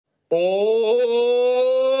It's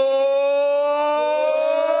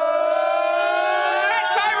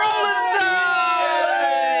High Rollers time!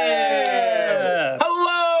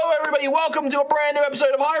 Hello, everybody. Welcome to a brand new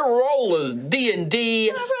episode of High Rollers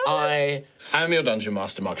D&D. I am your Dungeon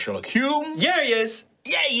Master, Mark Sherlock Hume. Yeah, he is.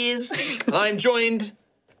 Yeah, he is. I'm joined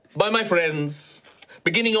by my friends.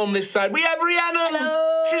 Beginning on this side, we have Rhiannon.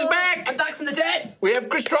 Hello. She's back. I'm back from the dead. We have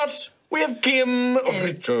Chris Trott. We have Kim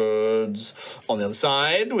Richards. On the other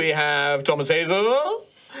side, we have Thomas Hazel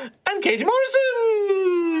and Katie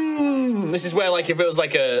Morrison. This is where, like, if it was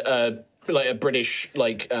like a British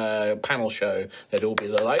panel show, they'd all be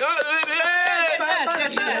like,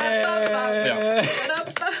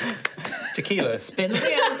 Tequila. Spin the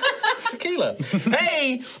wheel. tequila.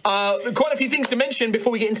 Hey, quite a few things to mention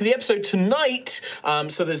before we get into the episode tonight.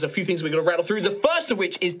 So there's a few things we're going to rattle through. The first of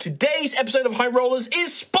which is today's episode of High Rollers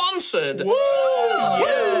is sponsored by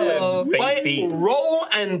Roll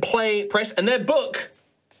and Play Press and their book,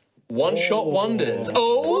 One Shot Wonders.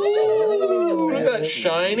 Oh, look at that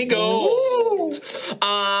shiny gold.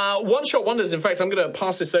 One Shot Wonders, in fact, I'm going to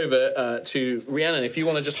pass this over to Rhiannon if you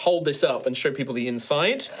want to just hold this up and show people the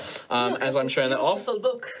inside as I'm showing that off. Full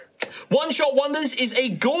book. One Shot Wonders is a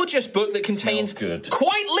gorgeous book that contains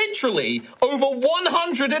quite literally over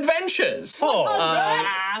 100 adventures.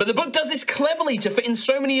 But the book does this cleverly to fit in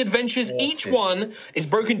so many adventures. Each one is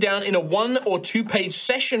broken down in a 1 or 2 page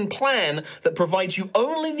session plan that provides you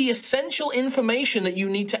only the essential information that you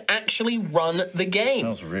need to actually run the game.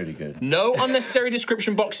 Smells really good. No unnecessary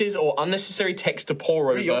description boxes or unnecessary text to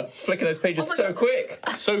pore over. You're flicking those pages so quick.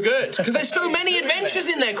 So good. Because there's so many adventures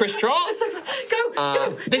in there, Chris Trott.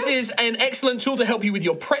 Go. This is an excellent tool to help you with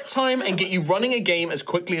your prep time and get you running a game as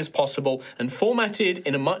quickly as possible and formatted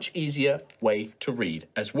in a much easier way to read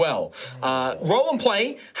as well. Roll and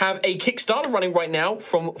Play have a Kickstarter running right now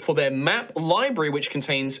for their map library, which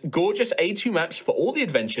contains gorgeous A2 maps for all the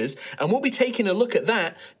adventures, and we'll be taking a look at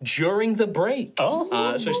that during the break.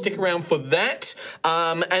 So stick around for that.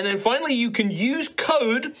 And then finally, you can use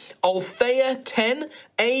code Altheya10,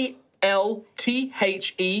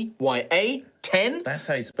 ALTHEYA 10. That's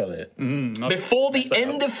how you spell it. Before the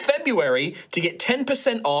end of February to get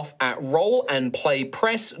 10% off at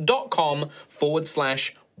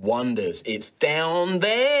rollandplaypress.com/wonders. It's down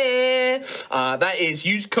there. That is,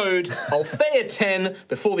 use code Altheya10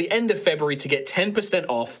 before the end of February to get 10%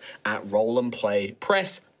 off at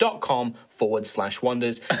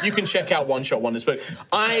rollandplaypress.com/wonders. You can check out One Shot Wonders book.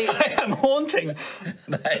 I am haunting.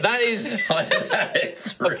 That is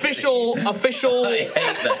really, official. I hate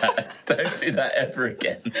that. Don't do that ever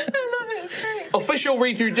again. I love it. It's great. Official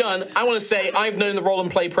read-through done. I want to say I've known the Roll and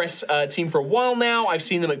Play Press team for a while now. I've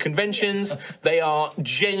seen them at conventions. They are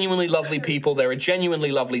genuinely lovely people. They're a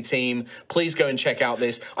genuinely lovely team. Please go and check out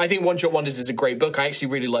this. I think One Shot Wonders is a great book. I actually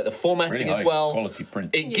really like the formatting Really as well. quality print.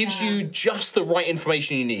 It gives you just the right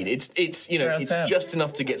information you need. It's just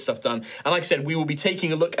enough to get stuff done. And like I said, we will be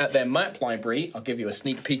taking a look at their map library. I'll give you a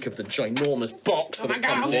sneak peek of the ginormous box that it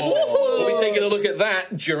comes in. We'll be taking a look at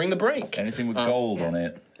that during the break. Anything with gold on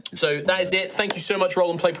it. So that is it. Thank you so much,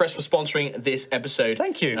 Roll and Play Press, for sponsoring this episode.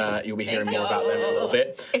 Thank you. You'll be hearing more about them in a little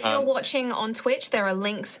bit. If you're watching on Twitch, there are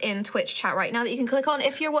links in Twitch chat right now that you can click on.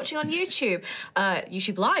 If you're watching on YouTube,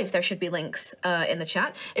 YouTube Live, there should be links in the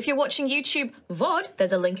chat. If you're watching YouTube VOD,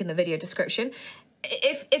 there's a link in the video description.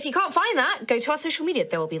 If you can't find that, go to our social media.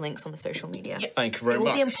 There will be links on the social media. Thank you very much. It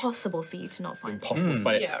will be impossible for you to not find them.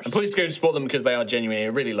 And please go to support them because they are genuinely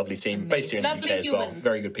a really lovely team, based here in the UK as well.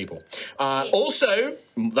 Very good people. Also,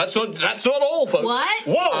 that's not all, folks. What?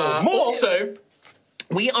 Whoa, more. Also,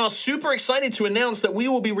 we are super excited to announce that we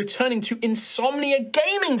will be returning to Insomnia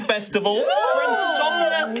Gaming Festival for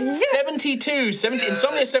Insomnia 72.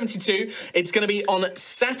 Insomnia 72. It's going to be on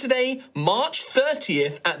Saturday, March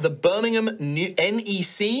 30th at the Birmingham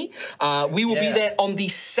NEC. We will be there on the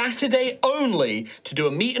Saturday only to do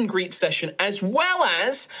a meet and greet session as well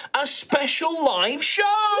as a special live show.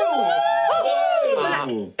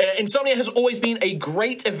 Insomnia has always been a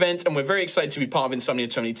great event, and we're very excited to be part of Insomnia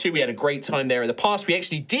 22. We had a great time there in the past. We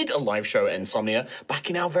actually did a live show at Insomnia back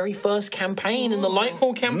in our very first campaign, in the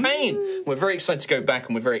Lightfall campaign. We're very excited to go back,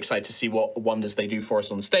 and we're very excited to see what wonders they do for us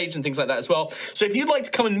on the stage and things like that as well. So if you'd like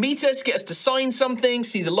to come and meet us, get us to sign something,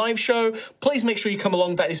 see the live show, please make sure you come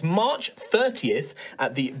along. That is March 30th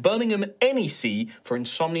at the Birmingham NEC for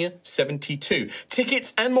Insomnia 72.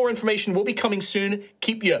 Tickets and more information will be coming soon.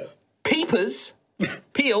 Keep your peepers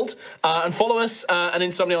peeled and follow us and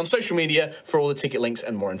Insomnia on social media for all the ticket links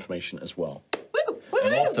and more information as well.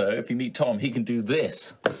 And also, if you meet Tom, he can do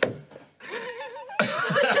this.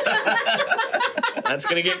 That's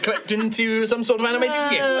going to get clipped into some sort of animated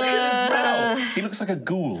GIF. Wow, he looks like a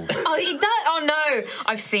ghoul. Oh, he does. Oh no,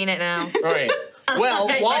 I've seen it now. Right. Well,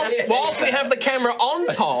 whilst we have the camera on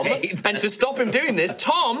Tom, and to stop him doing this,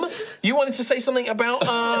 Tom, you wanted to say something about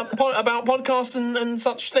about podcasts and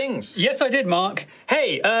such things. Yes, I did, Mark.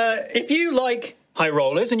 Hey, if you like high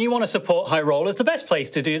rollers and you want to support high rollers, the best place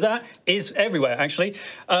to do that is everywhere, actually.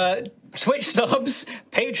 Twitch subs,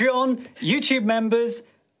 Patreon, YouTube members,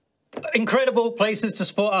 incredible places to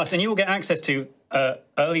support us, and you will get access to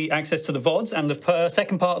early access to the VODs and the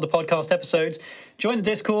second part of the podcast episodes. Join the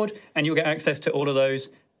Discord and you'll get access to all of those.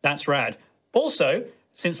 That's rad. Also,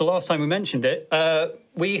 since the last time we mentioned it,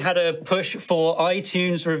 we had a push for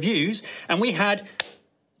iTunes reviews and we had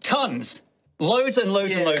tons. Loads and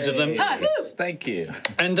loads and loads of them. Yes, thank you.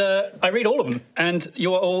 And I read all of them, and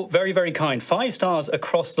you are all very, very kind. 5 stars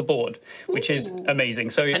across the board, which is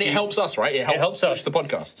amazing. So, And it helps us, right? It helps us. push the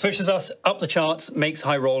podcast. Pushes us up the charts, makes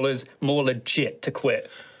high rollers more legit to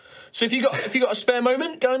quit. So if you got a spare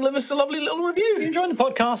moment, go and leave us a lovely little If you review. enjoy the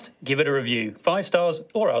podcast, give it a review. 5 stars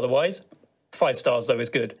or otherwise. 5 stars, though,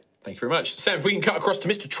 is good. Thank you very much. Sam, if we can cut across to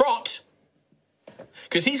Mr. Trott,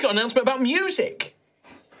 because he's got an announcement about music.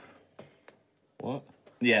 What?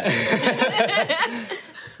 Yeah.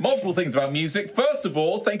 Multiple things about music. First of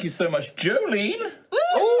all, thank you so much, Jolene.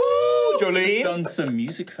 Ooh, Jolene. Done some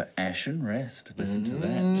music for Ashen Rest. Listen to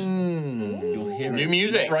that. You'll hear New it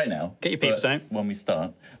music. not right now. Get your peeps but out. when we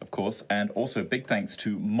start, of course. And also big thanks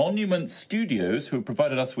to Monument Studios, who have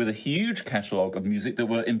provided us with a huge catalogue of music that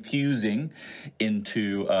we're infusing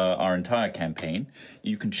into our entire campaign.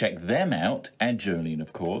 You can check them out, and Jolene,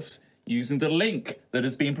 of course, using the link that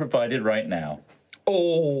has been provided right now.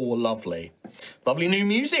 Oh, lovely. Lovely new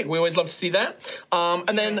music. We always love to see that.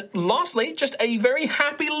 And then lastly, just a very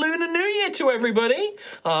happy Lunar New Year to everybody.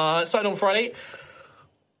 Started on Friday.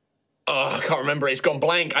 I can't remember. It's gone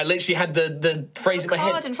blank. I literally had the phrase in my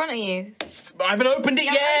Card head. in front of you. I haven't opened it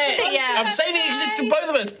yet. opened it yet. I'm saving it exists to both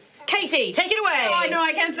of us. Katie, take it away. Oh, no,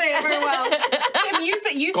 I can't say it very well. Tim,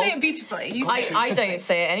 you say it beautifully. You say I don't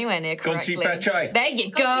say it anywhere near correctly. Gonchi Pachai. There you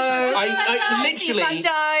go. I literally,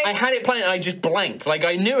 Pachai. I had it planned and I just blanked. Like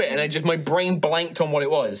I knew it and my brain blanked on what it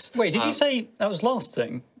was. Wait, did you say that was last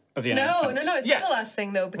thing of the announcement? No, it's Yeah. not the last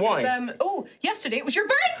thing though because Why? Yesterday it was your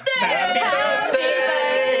birthday. Happy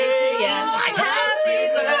birthday to you. Happy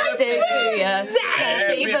birthday to you.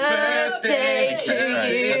 Happy birthday to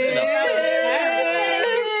you. That's enough.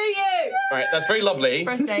 All right, that's very lovely.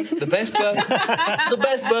 Birthday. The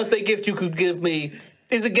best birthday gift you could give me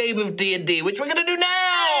is a game of D&D, which we're gonna do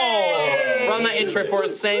now. Run that intro for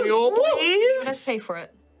us, Samuel, please. Let's pay for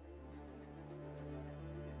it.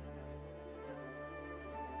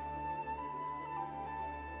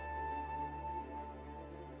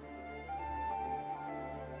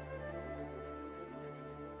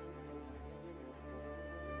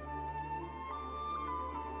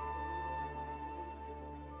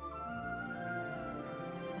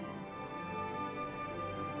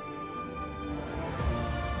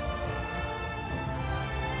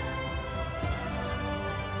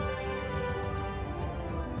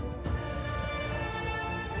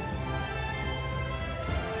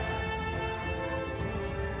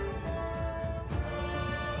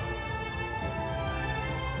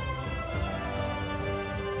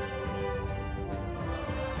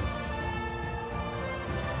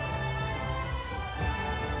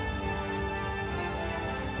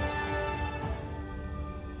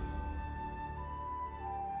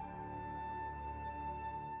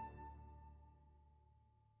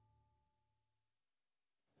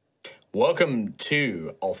 Welcome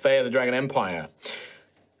to Altheya the Dragon Empire.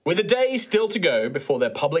 With a day still to go before their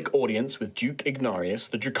public audience with Duke Ignarius,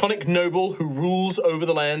 the draconic noble who rules over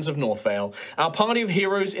the lands of Northvale, our party of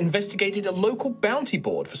heroes investigated a local bounty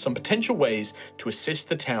board for some potential ways to assist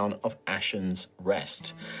the town of Ashen's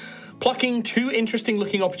Rest. Plucking 2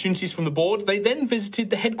 interesting-looking opportunities from the board, they then visited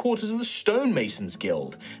the headquarters of the Stonemasons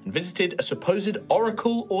Guild and visited a supposed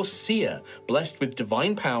oracle or seer blessed with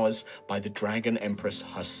divine powers by the Dragon Empress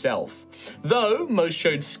herself. Though most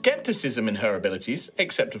showed skepticism in her abilities,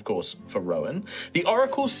 except of course for Rowan, the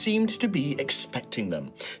oracle seemed to be expecting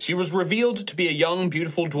them. She was revealed to be a young,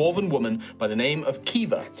 beautiful dwarven woman by the name of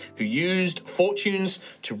Kiva, who used fortunes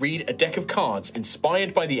to read a deck of cards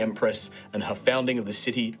inspired by the Empress and her founding of the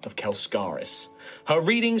city of Scaris. Her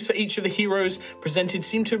readings for each of the heroes presented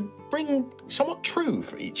seemed to ring somewhat true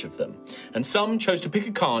for each of them, and some chose to pick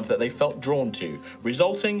a card that they felt drawn to,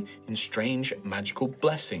 resulting in strange magical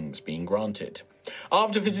blessings being granted.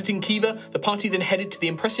 After visiting Kiva, the party then headed to the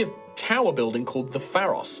impressive tower building called the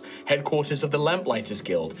Pharos, headquarters of the Lamplighters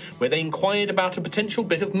Guild, where they inquired about a potential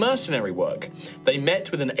bit of mercenary work. They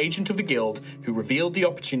met with an agent of the guild who revealed the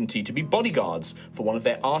opportunity to be bodyguards for one of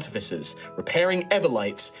their artificers, repairing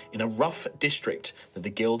Everlights in a rough district that the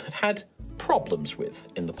guild had had problems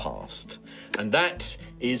with in the past. And that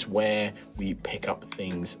is where we pick up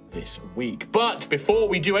things this week. But before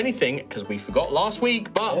we do anything, because we forgot last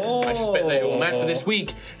week, but I suspect they will matter this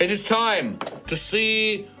week, it is time to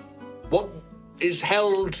see what is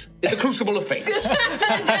held in the Crucible of Fate.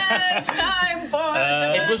 It's time for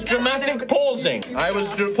It was dramatic pausing. I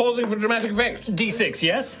was pausing for dramatic effect. D6,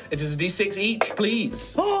 yes? It is a D6 each,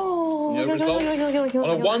 please. No results. On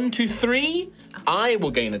a 1, 2, 3, I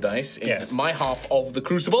will gain a dice in my half of the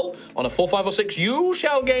crucible. On a 4, 5, or 6, you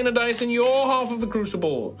shall gain a dice in your half of the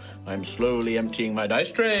crucible. I'm slowly emptying my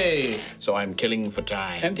dice tray, so I'm killing for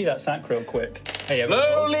time. Empty that sack real quick. Hey,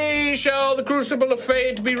 Slowly shall the Crucible of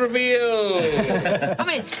Fate be revealed. I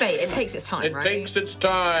mean, it's fate. It takes its time, It right? takes its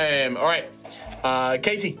time. All right,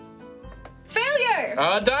 Katie. Failure!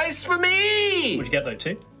 A dice for me. What'd you get, though,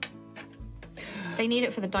 2? They need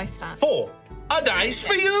it for the dice stats. 4. A dice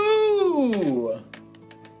for you.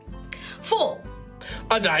 4.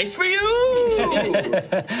 A dice for you.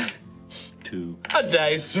 2. A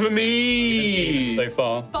dice for me. So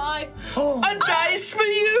far. 5. A dice for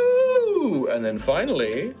you. And then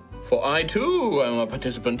finally, for I too am a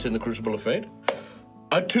participant in the Crucible of Fate.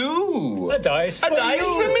 A 2. A dice. A dice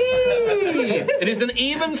for me. It is an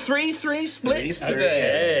even 3-3 split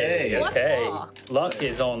today. Okay. Luck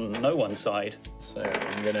is on no one's side. So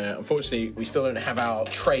I'm gonna, unfortunately, we still don't have our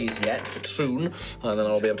trays yet, but soon, and then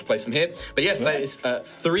I'll be able to place them here. But yes, that is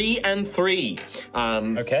 3 and 3.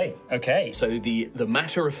 Okay. So the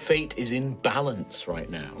matter of fate is in balance right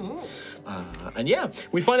now. And yeah,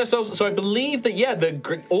 we find ourselves, so I believe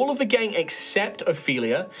that, all of the gang except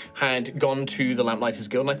Ophelia had gone to the Lamplighters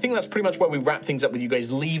Guild, and I think that's pretty much where we wrap things up with you guys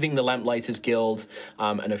leaving the Lamplighters Guild,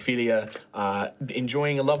 and Ophelia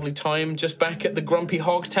enjoying a lovely time just back at the Grumpy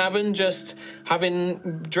Hog Tavern, just having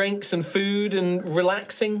drinks and food and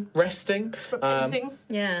relaxing, resting.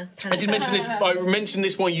 Yeah. I did mention this, I mentioned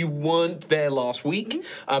this while you weren't there last week,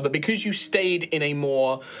 but because you stayed in a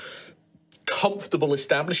more comfortable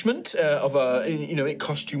establishment it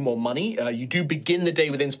cost you more money. You do begin the day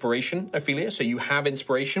with inspiration, Ophelia, so you have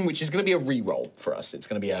inspiration, which is going to be a re-roll for us. It's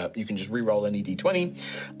going to be you can just re-roll any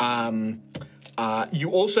d20.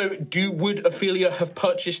 You also would Ophelia have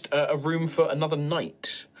purchased a room for another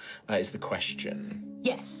night, is the question.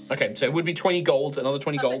 Yes. Okay, so it would be 20 gold, another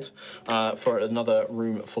 20 gold for another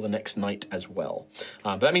room for the next night as well.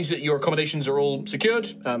 But that means that your accommodations are all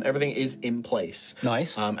secured. Everything is in place.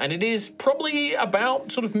 Nice. And it is probably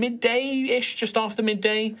about sort of midday-ish, just after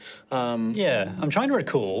midday. Yeah, I'm trying to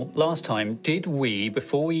recall, last time, did we,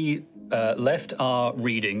 before we left our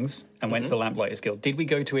readings and went to the Lamplighters Guild, did we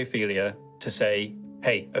go to Ophelia to say,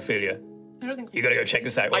 hey, Ophelia, I don't think you gotta go check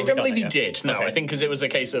this out? I don't believe you did. did, no. Okay. I think because it was a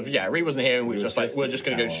case of, Ree wasn't here and we were just like, we're just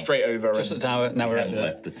going to go straight over. Just the tower, now we're at And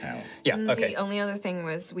left the town. Yeah, okay. The only other thing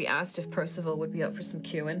was we asked if Percival would be up for some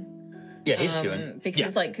queuing. Yeah, he's queuing.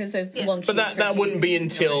 Because there's long queues. But that wouldn't be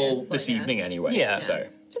until Noise, this like, evening anyway. Yeah. So,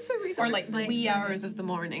 Just a reason. Or like wee hours of the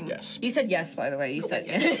morning. yes. You said yes, by the way. You said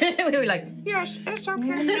yes. We were like, yes, it's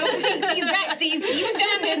okay. No takesies, backsies, he's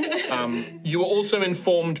standing. You were also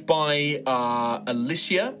informed by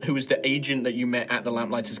Alicia, who was the agent that you met at the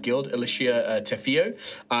Lamplighters Guild, Alicia Tefio,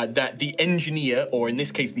 that the engineer, or in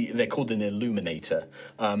this case, they're called an illuminator.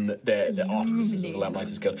 They're the artificers of the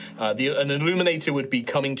Lamplighters Guild. An illuminator would be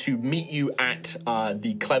coming to meet you at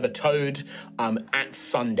the Clever Toad at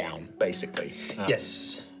sundown, basically.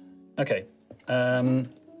 Yes. Okay.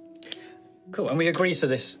 Cool. And we agree to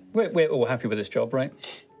this. We're all happy with this job, right?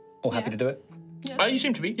 All happy to do it? You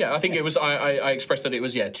seem to be, yeah. I think it was. I expressed that it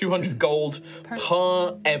was, 200 gold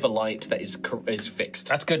per Everlight that is fixed.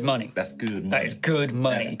 That's good money. That's good money. That is good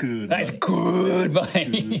money. That's good That is good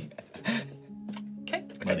money. Okay.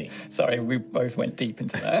 money. Sorry, we both went deep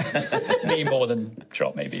into that. Me more than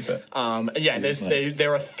Trot, maybe, but...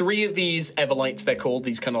 there are 3 of these Everlights, they're called,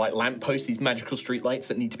 these kind of like lampposts, these magical street lights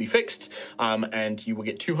that need to be fixed, and you will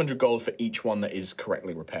get 200 gold for each one that is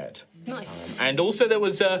correctly repaired. Nice. And also there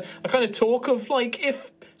was a kind of talk of, like,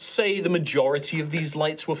 if, say, the majority of these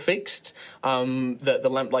lights were fixed, that the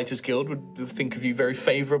Lamplighters Guild would think of you very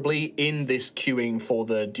favourably in this queuing for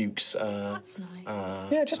the Duke's... That's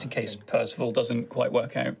nice. yeah, just in case Percival doesn't quite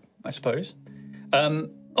work out, I suppose.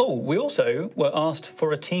 We also were asked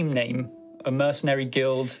for a team name, a mercenary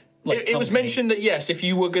guild like It was company? mentioned that yes, if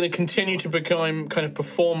you were going to continue to become kind of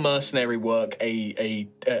perform mercenary work, a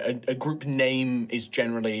group name is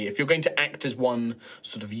generally, if you're going to act as one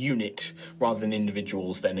sort of unit rather than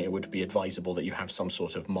individuals, then it would be advisable that you have some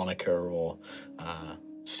sort of moniker or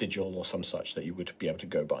sigil or some such that you would be able to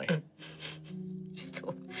go by. Just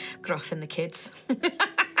gruffing the kids.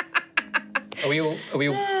 Are we all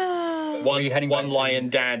One, heading back one to- lion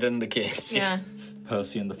dad and the kids. Yeah.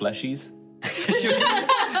 Percy and the Fleshies.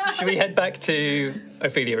 should we head back to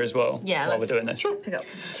Ophelia as well? Yeah. while we're doing this. Pick up.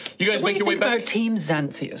 You guys What make do you your way think back. about Team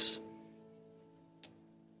Xanthius?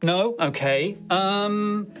 No? Okay.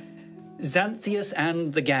 Xanthius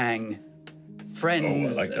and the gang. Oh,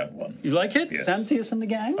 Friends. I like that one. You like it? Yes. Xanthius and the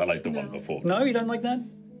gang? I like the one before. No, you don't like that?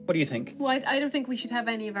 What do you think? Well, I don't think we should have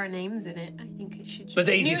any of our names in it. I think it should. The be a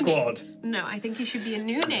Daisy new Squad. name. No, I think it should be a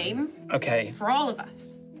new name Okay. for all of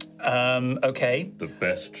us. Okay. The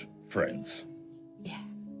best friends. Yeah.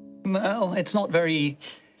 Well, it's not very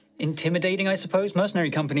intimidating, I suppose. Mercenary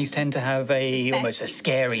companies tend to have almost a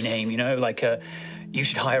scary name, you know, like you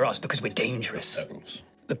should hire us because we're dangerous. Pebbles.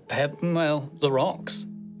 The rocks.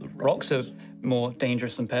 The Rocks are more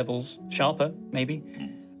dangerous than pebbles. Sharper, maybe.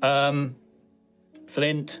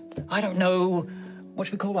 Flint. I don't know. What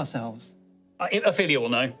should we call ourselves? Ophelia will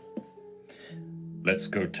know. Let's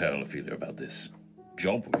go tell Ophelia about this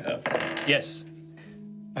job we have. Yes.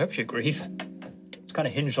 I hope she agrees. It's kind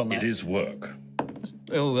of hinged on that. It is work.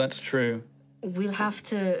 Oh, that's true. We'll have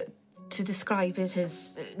to describe it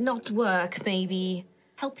as not work, maybe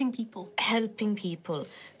Helping people. helping people,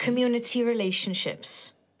 community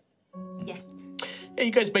relationships. Yeah. Yeah,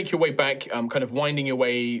 you guys make your way back, kind of winding your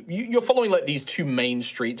way. You're following like these two main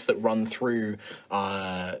streets that run through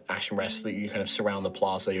Ashen Rest. That you kind of surround the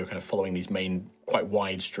plaza. You're kind of following these main, quite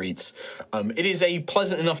wide streets. It is a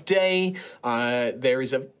pleasant enough day. There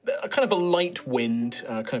is a kind of a light wind,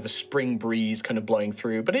 kind of a spring breeze, kind of blowing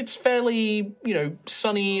through. But it's fairly,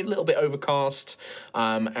 sunny, a little bit overcast.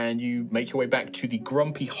 And you make your way back to the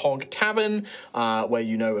Grumpy Hog Tavern,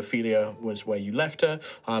 where Ophelia was where you left her.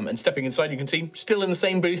 And stepping inside, you can see still in the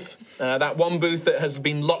same booth. That one booth that has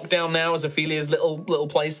been locked down now is Ophelia's little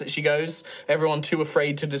place that she goes. Everyone too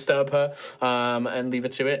afraid to disturb her and leave her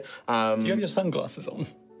to it. Do you have your sunglasses on?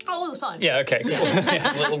 All the time. Yeah, okay. Cool.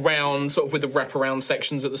 A little round, sort of with the wraparound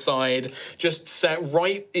sections at the side. Just set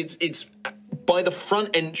right. It's by the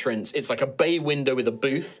front entrance. It's like a bay window with a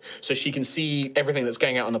booth, so she can see everything that's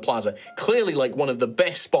going out on the plaza. Clearly, like one of the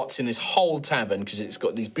best spots in this whole tavern because it's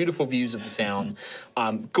got these beautiful views of the town.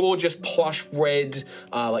 Gorgeous plush red,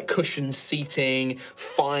 like cushioned seating,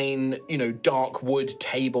 fine, dark wood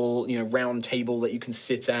table, round table that you can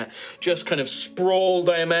sit at. Just kind of sprawled,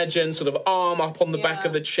 I imagine, sort of arm up on the back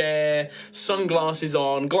of the chair, sunglasses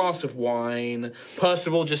on, glass of wine.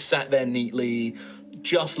 Percival just sat there neatly,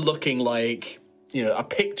 just looking like, a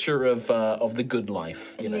picture of the good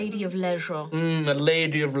life. A lady of leisure. A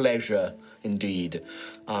lady of leisure, indeed.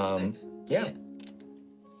 Yeah.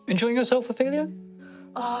 Enjoying yourself, Ophelia?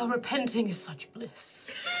 Oh, repenting is such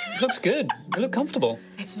bliss. Looks good. You look comfortable.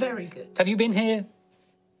 It's very good. Have you been here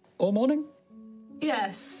all morning?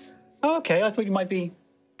 Yes. Oh, okay. I thought you might be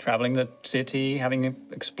traveling the city, having an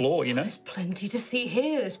explore, There's plenty to see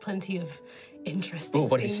here. There's plenty of interesting Oh,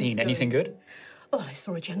 what have you things seen? Anything going. good? Well, I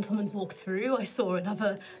saw a gentleman walk through. I saw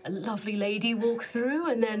a lovely lady walk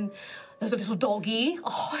through, and then there's a little doggy.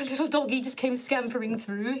 Oh, a little doggy just came scampering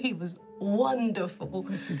through. He was wonderful.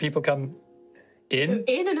 People come in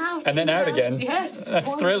In and out. and then in out and again. Yes. it's That's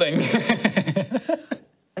wonderful. thrilling.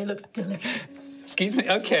 They look delicious. Excuse me.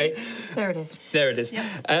 Okay. There it is. There it is.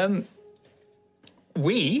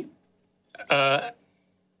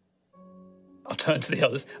 I'll turn to the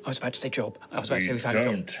others. I was about to say job. I was about to say We we've had a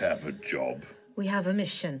job. don't have a job. We have a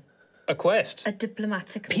mission, A quest. a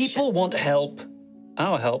diplomatic People mission. want help.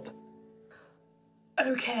 Our help.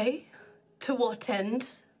 Okay. To what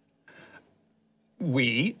end?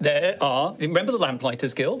 There are, remember the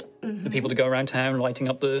Lamplighters Guild? The people that go around town lighting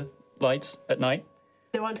up the lights at night?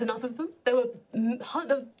 There weren't enough of them. There were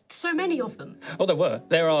so many of them. Oh, there were.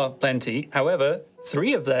 There are plenty. However,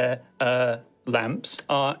 3 of their lamps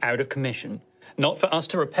are out of commission. Not for us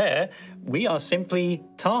to repair. We are simply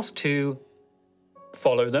tasked to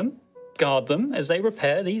follow them, guard them as they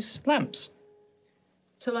repair these lamps.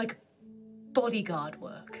 So, like, bodyguard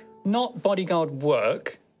work. Not bodyguard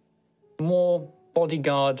work, more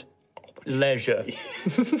bodyguard leisure.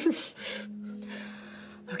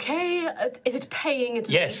 Okay. Is it paying at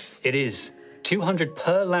Yes, least? it is. 200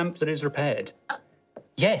 per lamp that is repaired.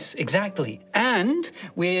 Yes, exactly. And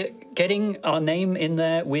we're getting our name in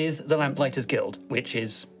there with the Lamplighters Guild, which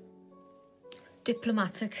is,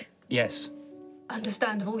 Diplomatic. yes.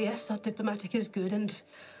 understandable, yes, our diplomatic is good, and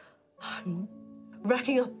I'm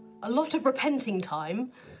racking up a lot of repenting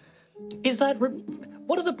time. Is that...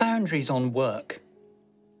 What are the boundaries on work?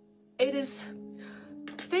 It is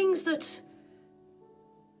things that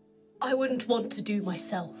I wouldn't want to do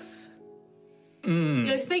myself. You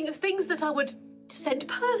know, things that I would send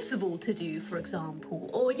Percival to do, for example,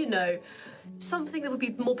 or, you know, something that would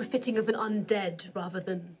be more befitting of an undead rather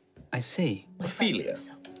than... I see. Ophelia,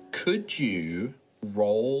 could you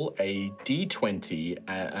roll a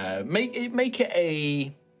d20, make it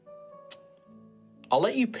a... I'll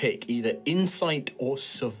let you pick either insight or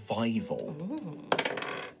survival.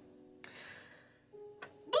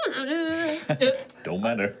 Don't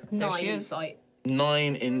matter. 9 insight.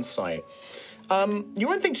 9 insight. You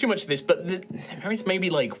won't think too much of this, but there is maybe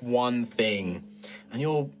like one thing, and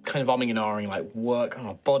you're kind of umming and ahhing, like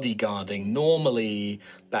bodyguarding. Normally,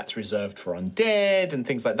 that's reserved for undead and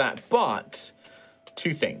things like that. But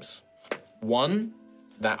 2 things. One,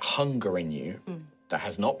 that hunger in you that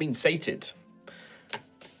has not been sated.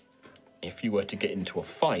 If you were to get into a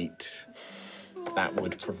fight, that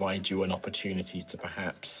would provide you an opportunity to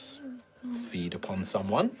perhaps feed upon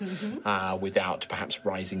someone without perhaps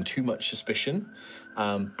rising too much suspicion.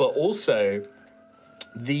 But also,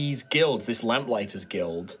 these guilds, this Lamplighters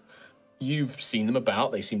Guild, you've seen them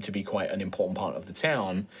about. They seem to be quite an important part of the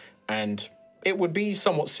town. And it would be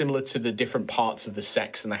somewhat similar to the different parts of the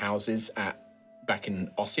sects and the houses back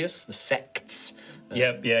in Osseous, the sects.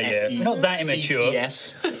 Yep, yeah. Not that immature.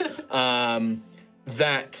 CTS.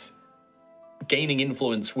 That gaining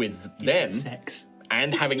influence with them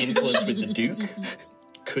and having influence with the Duke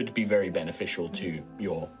could be very beneficial to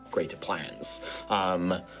your greater plans.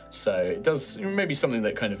 So it does maybe something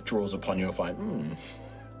that kind of draws upon you. If I,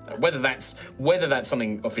 whether that's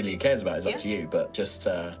something Ophelia cares about is up to you, but just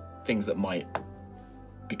things that might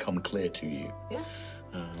become clear to you. Yeah.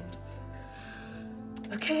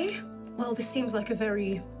 Okay. Well, this seems like a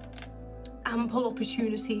very ample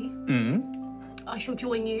opportunity. I shall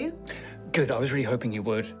join you. Good, I was really hoping you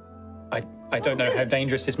would. I don't know how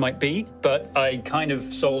dangerous this might be, but I kind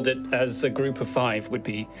of sold it as a group of 5 would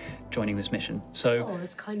be joining this mission. So. Oh,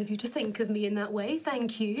 it's kind of you to think of me in that way.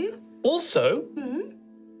 Thank you. Also,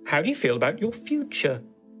 how do you feel about your future?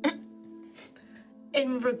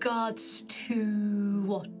 In regards to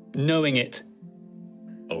what? Knowing it.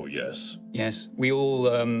 Oh, yes. Yes, we all,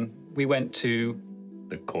 we went to...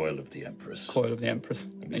 The Coil of the Empress. Coil of the Empress.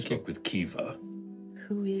 We spoke with Kiva.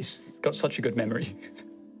 Who is... Got such a good memory.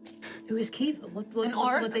 Who is Kiva? What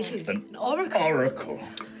they do? An oracle. oracle.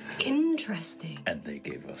 Interesting. And they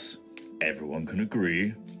gave us, everyone can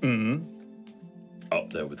agree, up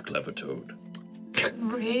there with Clever Toad.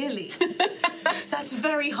 Really? That's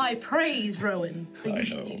very high praise, Rowan. I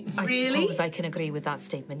know. I Really? suppose I can agree with that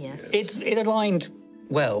statement, yes. It aligned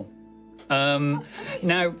well.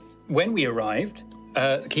 Now, when we arrived,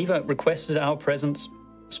 Kiva requested our presence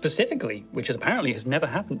specifically, which apparently has never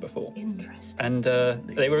happened before. Interesting. And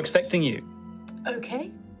they were expecting you. Okay.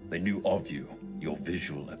 They knew of you, your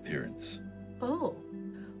visual appearance. Oh.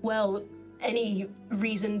 Well, any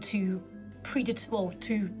reason to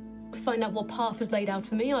to find out what path is laid out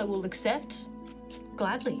for me, I will accept.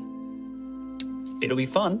 Gladly. It'll be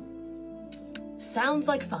fun. Sounds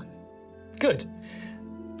like fun. Good.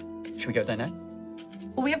 Should we go there now?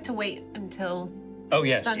 Well, we have to wait until Oh,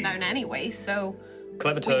 yes. sundown anyway, so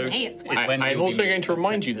Clever we Toad. may as well. I'm also going to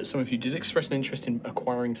remind you that some of you did express an interest in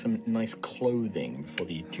acquiring some nice clothing for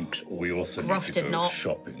the Duke's order. We also Rough need to did go not.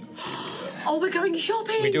 shopping. Oh, we're going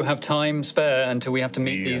shopping? We do have time spare until we have to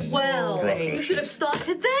meet these. Well, Rough. we should have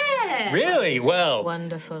started there. Really? Well,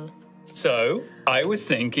 Wonderful. so I was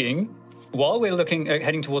thinking, while we're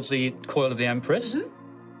heading towards the Coil of the Empress,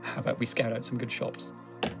 how about we scout out some good shops?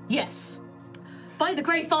 Yes. By the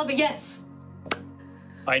Great Father, yes.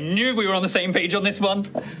 I knew we were on the same page on this one.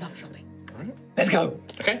 Love shopping. Let's go.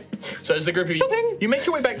 Okay, so as the group of you make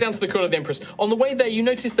your way back down to the Court of the Empress. On the way there, you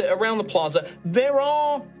notice that around the plaza, there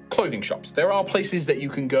are clothing shops. There are places that you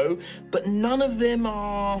can go, but none of them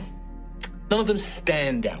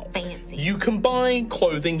stand out. Fancy. You can buy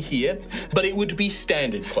clothing here, but it would be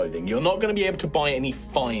standard clothing. You're not going to be able to buy any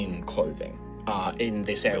fine clothing in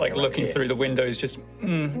this area. Like right looking here. through the windows, just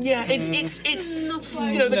Yeah, it's Not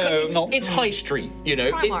quite. you know No, it's high street. You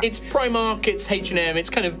know, Primark. it's Primark, it's H&M. It's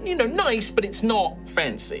kind of nice, but it's not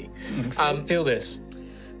fancy. feel this.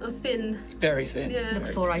 Oh, thin. Very thin. Yeah.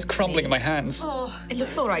 Looks all right. It's crumbling in my hands. Oh, It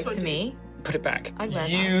looks all right to me. put it back. I'd wear that.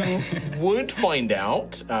 You would find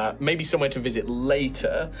out, maybe somewhere to visit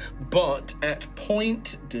later, but at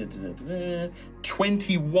point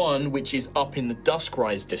 21, which is up in the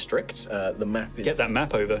Duskrise district, the map is... Get that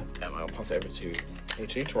map over. I'll pass it over to you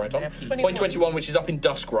to write on. Point 21, which is up in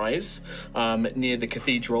Duskrise, near the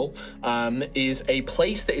cathedral, is a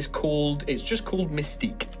place that is called, it's just called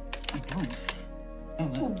Mystique.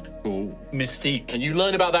 Cool. Mystique. And you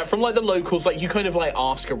learn about that from like the locals, like you kind of like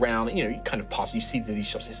ask around, you know, you kind of pass, you see these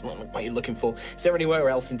shops, it's not what you're looking for. Is there anywhere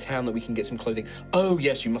else in town that we can get some clothing? Oh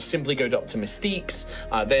yes, you must simply go up to Mystique's.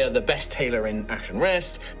 They are the best tailor in Ashen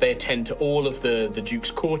Rest. They attend to all of the Duke's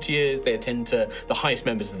courtiers. They attend to the highest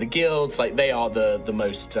members of the guilds. Like they are the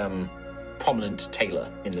most prominent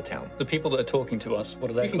tailor in the town. The people that are talking to us, what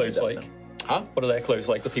are their You can keep clothes that like? now. Huh? What are their clothes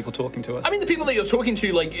like, the people talking to us? I mean, the people that you're talking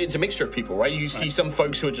to, like, it's a mixture of people, right? You see some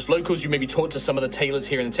folks who are just locals. You maybe talk to some of the tailors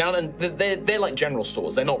here in the town, and they're like general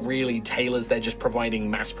stores. They're not really tailors. They're just providing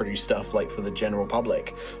mass-produced stuff, like, for the general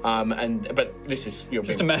public. But this is...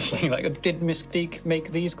 Just imagining, like, did Mystique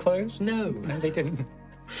make these clothes? No. No, they didn't.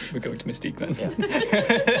 We're going to Mystique then.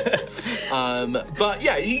 Yeah. But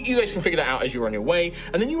yeah, you guys can figure that out as you're on your way.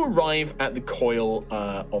 And then you arrive at the Coil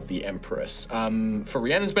of the Empress. For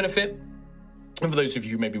Rhiannon's benefit, and for those of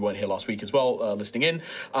you who maybe weren't here last week as well, listening in,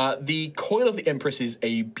 the Coil of the Empress is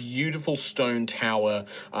a beautiful stone tower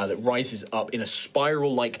that rises up in a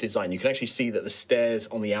spiral-like design. You can actually see that the stairs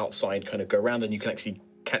on the outside kind of go around, and you can actually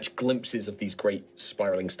catch glimpses of these great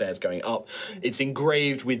spiraling stairs going up. It's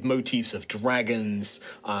engraved with motifs of dragons,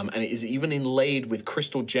 and it is even inlaid with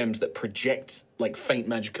crystal gems that project like faint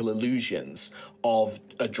magical illusions of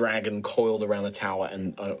a dragon coiled around the tower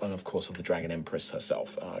and of course of the Dragon Empress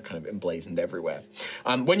herself, kind of emblazoned everywhere.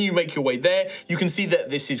 When you make your way there, you can see that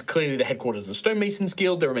this is clearly the headquarters of the Stonemasons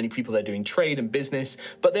Guild. There are many people there doing trade and business,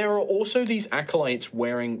 but there are also these acolytes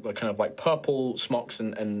wearing the kind of like purple smocks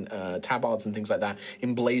and tabards and things like that,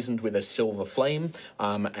 emblazoned with a silver flame.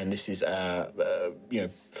 And this is, you know,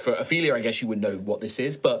 for Ophelia, I guess you would know what this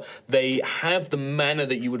is, but they have the manner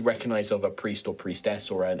that you would recognize of a priest or priestess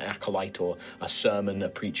or an acolyte or a sermon, a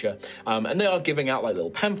preacher. And they are giving out like little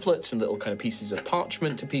pamphlets and little kind of pieces of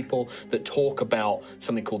parchment to people that talk about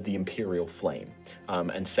something called the Imperial Flame,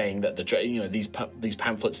 and saying that these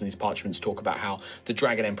pamphlets and these parchments talk about how the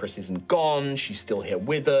Dragon Empress isn't gone, she's still here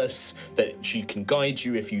with us, that she can guide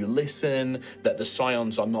you if you listen, that the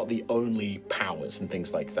Scions are not the only powers and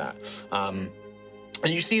things like that.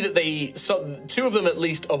 And you see that two of them at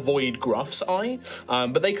least avoid Gruff's eye,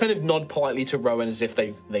 but they kind of nod politely to Rowan as if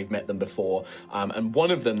they've met them before. And one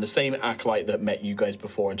of them, the same acolyte that met you guys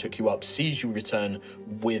before and took you up, sees you return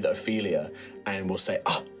with Ophelia and will say,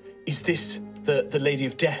 "Ah, is this the Lady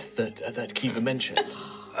of Death that Kiva mentioned?"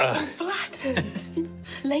 I'm flattered.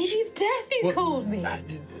 Lady of Death, you called me.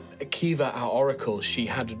 Kiva, our oracle, she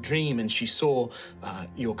had a dream and she saw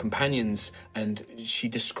your companions, and she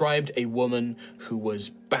described a woman who was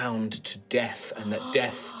bound to death and that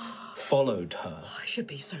death followed her. I should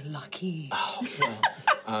be so lucky. Oh,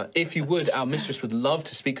 well, if you would, our mistress would love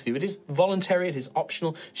to speak with you. It is voluntary, it is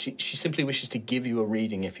optional. She simply wishes to give you a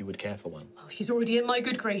reading if you would care for one. Oh, she's already in my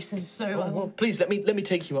good graces, so... Well, please, let me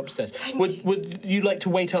take you upstairs. Would you like to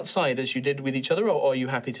wait outside as you did with each other, or are you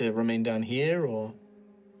happy to remain down here, or...?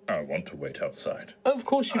 I want to wait outside. Oh, of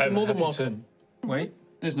course, you'd be more than welcome. Wait,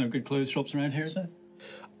 there's no good clothes shops around here, is there?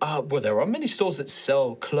 Well, there are many stores that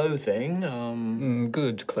sell clothing.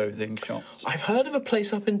 Good clothing shops. I've heard of a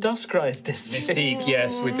place up in Duskrise district. Mystique,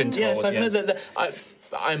 yes, we've been told. Yes, I've heard that.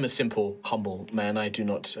 I'm a simple, humble man. I do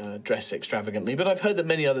not dress extravagantly, but I've heard that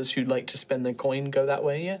many others who like to spend their coin go that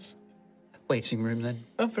way, yes? Waiting room, then.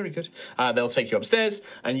 Oh, very good. They'll take you upstairs,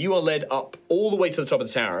 and you are led up all the way to the top of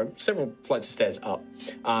the tower, several flights of stairs up.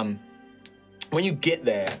 When you get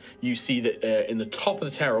there, you see that in the top of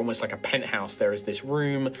the tower, almost like a penthouse, there is this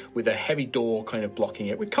room with a heavy door kind of blocking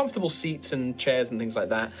it, with comfortable seats and chairs and things like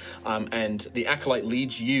that. And the acolyte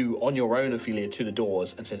leads you on your own, Ophelia, to the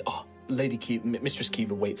doors and says, "Oh, Mistress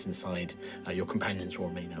Kiva waits inside. Your companions will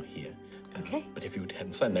remain out here." Okay. But if you would head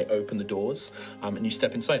inside, and they open the doors, and you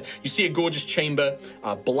step inside. You see a gorgeous chamber,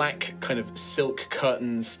 black kind of silk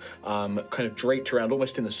curtains, kind of draped around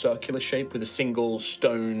almost in a circular shape with a single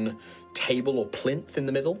stone table or plinth in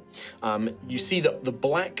the middle. You see that the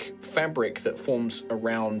black fabric that forms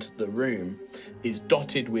around the room is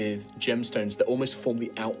dotted with gemstones that almost form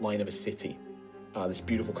the outline of a city. This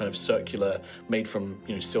beautiful kind of circular, made from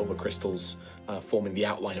silver crystals, forming the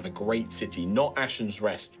outline of a great city. Not Ashen's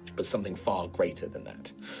Rest, but something far greater than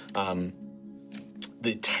that.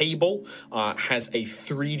 The table has a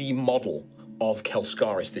 3D model of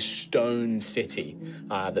Kelskaris, this stone city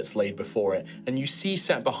that's laid before it. And you see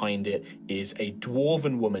sat behind it is a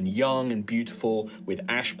dwarven woman, young and beautiful, with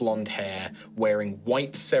ash blonde hair, wearing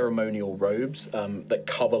white ceremonial robes that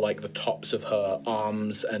cover like the tops of her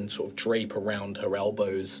arms and sort of drape around her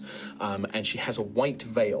elbows. And she has a white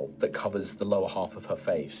veil that covers the lower half of her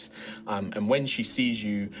face. And when she sees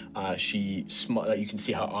you, you can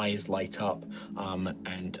see her eyes light up,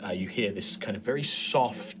 and you hear this kind of very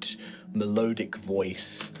soft, melodic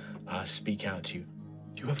voice speak out to you.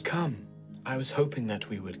 You have come. I was hoping that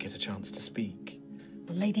we would get a chance to speak.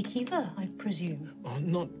 Lady Kiva, I presume. Oh,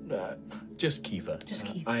 not just Kiva. Just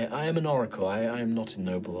Kiva. I am an oracle. I am not a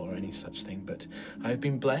noble or any such thing, but I've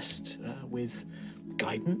been blessed with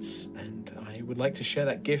guidance, and I would like to share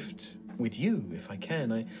that gift with you, if I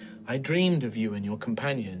can. I dreamed of you and your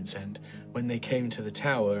companions, and when they came to the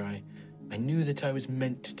tower, I knew that I was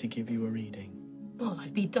meant to give you a reading. Well,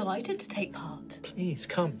 I'd be delighted to take part. Please,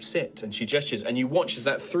 come, sit. And she gestures, and you watch as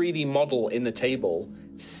that 3D model in the table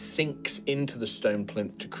sinks into the stone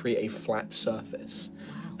plinth to create a flat surface.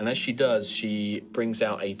 Wow. And as she does, she brings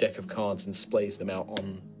out a deck of cards and displays them out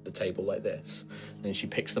on the table like this. And then she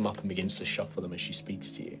picks them up and begins to shuffle them as she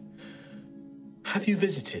speaks to you. Have you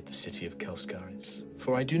visited the city of Kelskaris?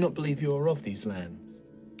 For I do not believe you are of these lands.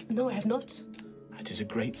 No, I have not. It is a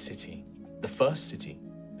great city. The first city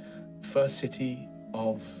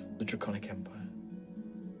of the Draconic Empire.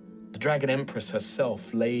 The Dragon Empress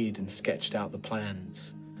herself laid and sketched out the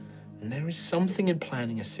plans. And there is something in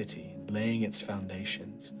planning a city, laying its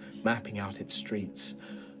foundations, mapping out its streets.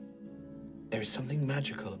 There is something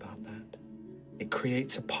magical about that. It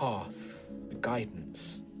creates a path, a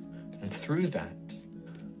guidance. And through that,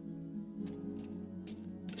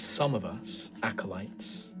 some of us,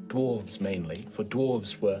 acolytes, dwarves mainly, for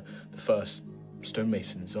dwarves were the first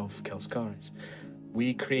stonemasons of Kelskaris,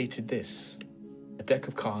 we created this, a deck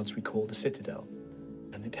of cards we call the Citadel.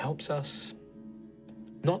 And it helps us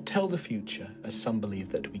not tell the future, as some believe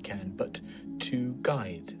that we can, but to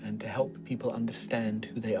guide and to help people understand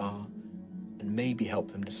who they are and maybe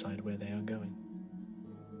help them decide where they are going.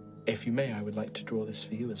 If you may, I would like to draw this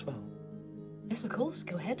for you as well. Yes, of course.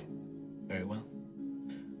 Go ahead. Very well.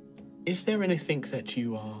 Is there anything that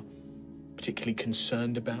you are particularly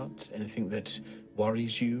concerned about? Anything that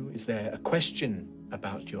worries you? Is there a question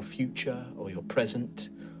about your future or your present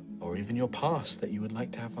or even your past that you would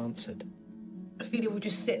like to have answered? Ophelia will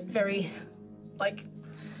just sit very, like,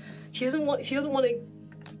 she doesn't want to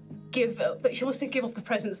give, but she wants to give off the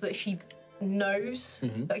presence that she knows.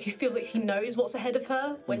 Like, she feels like she knows what's ahead of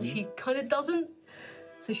her when she kind of doesn't.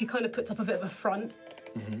 So she kind of puts up a bit of a front.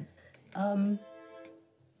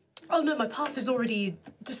 Oh no, my path is already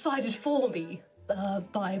decided for me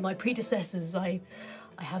by my predecessors. I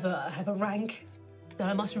have a rank that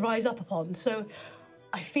I must rise up upon. So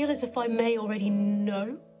I feel as if I may already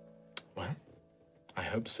know. Well, I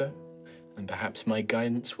hope so. And perhaps my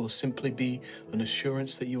guidance will simply be an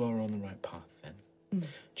assurance that you are on the right path then.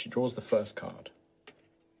 She draws the first card,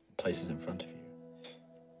 places it in front of you.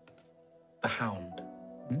 The Hound.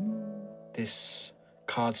 This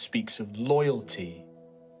card speaks of loyalty,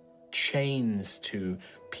 chains to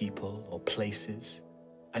people or places,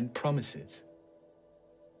 and promises.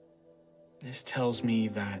 This tells me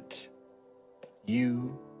that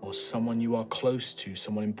you or someone you are close to,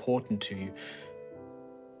 someone important to you,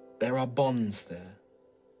 there are bonds there,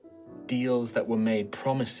 deals that were made,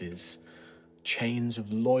 promises, chains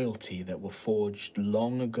of loyalty that were forged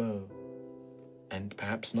long ago, and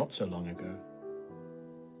perhaps not so long ago,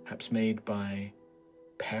 perhaps made by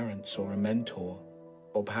parents or a mentor,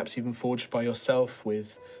 or perhaps even forged by yourself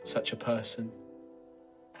with such a person.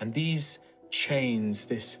 And these chains,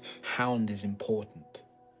 this hound is important.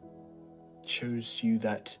 It shows you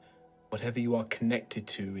that whatever you are connected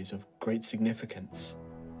to is of great significance,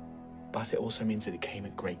 but it also means that it came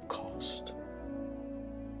at great cost.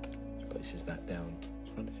 She places that down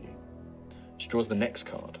in front of you. She draws the next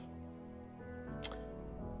card.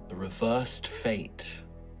 The Reversed Fate.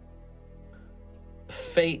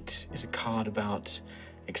 Fate is a card about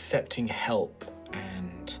accepting help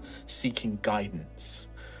and seeking guidance,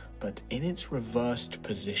 but in its reversed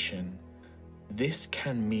position, this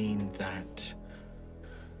can mean that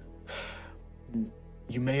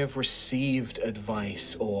you may have received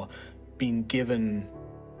advice or been given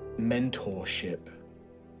mentorship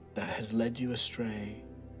that has led you astray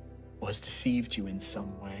or has deceived you in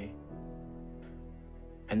some way,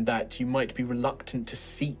 and that you might be reluctant to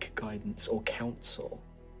seek guidance or counsel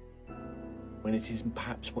when it is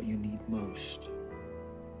perhaps what you need most.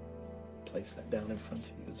 Place that down in front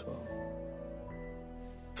of you as well.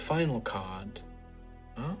 Final card.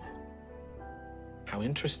 Oh, How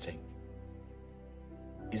interesting.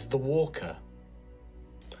 Is the Walker.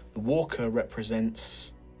 The Walker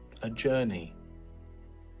represents a journey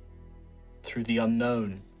through the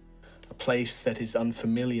unknown, a place that is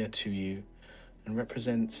unfamiliar to you, and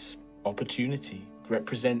represents opportunity,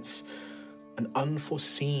 represents an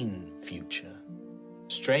unforeseen future.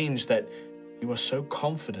 Strange that you are so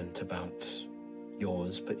confident about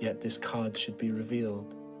yours, but yet this card should be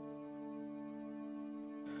revealed.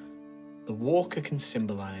 The Walker can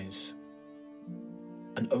symbolize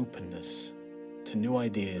an openness to new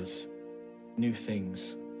ideas, new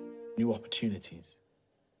things, new opportunities.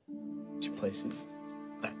 She places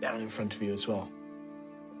that down in front of you as well.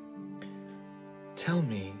 Tell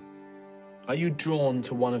me, are you drawn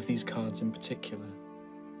to one of these cards in particular?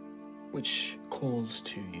 Which calls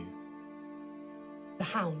to you? The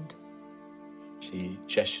Hound. She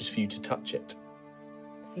gestures for you to touch it.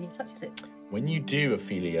 Ophelia touches it. When you do,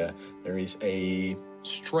 Ophelia, there is a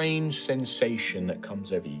strange sensation that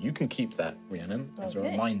comes over you. You can keep that, Rhiannon, as a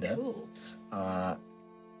reminder. Cool.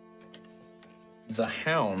 The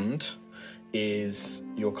Hound is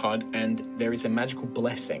your card, and there is a magical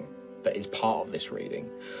blessing that is part of this reading.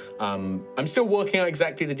 I'm still working out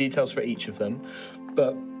exactly the details for each of them,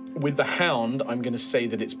 but with the Hound, I'm going to say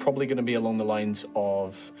that it's probably going to be along the lines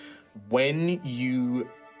of when you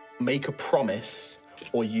make a promise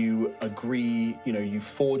or you agree, you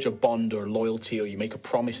forge a bond or loyalty, or you make a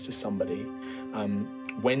promise to somebody,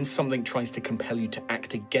 when something tries to compel you to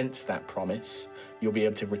act against that promise, you'll be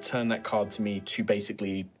able to return that card to me to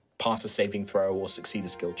basically pass a saving throw or succeed a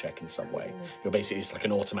skill check in some way. You're basically, it's like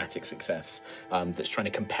an automatic success that's trying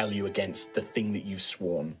to compel you against the thing that you've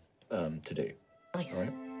sworn to do. Nice. All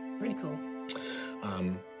right? Really cool.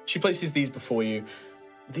 She places these before you.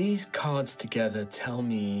 These cards together tell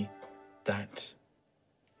me that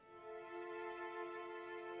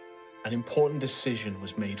an important decision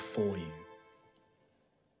was made for you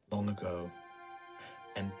long ago,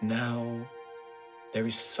 and now there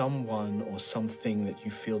is someone or something that you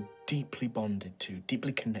feel deeply bonded to,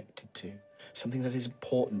 deeply connected to, something that is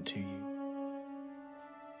important to you.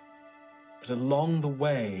 But along the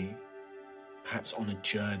way, perhaps on a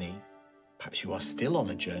journey, perhaps you are still on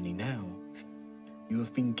a journey now, you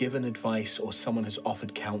have been given advice, or someone has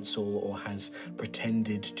offered counsel, or has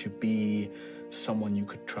pretended to be someone you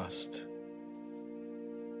could trust.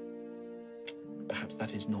 Perhaps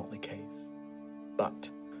that is not the case. But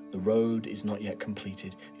the road is not yet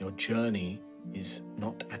completed. Your journey is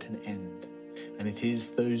not at an end. And it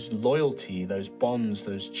is those loyalty, those bonds,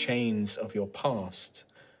 those chains of your past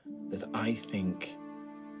that I think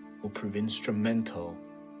will prove instrumental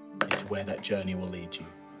into where that journey will lead you.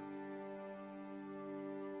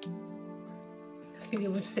 Ophelia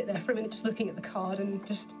would sit there for a minute just looking at the card and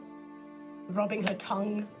just rubbing her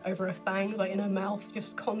tongue over her fangs, like in her mouth,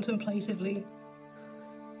 just contemplatively.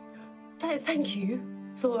 Thank you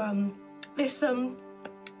for this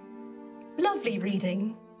lovely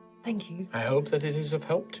reading. Thank you. I hope that it is of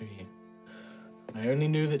help to you. I only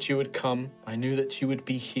knew that you would come. I knew that you would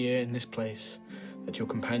be here in this place, that your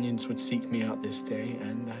companions would seek me out this day,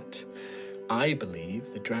 and that I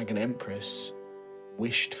believe the Dragon Empress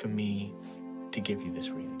wished for me to give you this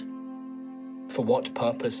reading. For what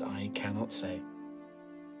purpose, I cannot say.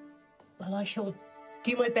 Well, I shall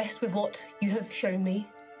do my best with what you have shown me,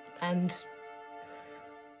 and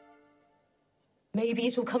maybe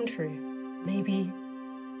it'll come true. Maybe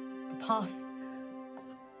the path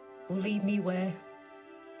will lead me where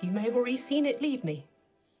you may have already seen it lead me.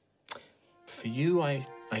 For you, I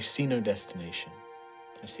see no destination.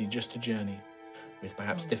 I see just a journey with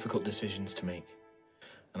perhaps difficult decisions to make.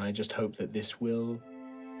 And I just hope that this will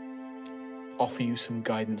offer you some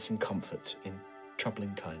guidance and comfort in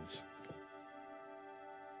troubling times.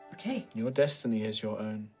 Okay. Your destiny is your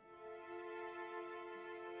own.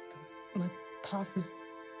 My path is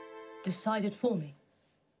decided for me.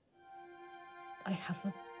 I have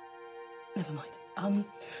a... Never mind.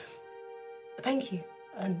 Thank you.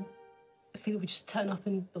 And I feel we just turn up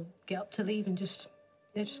and or get up to leave and just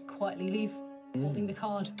quietly leave, holding the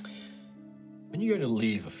card. When you go to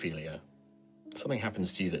leave, Ophelia, something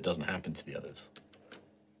happens to you that doesn't happen to the others.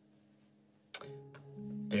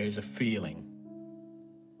 There is a feeling.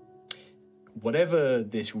 Whatever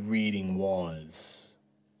this reading was,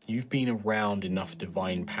 you've been around enough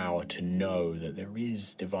divine power to know that there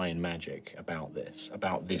is divine magic about this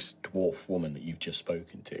dwarf woman that you've just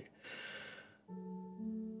spoken to.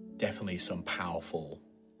 Definitely some powerful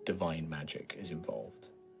divine magic is involved.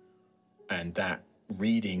 And that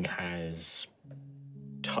reading has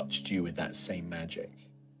touched you with that same magic.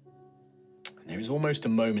 And There is almost a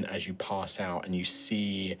moment as you pass out and you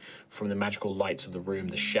see from the magical lights of the room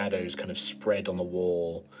the shadows kind of spread on the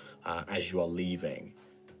wall as you are leaving.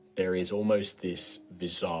 There is almost this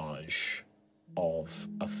visage of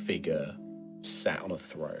a figure sat on a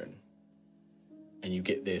throne. And you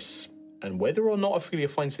get this, and whether or not Ophelia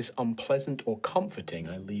finds this unpleasant or comforting,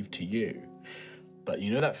 I leave to you. But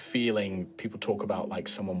you know that feeling people talk about, like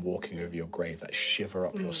someone walking over your grave, that shiver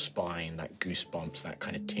up your spine, that goosebumps, that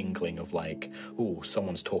kind of tingling of like, oh,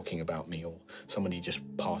 someone's talking about me, or somebody just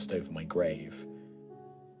passed over my grave.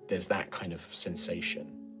 There's that kind of sensation,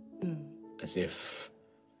 as if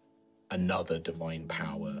another divine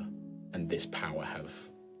power and this power have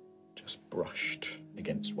just brushed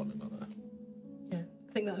against one another. Yeah,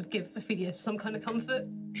 I think that would give Ophelia some kind of comfort.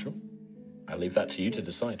 Sure. I'll leave that to you to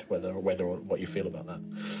decide whether or what you feel about that.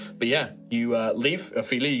 But yeah, you leave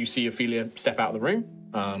Ophelia. You see Ophelia step out of the room.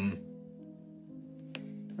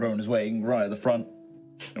 Rowan is waiting right at the front.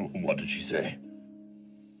 What did she say?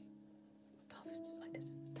 Path is decided.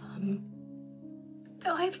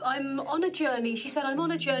 I'm on a journey. She said I'm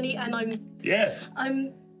on a journey and I'm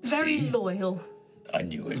very See? loyal. I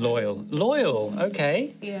knew it. Loyal,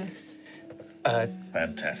 okay. Yes.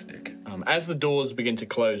 Fantastic. As the doors begin to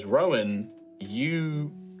close, Rowan,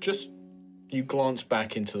 you glance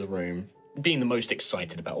back into the room, being the most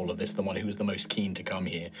excited about all of this, the one who was the most keen to come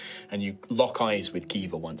here, and you lock eyes with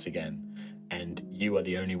Kiva once again, and you are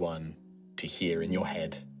the only one to hear in your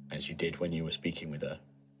head, as you did when you were speaking with her,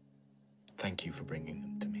 thank you for bringing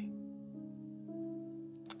them to me.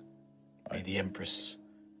 May the Empress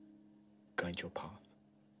guide your path.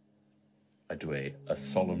 I do a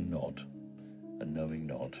solemn nod, a knowing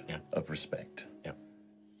nod of respect. Yeah.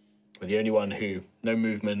 We're the only one who, no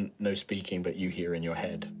movement, no speaking, but you hear in your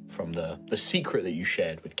head from the secret that you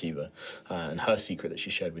shared with Kiva and her secret that she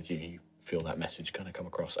shared with you. You feel that message kind of come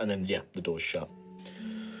across. And then, yeah, the door's shut.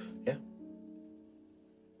 Yeah.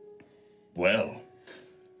 Well,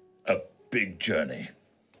 a big journey.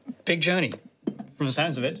 Big journey. From the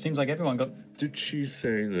sounds of it, seems like everyone got... Did she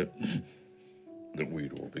say that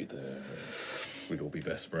we'd all be there, we'd all be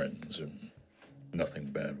best friends, and nothing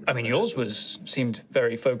bad would I mean, yours seemed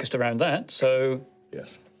very focused around that, so...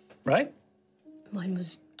 Yes. Right? Mine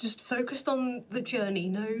was just focused on the journey,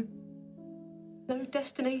 no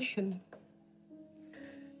destination.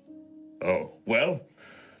 Oh, well,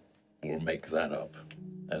 we'll make that up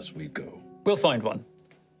as we go. We'll find one.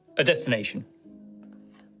 A destination.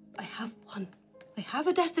 I have one. I have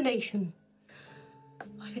a destination.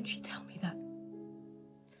 Why didn't she tell me that?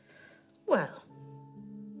 Well,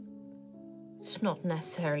 it's not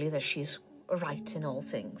necessarily that she's right in all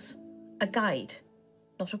things. A guide,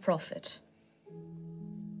 not a prophet.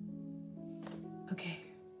 Okay.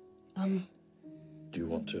 Do you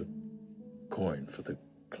want to coin for the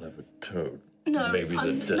clever toad? No, Maybe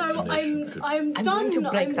the destination could... I'm going to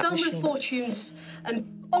done. break I'm that done machine. with fortunes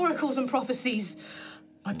and oracles and prophecies.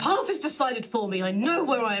 My path is decided for me. I know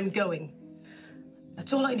where I am going.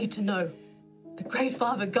 That's all I need to know. The Grave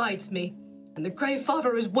Father guides me, and the Grave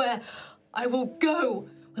Father is where I will go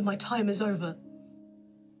when my time is over.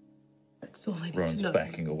 That's all I need Rowan's to know.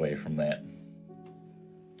 backing away from that.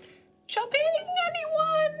 Shopping,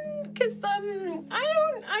 anyone? Because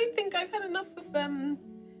I think I've had enough of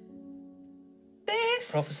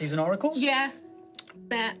this. Prophecies and oracles? Yeah.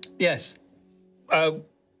 That. Yes.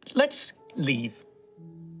 Let's leave.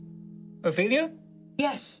 Ophelia,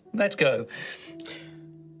 Yes. let's go.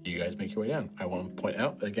 You guys make your way down. I want to point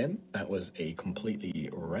out again, that was a completely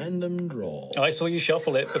random draw. I saw you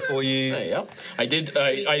shuffle it before you... Yeah, I did.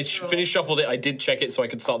 I finished shuffled it. I did check it so I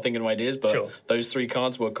could start thinking of ideas, but Sure. those three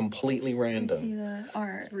cards were completely random. See the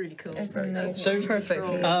art. It's really cool. It's amazing. So, It's perfect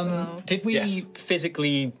for you as well. Did we Yes.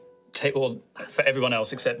 physically take, or for everyone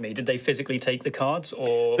else except me, did they physically take the cards,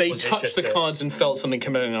 or They was it touched just the cards and felt something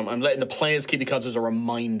coming on. I'm letting the players keep the cards as a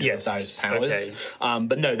reminder Yes, of those powers. okay.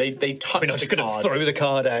 But no, they touched We're not the just going card. to throw the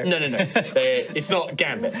card out. No. It's not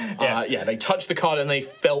Gambit. Yeah. They touched the card and they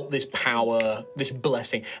felt this power, this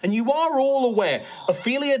blessing. And you are all aware,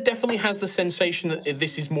 Ophelia definitely has the sensation that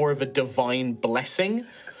this is more of a divine blessing.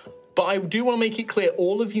 But I do want to make it clear,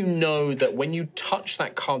 all of you know that when you touch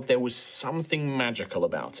that card, there was something magical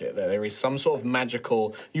about it. There is some sort of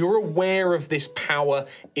magical... You're aware of this power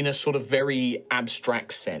in a sort of very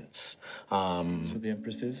abstract sense. So the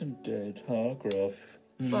Empress isn't dead, huh, Gruff?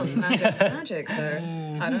 Well, magic's magic,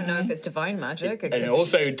 though. I don't know if it's divine magic. And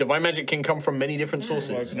also, divine magic can come from many different Well, it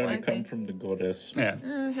sources. can only Okay. come from the goddess. Yeah.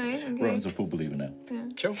 Okay. Rowan's a full believer now.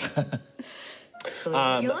 Sure.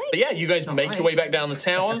 Believe you like. But yeah, you guys make your way back down the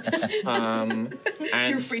tower. And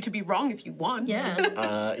You're free to be wrong if you want.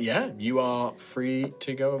 Yeah. yeah, you are free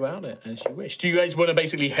to go about it as you wish. Do you guys want to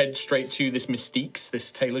basically head straight to this Mystique's,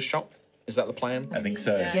 this tailor's shop? Is that the plan? I think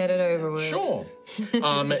so. Get it over with. Sure.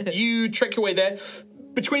 You trek your way there.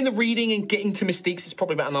 Between the reading and getting to Mystique's, it's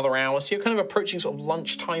probably about another hour. So you're kind of approaching sort of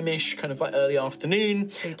lunchtime-ish, kind of like early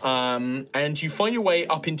afternoon. And you find your way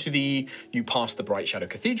up into you pass the Bright Shadow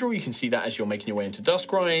Cathedral. You can see that as you're making your way into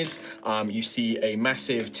Duskrise. You see a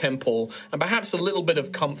massive temple. And perhaps a little bit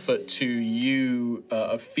of comfort to you,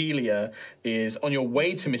 Ophelia, is on your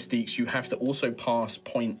way to Mystique's, you have to also pass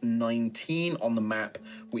point 19 on the map,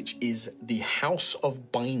 which is the House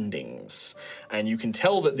of Bindings. And you can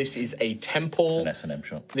tell that this is a temple. It's an S&M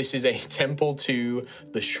shop. This is a temple to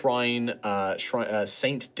the shrine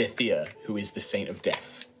Saint Altheya, who is the Saint of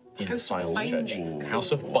Death in the Silence Church.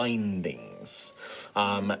 House of Bindings,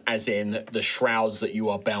 as in the shrouds that you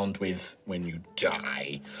are bound with when you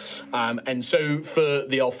die. And so for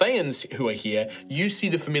the Altheyans who are here, you see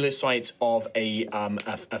the familiar sight of a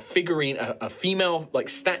figurine, a female, like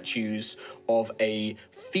statues of a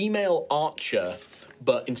female archer.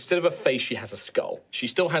 But instead of a face, she has a skull. She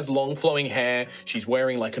still has long flowing hair. She's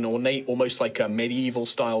wearing like an ornate, almost like a medieval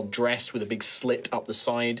style dress with a big slit up the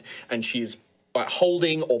side. And she is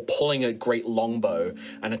holding or pulling a great longbow.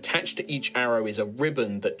 And attached to each arrow is a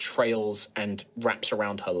ribbon that trails and wraps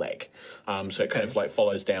around her leg. So it kind of like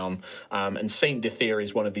follows down. And Saint Altheya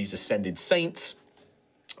is one of these ascended saints.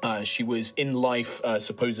 She was in life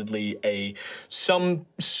supposedly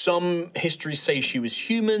some histories say she was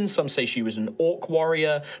human, some say she was an orc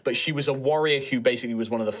warrior, but she was a warrior who basically was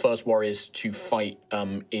one of the first warriors to fight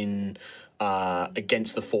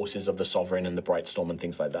against the forces of the Sovereign and the Bright Storm and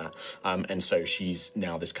things like that. And so she's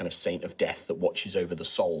now this kind of saint of death that watches over the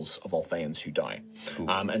souls of Altheyans who die.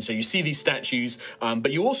 And so you see these statues,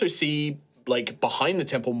 but you also see like behind the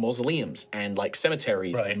temple mausoleums and like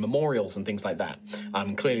cemeteries and memorials and things like that.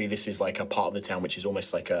 Clearly this is like a part of the town which is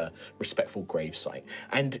almost like a respectful grave site.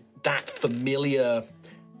 And that familiar,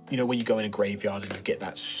 you know, when you go in a graveyard and you get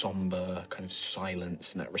that somber kind of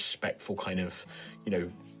silence and that respectful kind of, you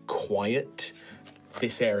know, quiet,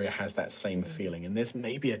 this area has that same feeling. And there's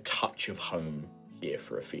maybe a touch of home here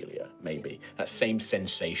for Ophelia, maybe. That same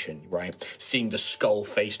sensation, right? Seeing the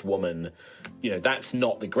skull-faced woman, you know, that's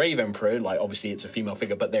not the Grave Emperor, like obviously it's a female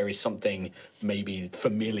figure, but there is something maybe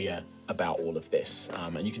familiar about all of this.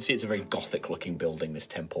 And you can see it's a very Gothic-looking building, this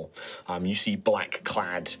temple. You see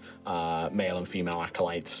black-clad male and female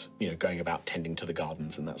acolytes, you know, going about tending to the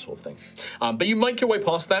gardens and that sort of thing. But you make your way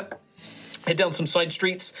past that, head down some side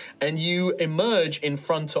streets, and you emerge in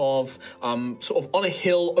front of, sort of on a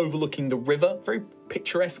hill overlooking the river, very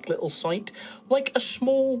picturesque little site, like a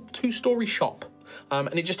small two-story shop.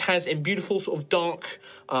 And it just has in beautiful sort of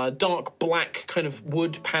dark black kind of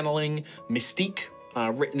wood paneling, Mystique,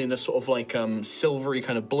 written in a sort of like silvery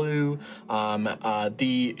kind of blue.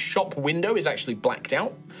 The shop window is actually blacked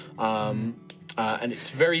out. And it's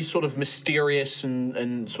very sort of mysterious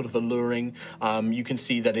and sort of alluring. You can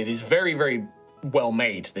see that it is very, very well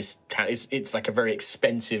made. This it's like a very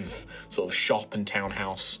expensive sort of shop and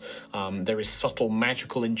townhouse. There is subtle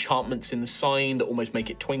magical enchantments in the sign that almost make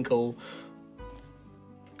it twinkle.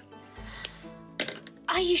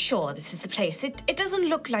 Are you sure this is the place? It doesn't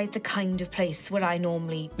look like the kind of place where I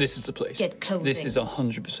normally This is the place. get clothing. This is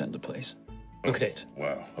 100% the place. Look at it.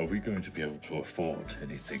 Wow, are we going to be able to afford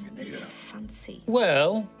anything in here? Fancy.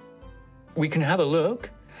 Well, we can have a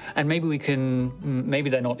look, and maybe we can. Maybe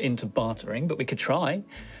they're not into bartering, but we could try,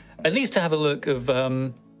 at least to have a look of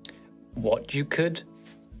what you could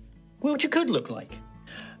look like.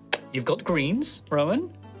 You've got greens,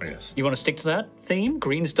 Rowan. Yes. You want to stick to that theme?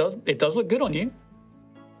 Greens does look good on you.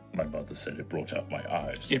 My mother said it brought out my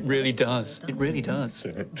eyes. It really does. It really does.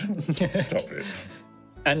 Stop it.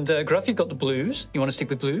 And Gruff, you've got the blues. You want to stick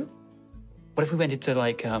with blue? What if we went into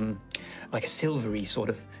like a silvery sort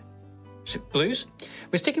of blues?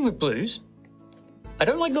 We're sticking with blues. I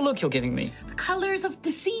don't like the look you're giving me. The colors of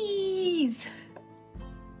the seas.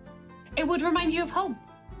 It would remind you of home,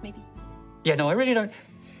 maybe. Yeah, no, I really don't.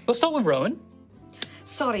 We'll start with Rowan.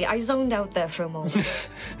 Sorry, I zoned out there for a moment.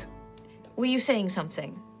 Were you saying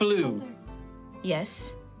something? Blue.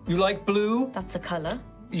 Yes, You like blue? that's the color.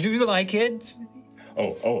 Do you like it?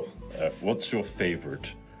 What's your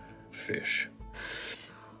favorite fish?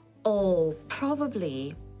 Oh,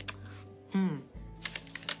 probably. I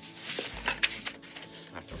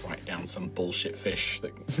have to write down some bullshit fish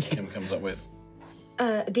that Kim comes up with.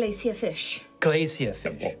 Glacier fish. Glacier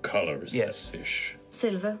fish. What color is Yes. that fish?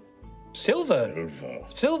 Silver. Silver. Silver.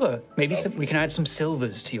 Silver. Maybe we can add some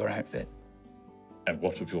silvers to your outfit. And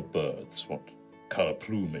what of your birds? What color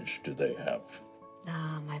plumage do they have?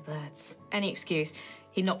 Ah, my birds. Any excuse.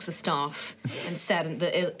 He knocks the staff, and Seren,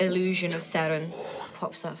 the illusion of Seren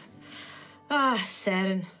pops up. Ah,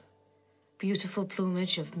 Seren. Beautiful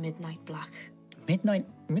plumage of midnight black. Midnight?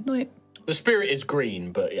 The spirit is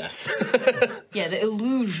green, but yes. Yeah, the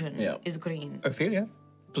illusion is green. Ophelia?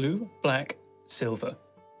 Blue, black, silver.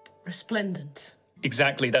 Resplendent.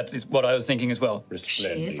 Exactly, that is what I was thinking as well. She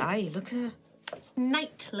is, aye, look at her.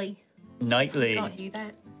 Nightly. Nightly. Got you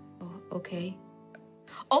that. Oh, okay.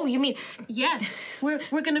 Oh, you mean... Yeah,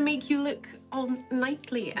 we're gonna make you look all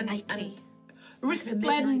nightly and Nightly. and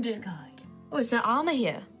resplendent. Sky. Oh, is there armor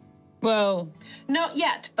here? Well, Not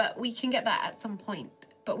yet, but we can get that at some point.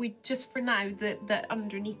 But we just for now the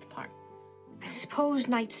underneath part. I suppose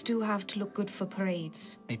knights do have to look good for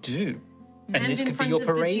parades. they do. And And this in could be front your of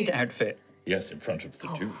the parade Duke. outfit Yes, in front of the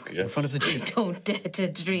Duke, in yes. front of the I Duke. don't dare to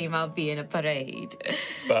dream I'll be in a parade.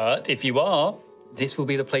 But if you are, this will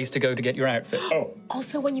be the place to go to get your outfit. Oh,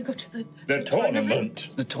 Also, when you go to the tournament.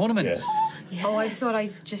 The tournament. Yes. Oh, I thought I'd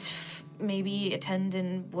just maybe attend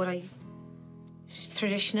in what I...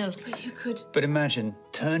 traditional. you could. But imagine,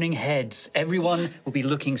 turning heads. Everyone will be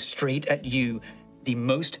looking straight at you. The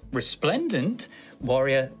most resplendent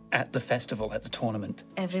warrior at the festival, at the tournament.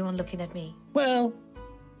 Everyone looking at me. Well,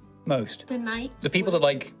 most. The knights. The people that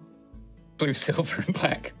like blue, silver, and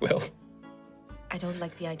black will. I don't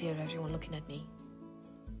like the idea of everyone looking at me.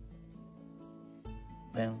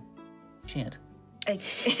 Well, shit.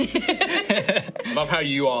 Love how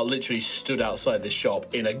you are literally stood outside the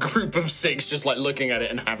shop in a group of 6, just like looking at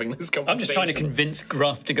it and having this conversation. I'm just trying to convince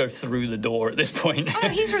Gruff to go through the door at this point. Oh,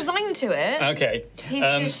 he's resigned to it. Okay. He's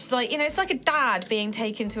just like, it's like a dad being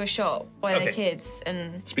taken to a shop by their Okay. kids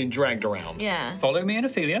and... It's been dragged around. Yeah. Follow me and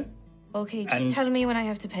Ophelia. Okay, just And- tell me when I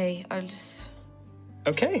have to pay. I'll just...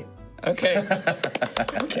 Okay. Okay.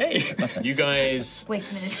 Okay. You guys Wait a minute.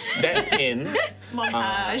 step in.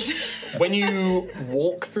 Montage. When you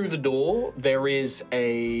walk through the door, there is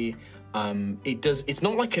a it's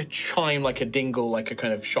not like a chime, like a dingle, like a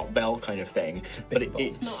kind of shop bell kind of thing, but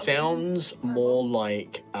it sounds more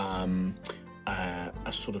like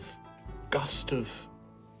a sort of gust of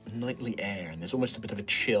nightly air, and there's almost a bit of a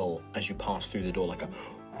chill as you pass through the door, like a...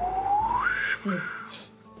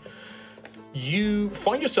 You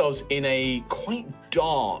find yourselves in a quite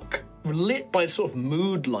dark, lit by sort of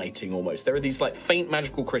mood lighting almost. There are these like faint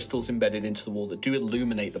magical crystals embedded into the wall that do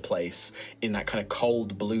illuminate the place in that kind of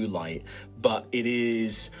cold blue light, but it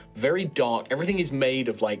is very dark. Everything is made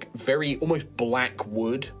of like very almost black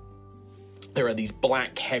wood. There are these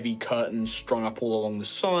black heavy curtains strung up all along the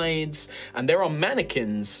sides, and there are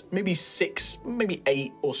mannequins, maybe 6, maybe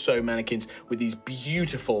 8 or so mannequins with these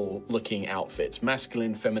beautiful looking outfits,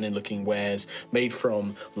 masculine, feminine looking wares made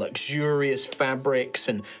from luxurious fabrics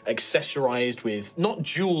and accessorized with not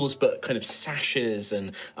jewels, but kind of sashes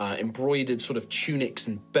and embroidered sort of tunics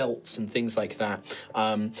and belts and things like that.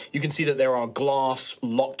 You can see that there are glass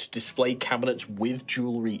locked display cabinets with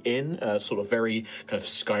jewelry in, sort of very kind of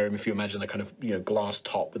Skyrim, if you imagine the kind of, glass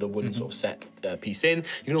top with a wooden sort of set piece in.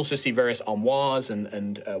 You can also see various armoires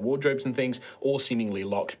and wardrobes and things, all seemingly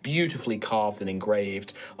locked, beautifully carved and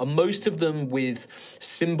engraved. Most of them with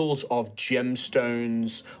symbols of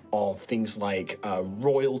gemstones, of things like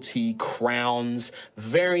royalty, crowns,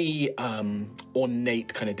 very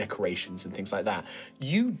ornate kind of decorations and things like that.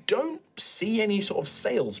 You don't see any sort of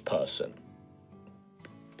salesperson.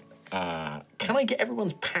 Can I get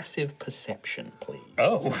everyone's passive perception, please?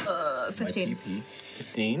 Oh. 15.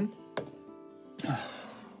 15.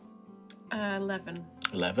 11.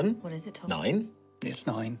 11. What is it, Tom? 9. It's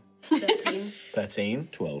 9. 13. 13.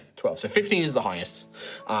 12. 12. So 15 is the highest.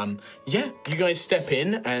 Yeah, you guys step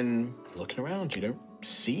in and looking around. You don't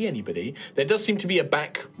see anybody. There does seem to be a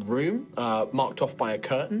back room marked off by a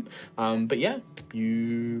curtain. But yeah,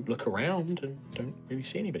 you look around and don't really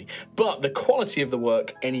see anybody. But the quality of the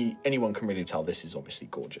work, anyone can really tell this is obviously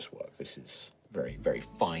gorgeous work. This is very, very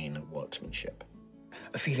fine workmanship.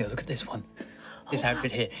 Ophelia, look at this one. This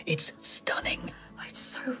outfit here. It's stunning. Oh, it's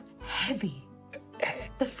so heavy.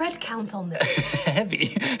 The thread count on this,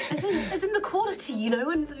 Heavy. as in the quality, and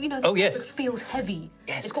Oh, yes. it feels heavy.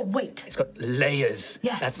 Yes. It's got weight. It's got layers.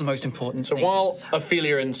 Yes. That's the most important So thing. while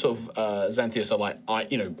Ophelia and sort of Xanthius are like,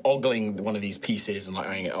 ogling one of these pieces and like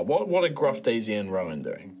eyeing it up, what are Gruff, Daisy, and Rowan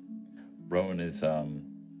doing? Rowan is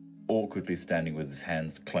awkwardly standing with his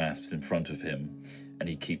hands clasped in front of him, and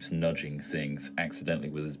he keeps nudging things accidentally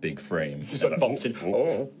with his big frame. Just like bumps it,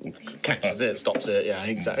 catches it, stops it. Yeah,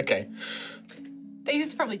 exactly. Okay.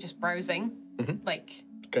 Daisy's probably just browsing, like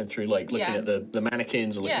going through, like, looking at the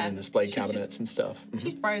mannequins or looking in display cabinets and stuff.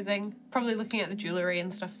 She's browsing, probably looking at the jewellery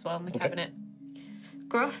and stuff as well in the cabinet.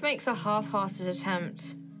 Gruff makes a half-hearted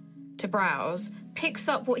attempt to browse, picks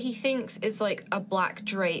up what he thinks is like a black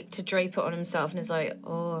drape to drape it on himself, and is like,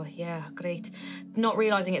 "Oh yeah, great," not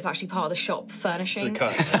realizing it's actually part of the shop furnishing. It's a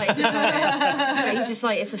cut. Like, he's just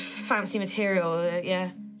like, it's a fancy material,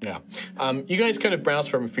 yeah. Yeah. You guys kind of browse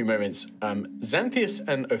for a few moments. Xanthius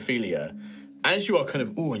and Ophelia, as you are kind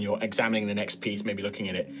of, and you're examining the next piece, maybe looking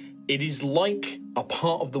at it, it is like a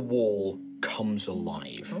part of the wall comes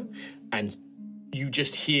alive. And you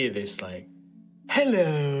just hear this, like,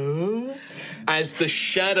 hello, as the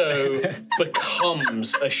shadow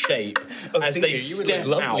becomes a shape, as they step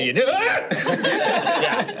out.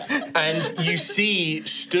 Yeah. And you see,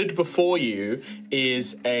 stood before you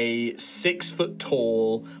is a 6 foot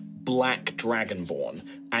tall black dragonborn.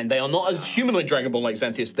 And they are not a humanoid dragonborn like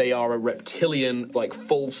Xanthius, they are a reptilian, like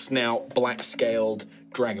full snout, black scaled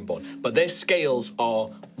dragonborn. But their scales are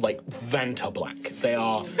like Vanta black. They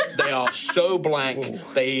are so black.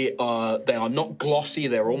 They are not glossy,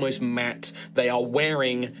 they're almost matte. They are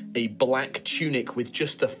wearing a black tunic with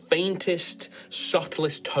just the faintest,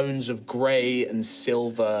 subtlest tones of grey and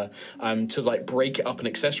silver to like break it up and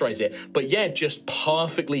accessorize it. But yeah, just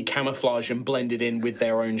perfectly camouflaged and blended in with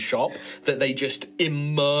their own shop, that they just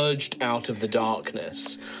emerged out of the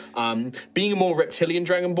darkness. Being a more reptilian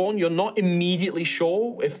dragonborn, you're not immediately sure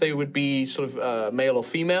if they would be sort of male or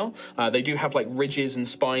female. They do have like ridges and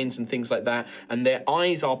spines and things like that, and their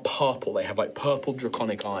eyes are purple. They have like purple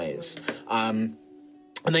draconic eyes.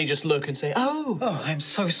 And they just look and say, "Oh, I'm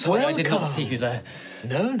so sorry. I did not see you there.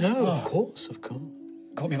 No, of course.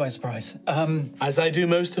 Caught me by surprise. As I do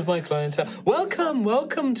most of my clientele. Welcome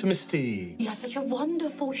to Mystique. You have such a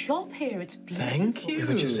wonderful shop here. It's beautiful. Thank you.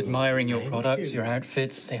 We were just admiring your products, your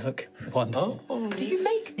outfits. They look wonderful. Do you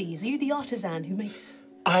make these? Are you the artisan who makes...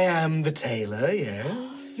 I am the tailor,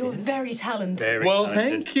 yes. You're very talented. Very Well,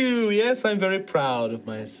 talented. thank you. Yes, I'm very proud of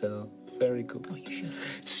myself. Very good. Oh, you should.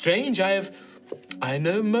 It's strange, I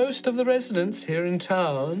know most of the residents here in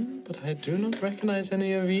town, but I do not recognize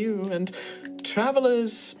any of you, and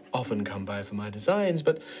travelers often come by for my designs,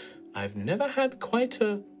 but I've never had quite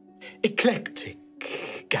a eclectic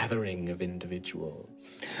gathering of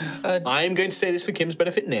individuals. I'm going to say this for Kim's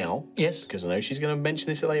benefit now. Yes. Because I know she's going to mention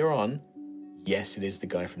this later on. Yes, it is the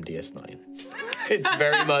guy from DS9. It's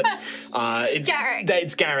very much, it's Garrick.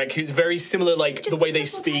 It's Garrick, who's very similar, like Just the way a they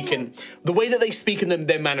simple speak tailor. and the way that they speak and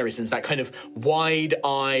their mannerisms, that kind of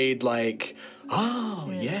wide-eyed, like,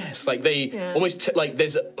 yes, like they almost, like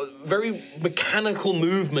there's very mechanical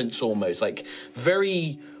movements almost, like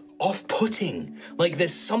very off-putting. Like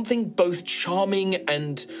there's something both charming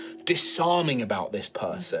and disarming about this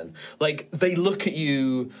person. Like they look at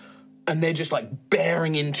you and they're just like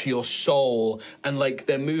bearing into your soul, and like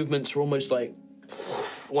their movements are almost like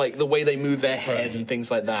the way they move their head and things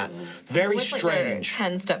like that. Very Almost like they're strange.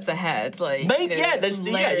 10 steps ahead, like Maybe, you layers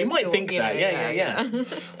might to- think that.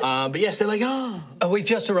 Yeah. But yes, they're like, We've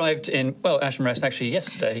just arrived in, Ashen Rest actually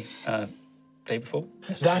yesterday, day before.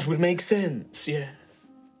 that would make sense. Yeah.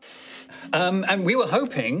 And we were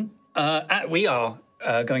hoping, we are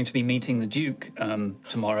going to be meeting the Duke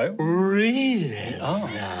tomorrow. Really?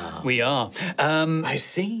 We are. I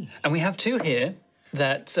see. And we have two here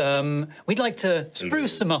that we'd like to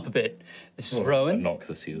spruce them up a bit. This is Rowan. Knock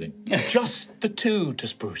the ceiling. Just the two to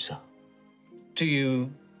spruce up. Are you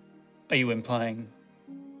implying?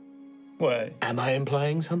 Well, Am I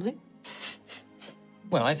implying something?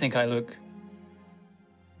 I think I look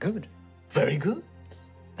good. Very good.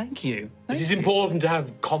 Thank you. It is important to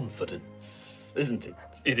have confidence, isn't it?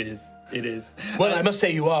 It is. It is. Well, I must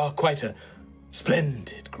say you are quite a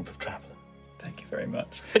splendid group of travelers. Thank you very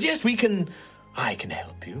much. But yes, I can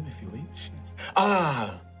help you if you wish.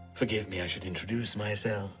 Yes. Forgive me, I should introduce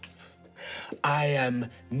myself. I am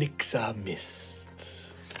Nixa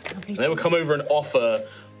Mist. They will come over and offer,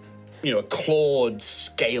 a clawed,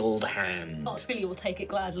 scaled hand. Ophelia will take it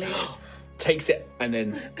gladly. Takes it and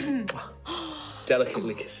then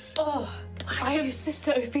delicately kiss. I am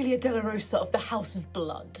Sister Ophelia de la Rosa of the House of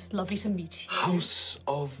Blood. Lovely to meet you. House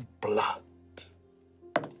of Blood.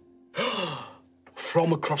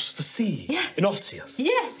 From across the sea. Yes. In Osseous.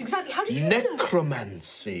 Yes, exactly. How did you know?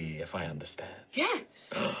 Necromancy, if I understand.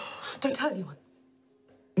 Yes. Don't tell anyone.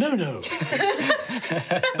 No.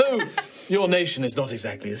 Though your nation is not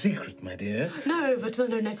exactly a secret, my dear. No, but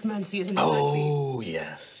no, necromancy isn't exactly. Oh,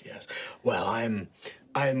 yes. Well,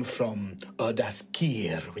 I'm from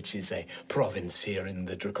Erdaskir, which is a province here in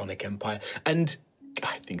the Draconic Empire, and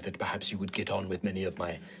I think that perhaps you would get on with many of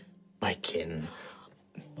my kin.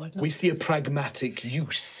 We see a pragmatic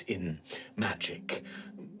use in magic.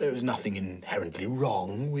 There is nothing inherently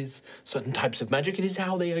wrong with certain types of magic. It is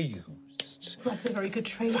how they are used. That's a very good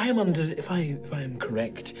training. If I am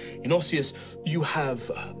correct, in Osseous, you have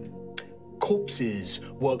corpses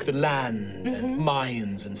work the land and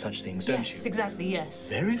mines and such things, don't Yes, you? exactly,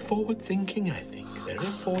 yes. Very forward-thinking, I think. Very I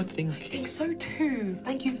forward-thinking. think so too.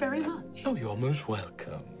 Thank you very much. Oh, you're most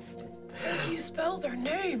welcome. How do you spell their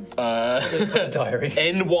name? Diary.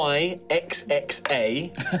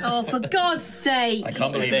 NYXXA, Oh, for God's sake! I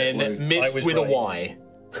can't believe and it. then mist with a Y.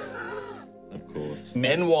 Of course.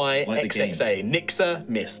 NYXXA. Nixa,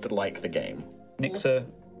 mist, like the game. Nixa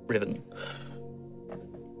Ribbon.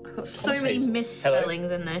 I've got so many Hazel.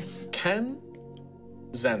 misspellings in this. Can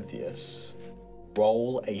Xanthius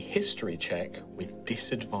roll a history check with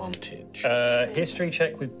disadvantage? History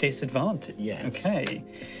check with disadvantage. Yes. Okay.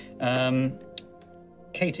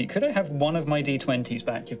 Katie, could I have one of my D20s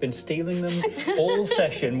back? You've been stealing them all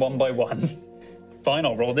session, one by one. Fine,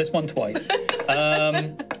 I'll roll this one twice.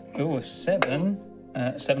 Oh, a 7.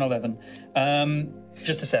 7, 11.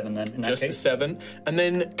 Just a 7 then, in that Just a case. 7. And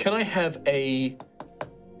then can I have a...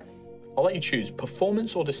 I'll let you choose,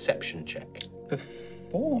 performance or deception check?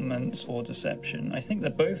 Performance or deception? I think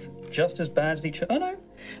they're both just as bad as each other. Oh, no.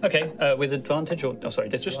 Okay, with advantage or... Oh, sorry,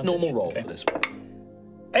 disadvantage. Just normal roll Okay. for this one.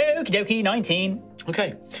 Okie dokie, 19.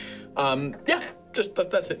 Okay. Yeah, just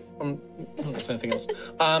that's it. I'm not going to say anything else.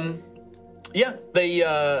 Yeah, they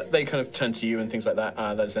kind of turn to you and things like that.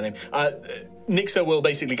 That's their name. Nixa will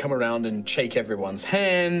basically come around and shake everyone's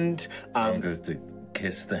hand. Aaron goes to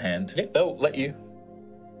kiss the hand. Yeah, they'll let you.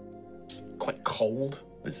 It's quite cold.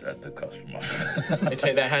 Is that the customer? They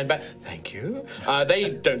take their hand back. Thank you.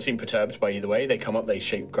 They don't seem perturbed by either way. They come up, they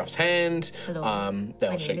shake Gruff's hand. Hello.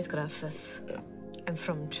 They'll My shake. name is Griffith. I'm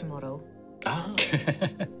from tomorrow. Ah,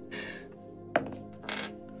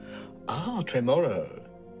 Tremoro,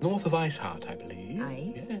 north of Iceheart, I believe.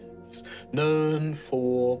 Aye. Yes, known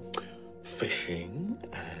for fishing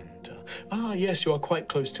and yes, you are quite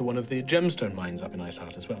close to one of the gemstone mines up in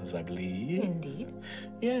Iceheart as well, as I believe. Indeed.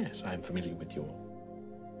 Yes, I am familiar with your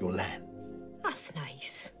land. That's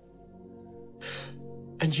nice.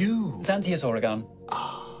 And you, Xanthius Oregon.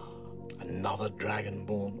 another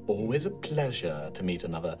dragonborn. Always a pleasure to meet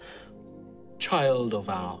another child of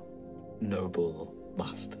our noble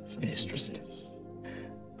masters and mistresses.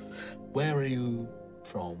 Where are you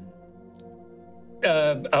from?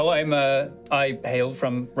 I hail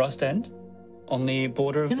from Rust End, on the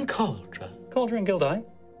border of In Cauldre. Calder and Gildeye.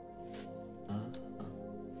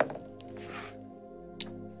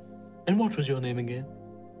 And what was your name again?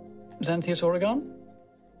 Xanthius Oregon?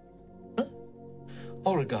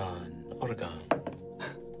 Oregon.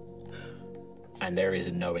 And there is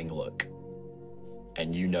a knowing look.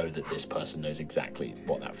 And you know that this person knows exactly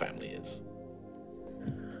what that family is.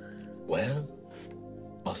 Well,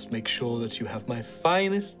 must make sure that you have my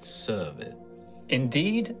finest service,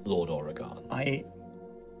 Indeed, Lord Oregon. I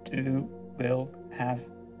will have.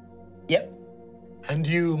 Yep. And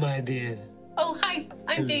you, my dear. Oh, hi.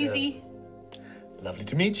 I'm Daisy. Lovely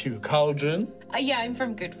to meet you, Cauldron. Yeah, I'm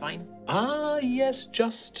from Goodvine. Ah, yes,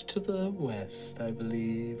 just to the west, I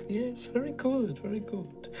believe. Yes, very good, very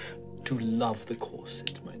good. Do love the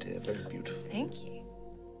corset, my dear, very beautiful. Thank you.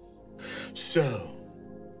 So,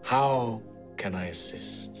 how can I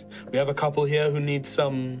assist? We have a couple here who need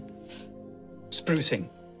some Sprucing.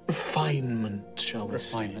 refinement, shall we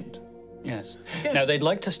say. Refinement. Yes. Now, they'd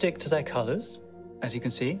like to stick to their colours. As you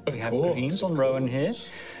can see, we have greens on Rowan here,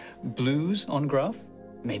 blues on Gruff,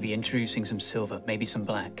 maybe introducing some silver, maybe some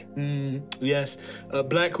black. Yes,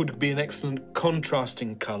 black would be an excellent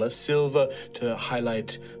contrasting colour. Silver to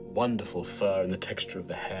highlight wonderful fur and the texture of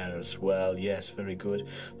the hair as well. Yes, very good.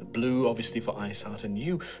 The blue, obviously, for Iceheart, and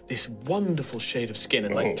you, this wonderful shade of skin,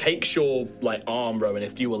 and like takes your like arm, Rowan,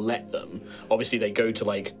 if you will let them. Obviously, they go to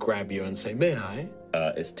like grab you and say, "May I?"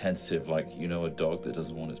 It's tentative, like, you know, a dog that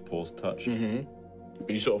doesn't want its paws touched. But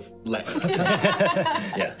you sort of let them.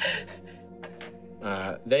 Yeah.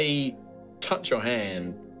 They touch your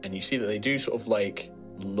hand, and you see that they do sort of like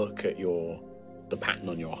look at the pattern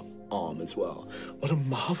on your arm as well. What a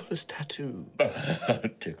marvelous tattoo!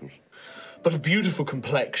 Tickles. But a beautiful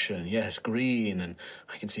complexion, yes, green, and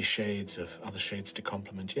I can see shades of other shades to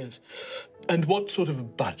complement. Yes. And what sort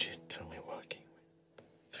of budget are we working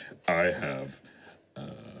with? I have,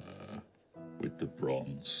 with the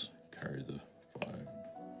bronze, carry the 5.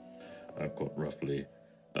 I've got roughly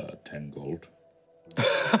 10 gold.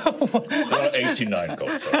 89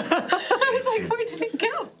 gold, sorry. I was like, where did it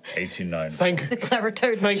go? 89. The clever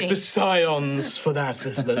toad Thank machine. the scions for that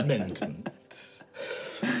little amendment.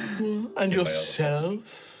 And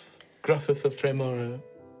yourself, Gruffith of Tremoro?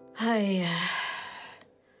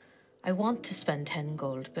 I want to spend 10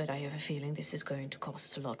 gold, but I have a feeling this is going to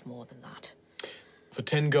cost a lot more than that. For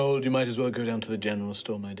 10 gold, you might as well go down to the general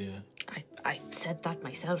store, my dear. I said that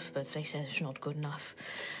myself, but they said it's not good enough.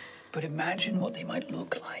 But imagine what they might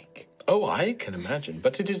look like. Oh, I can imagine,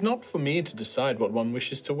 but it is not for me to decide what one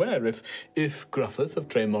wishes to wear. If Gruffith of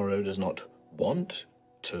Tremoro does not want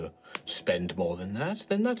to spend more than that,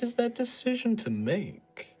 then that is their decision to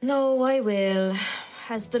make. No, I will.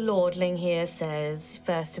 As the lordling here says,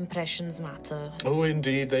 first impressions matter. Oh,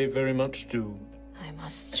 indeed, they very much do. I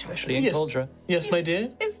must try. Especially in Cauldra. Yes, my dear?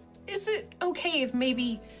 Is it okay if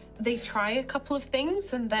maybe they try a couple of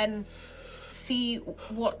things and then see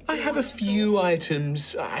what... I have a few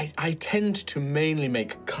items. I tend to mainly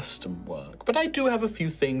make custom work, but I do have a few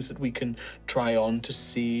things that we can try on to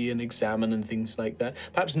see and examine and things like that.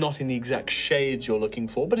 Perhaps not in the exact shades you're looking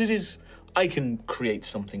for, but it is... I can create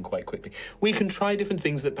something quite quickly. We can try different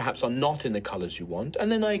things that perhaps are not in the colours you want, and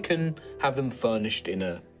then I can have them furnished in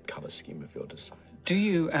a colour scheme of your desire. Do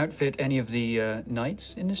you outfit any of the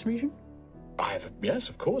knights in this region? Yes,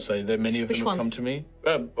 of course. Many of them Which have ones? come to me.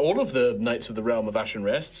 All of the Knights of the Realm of Ashen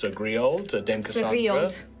Rest, Sir Griold, Dame Sir Cassandra.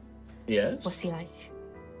 Griold. Yes. What's he like?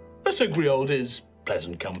 Sir Griold is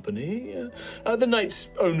pleasant company. The knights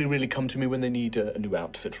only really come to me when they need a new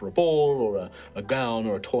outfit for a ball or a gown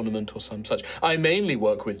or a tournament or some such. I mainly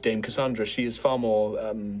work with Dame Cassandra. She is far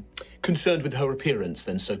more concerned with her appearance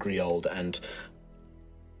than Sir Griold and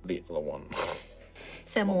the other one.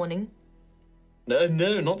 Sir Morning.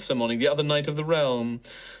 No, not Sir Morning, the other Knight of the Realm.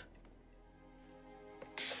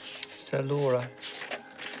 Sir Laura.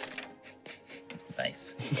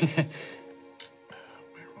 Nice.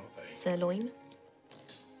 Sirloin.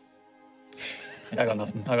 I got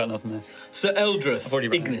nothing there. Sir Eldrith. I've already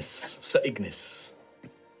written Ignis. Sir Ignis.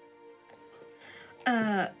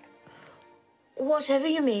 Whatever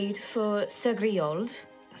you made for Sir Griold,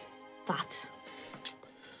 that.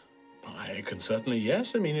 I can certainly,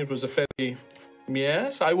 yes. I mean, it was a fairly...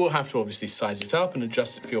 Yes, I will have to obviously size it up and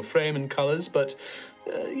adjust it for your frame and colours, but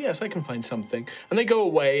yes, I can find something. And they go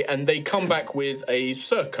away and they come back with a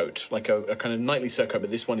surcoat, like a kind of knightly surcoat,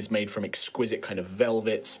 but this one is made from exquisite kind of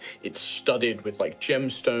velvets. It's studded with like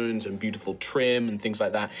gemstones and beautiful trim and things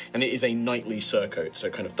like that. And it is a knightly surcoat, so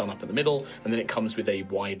kind of done up in the middle. And then it comes with a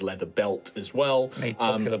wide leather belt as well. Made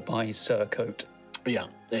popular by surcoat. Yeah,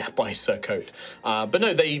 by surcoat. But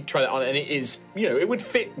no, they try that on, and it is, it would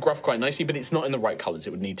fit Gruff quite nicely, but it's not in the right colours.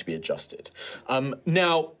 It would need to be adjusted.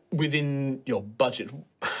 Now, within your budget,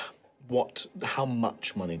 how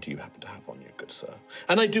much money do you happen to have on you, good sir?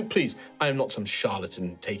 And I am not some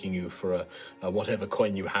charlatan taking you for a whatever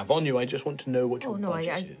coin you have on you. I just want to know what your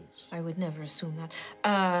budget is. I would never assume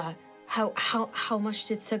that. How much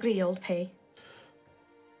did Sir Griold pay?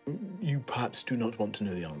 You perhaps do not want to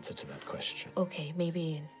know the answer to that question. Okay,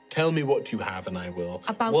 maybe... Tell me what you have and I will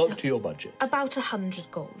work to your budget. About 100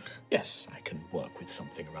 gold. Yes, I can work with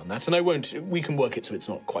something around that. And we can work it so it's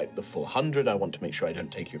not quite the full 100. I want to make sure I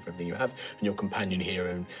don't take you for everything you have. And your companion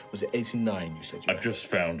here, was it 89 you said you I've had? just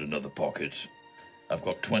found another pocket. I've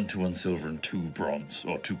got 21 silver and 2 bronze,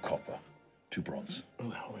 or 2 copper. 2 bronze.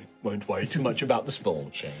 Well, we won't worry too much about the small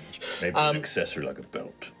change. Maybe an accessory like a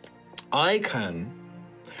belt.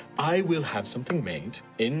 I will have something made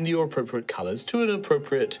in your appropriate colours to an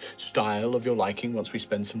appropriate style of your liking once we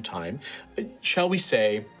spend some time. Shall we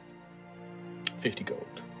say 50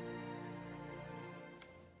 gold?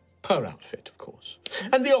 Per outfit, of course.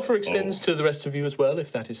 And the offer extends to the rest of you as well,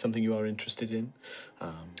 if that is something you are interested in.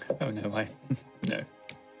 Oh, no, no.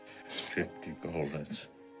 50 gold, that's...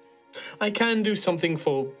 I can do something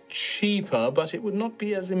for cheaper, but it would not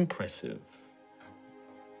be as impressive.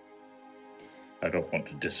 I don't want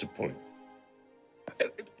to disappoint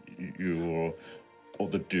you or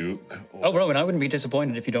the Duke. Oh, Rowan, I wouldn't be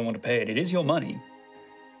disappointed if you don't want to pay it. It is your money.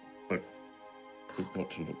 But we've got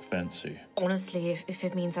to look fancy. Honestly, if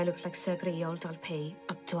it means I look like Sir Griold, I'll pay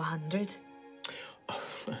up to 100.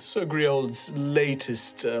 Sir Griold's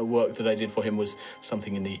latest work that I did for him was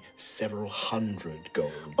something in the several hundred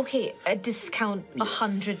gold. Okay, a discount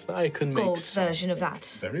 100 I can gold make version of that.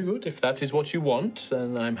 Very good. If that is what you want,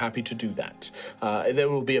 then I'm happy to do that. There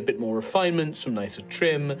will be a bit more refinement, some nicer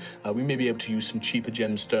trim. We may be able to use some cheaper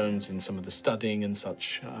gemstones in some of the studding and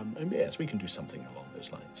such. And yes, we can do something along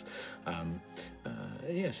those lines.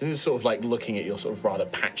 Yes, and it's sort of like looking at your sort of rather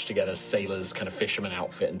patched together sailor's kind of fisherman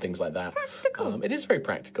outfit and things like that. Practical. It is very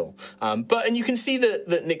practical. And you can see that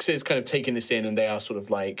Nyx is kind of taking this in and they are sort of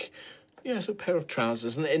like, yeah, it's a pair of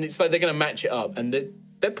trousers. And it's like they're going to match it up. And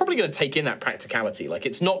they're probably going to take in that practicality. Like,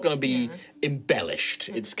 it's not going to be embellished.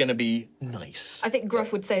 It's going to be nice. I think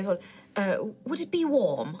Gruff would say as well, would it be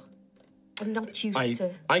warm? I'm not used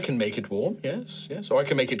to... I can make it warm, yes. Or I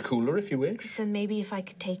can make it cooler if you wish. Then maybe if I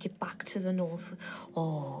could take it back to the north.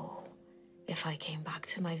 Oh, if I came back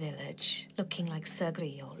to my village looking like Sir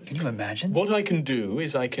Griol. Can you imagine? What I can do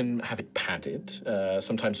is I can have it padded,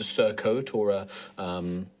 sometimes a surcoat or a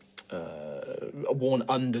worn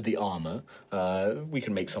under the armour. We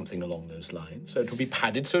can make something along those lines. So it will be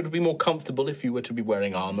padded, so it will be more comfortable if you were to be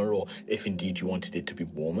wearing armour, or if indeed you wanted it to be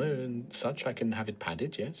warmer and such. I can have it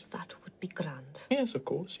padded, yes. That would be grand. Yes, of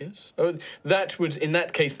course, yes. Oh, that would, in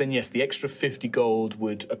that case, then yes, the extra 50 gold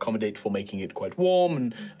would accommodate for making it quite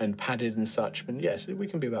warm and padded and such. And yes, we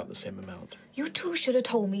can be about the same amount. You two should have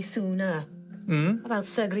told me sooner about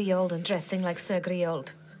Sir Griol and dressing like Sir Griol.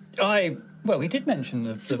 Well, we did mention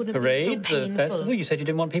the parade, the festival. You said you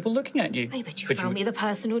didn't want people looking at you. I bet you found me the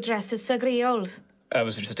person who dressed as Sir Griol. I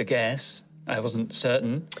was just a guess. I wasn't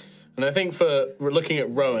certain. And I think for looking at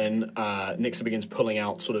Rowan, Nixa begins pulling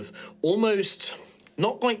out sort of almost,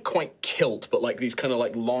 not like quite kilt, but like these kind of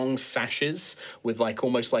like long sashes with like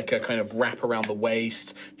almost like a kind of wrap around the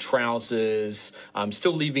waist, trousers,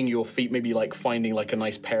 still leaving your feet, maybe like finding like a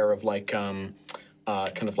nice pair of like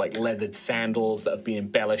kind of like leathered sandals that have been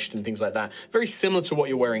embellished and things like that. Very similar to what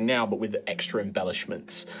you're wearing now, but with extra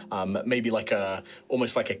embellishments. Maybe like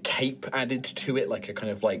almost like a cape added to it, like a kind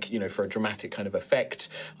of like, you know, for a dramatic kind of effect,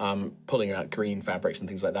 pulling out green fabrics and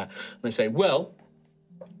things like that. And they say, well,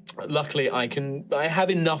 luckily I have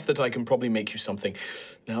enough that I can probably make you something.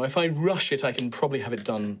 Now, if I rush it, I can probably have it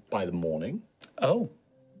done by the morning. Oh.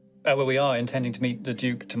 Well, we are intending to meet the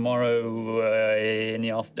Duke tomorrow in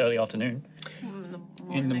the early afternoon.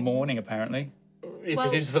 In the morning, apparently. If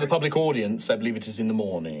it is for the public audience, I believe it is in the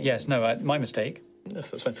morning. Yes, no, my mistake.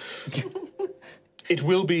 Yes, that's fine. It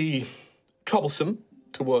will be troublesome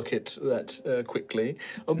to work it that quickly,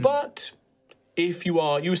 but if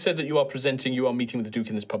you said that you are meeting with the Duke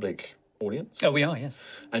in this public audience? Oh, we are, yes.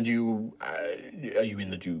 And are you in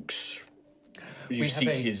the Duke's? You seek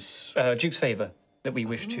his... Duke's favour that we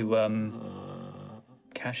wish to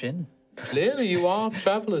cash in. Clearly, you are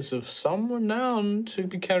travellers of some renown to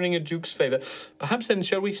be carrying a Duke's favour. Perhaps then,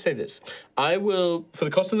 shall we say this? I will, for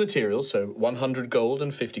the cost of the materials, so 100 gold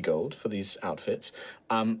and 50 gold for these outfits,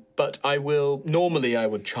 but normally I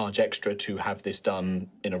would charge extra to have this done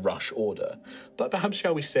in a rush order. But perhaps,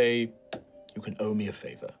 shall we say, you can owe me a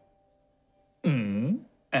favour?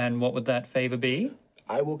 And what would that favour be?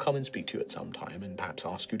 I will come and speak to you at some time and perhaps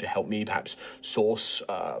ask you to help me perhaps source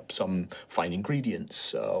some fine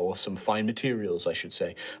ingredients or some fine materials, I should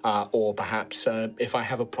say. Or perhaps if I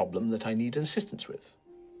have a problem that I need assistance with.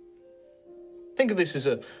 Think of this as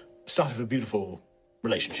a start of a beautiful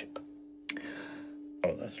relationship.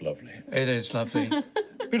 Oh, that's lovely. It is lovely.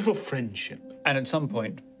 Beautiful friendship. And at some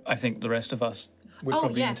point, I think the rest of us would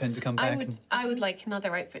probably intend to come back. I would like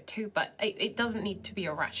another outfit too, but it doesn't need to be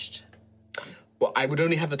rushed. Well, I would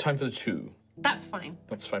only have the time for the two. That's fine.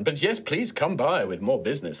 That's fine. But yes, please come by with more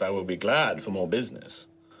business. I will be glad for more business.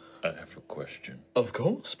 I have a question. Of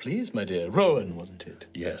course, please, my dear. Rowan, wasn't it?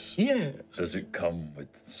 Yes. Yes. Does it come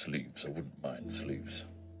with sleeves? I wouldn't mind sleeves.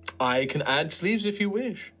 I can add sleeves if you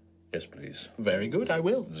wish. Yes, please. Very good, I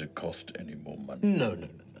will. Does it cost any more money? No.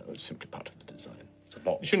 It's simply part of the design. It's a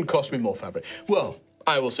lot. It shouldn't cost me more fabric. Well,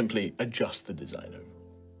 I will simply adjust the design over.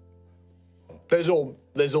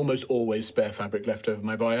 There's almost always spare fabric left over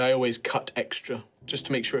my body. I always cut extra, just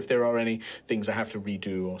to make sure if there are any things I have to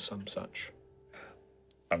redo or some such.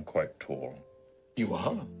 I'm quite tall. You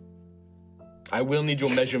are. I will need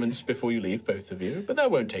your measurements before you leave, both of you, but that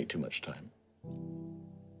won't take too much time.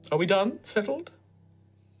 Are we done? Settled?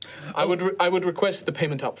 I would request the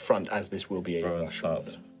payment up front, as this will be a Rowan rush.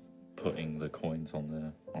 starts putting the coins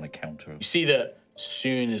on a counter. You see that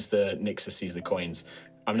soon as the Nixa sees the coins,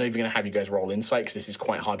 I'm not even going to have you guys roll insight because this is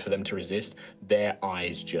quite hard for them to resist. Their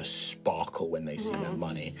eyes just sparkle when they see that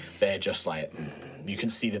money. They're just like, you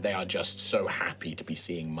can see that they are just so happy to be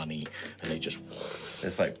seeing money, and they just...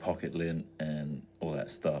 It's like pocket lint and all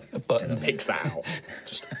that stuff. Button picks that out.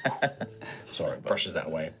 Just Sorry, brushes that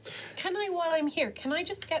away. Can I, while I'm here, can I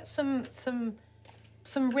just get some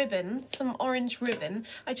ribbon, some orange ribbon?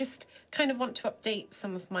 I just kind of want to update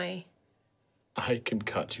some of my... I can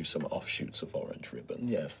cut you some offshoots of orange ribbon.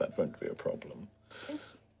 Yes, that won't be a problem. Thank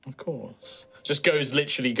you. Of course. Just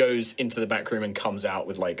literally goes into the back room and comes out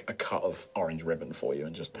with like a cut of orange ribbon for you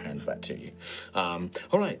and just hands that to you. All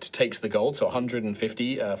right, takes the gold, so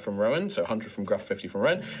 150 from Rowan, so 100 from Gruff, 50 from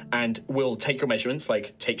Rowan, and will take your measurements,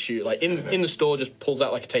 like takes you, like in the store, just pulls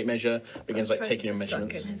out like a tape measure, begins like taking your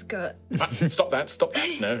measurements. In his gut. Stop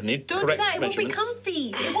that, no, need Don't do correct that, it won't be measurements.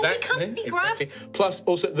 comfy. It won't be comfy, Gruff. Exactly. Plus,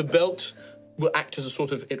 also, the belt will act as a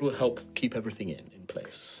sort of, it will help keep everything in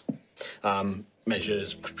place.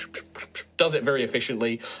 Measures, does it very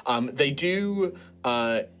efficiently. They do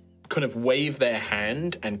kind of wave their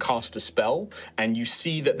hand and cast a spell, and you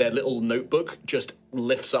see that their little notebook just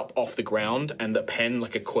lifts up off the ground, and the pen,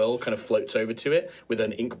 like a quill, kind of floats over to it with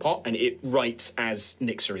an ink pot, and it writes as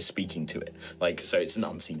Nixa is speaking to it. Like, so it's an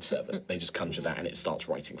unseen servant. They just conjure that, and it starts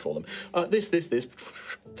writing for them. This,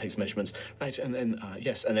 takes measurements, right, and then,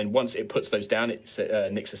 yes, and then once it puts those down,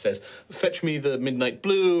 Nixa says, fetch me the midnight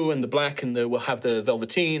blue and the black, and we'll have the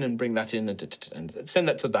velveteen, and bring that in, and send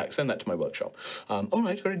that to the back, send that to my workshop. All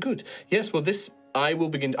right, very good. Yes, well, this... I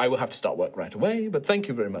will have to start work right away, but thank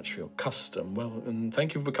you very much for your custom. Well, and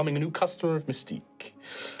thank you for becoming a new customer of Mystique.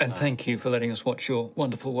 And thank you for letting us watch your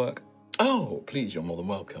wonderful work. Oh, please, you're more than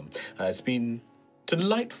welcome. It's been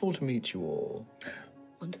delightful to meet you all.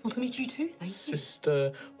 Wonderful to meet you too, thank you.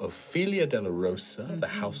 Sister Ophelia de la Rosa, the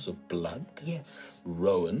House of Blood. Yes.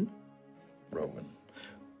 Rowan.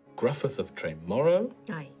 Gruffith of Tremorrow.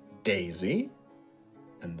 Aye. Daisy.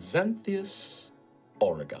 And Xanthius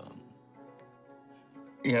Oregon.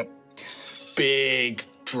 Yep. Big,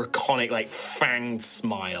 draconic, like, fanged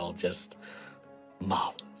smile, just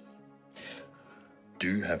marvelous.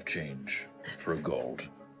 Do you have change for a gold?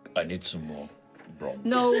 I need some more bronze.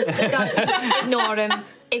 No, ignore him.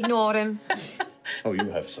 Ignore him. Oh, you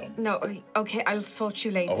have some. No, okay, I'll sort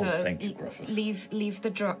you later. Oh, thank you, Gruffith. Leave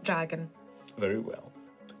the dragon. Very well.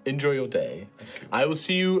 Enjoy your day. I will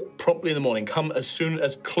see you promptly in the morning. Come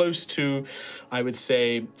as close to, I would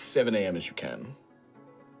say, 7 a.m. as you can.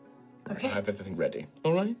 Okay. Have everything ready.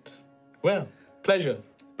 All right. Well, pleasure.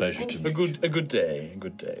 Pleasure to meet you. A good day.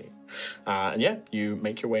 And yeah, you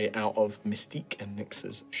make your way out of Mystique and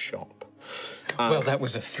Nix's shop. Well, that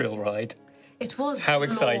was a thrill ride. It was How Lord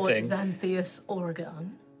exciting. Xanthius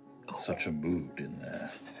Oregon. Such a mood in there.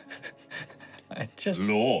 Just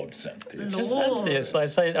Lord Xanthius. Just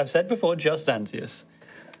Xanthius. I've said before, just Xanthius.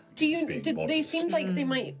 Did they seem like they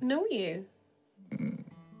might know you?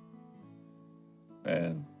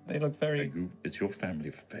 They look very Is your family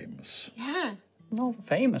famous? Yeah. not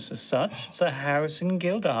famous as such. It's a house in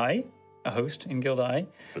Gildeye, a host in Gildeye.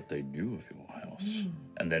 But they knew of your house,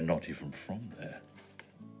 and they're not even from there.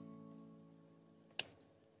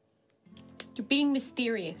 You're being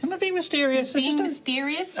mysterious. I'm not being mysterious. Being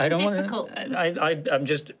mysterious I and don't difficult. I'm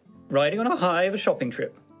just riding on a high of a shopping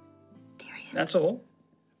trip. Mysterious. That's all.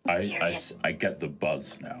 I get the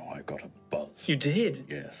buzz now. I got a buzz. You did.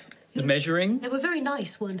 Yes. The measuring. They were very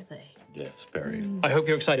nice, weren't they? Yes, very. I hope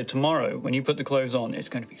you're excited tomorrow when you put the clothes on. It's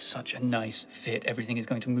going to be such a nice fit. Everything is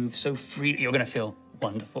going to move so freely. You're going to feel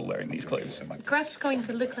wonderful wearing these clothes. Gruff's going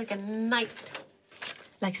to look like a knight.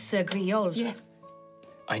 Like Sir Griol. Yeah.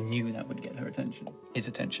 I knew that would get her attention. His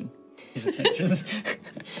attention. His attention.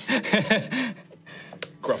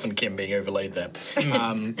 Gruff and Kim being overlaid there.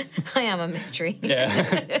 I am a mystery.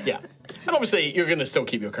 Yeah. Yeah. And obviously, you're going to still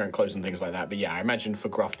keep your current clothes and things like that. But yeah, I imagine for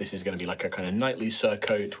Gruff, this is going to be like a kind of knightly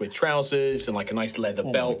surcoat with trousers and like a nice leather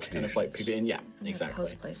belt, kind of like peeping in. Yeah, exactly.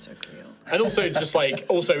 Cosplay Sir Griol. And also, just like,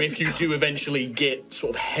 if you do eventually get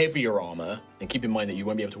sort of heavier armor, and keep in mind that you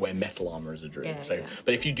won't be able to wear metal armor as a druid. Yeah.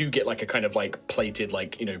 But if you do get like a kind of like plated,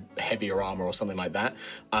 like, heavier armor or something like that,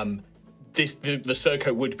 the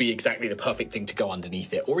surcoat would be exactly the perfect thing to go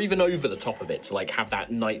underneath it, or even over the top of it to like have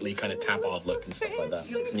that knightly kind of tabard look and stuff like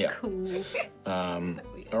that. Yeah. Cool.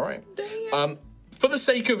 All right. For the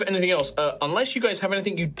sake of anything else, unless you guys have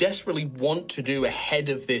anything you desperately want to do ahead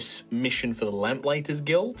of this mission for the Lamplighters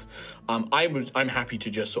Guild, I'm happy to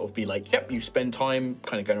just sort of be like, yep, you spend time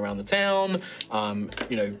kind of going around the town,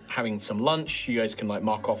 having some lunch. You guys can like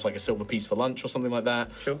mark off like a silver piece for lunch or something like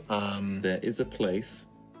that. Sure. There is a place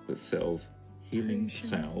that sells healing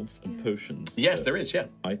salves and potions. Yes, that there is, yeah.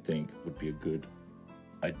 I think would be a good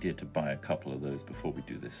idea to buy a couple of those before we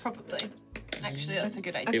do this. Probably. Actually, that's a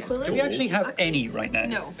good idea. Do we actually have any right now?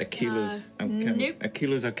 No. Aquila's nope.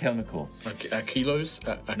 Aquila's alchemical. Aquilos,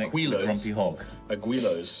 Next to the Grumpy Hog.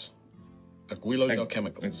 Aguilos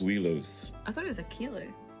alchemicals. Aguilos. I thought it was a kilo.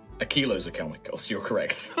 Aquilos alchemicals, you're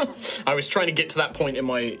correct. I was trying to get to that point in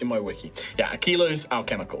my wiki. Yeah, Aquilos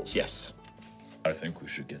alchemicals, yes. I think we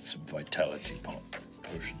should get some vitality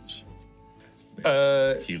potions.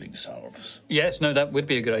 Healing salves. Yes, no, that would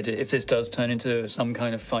be a good idea if this does turn into some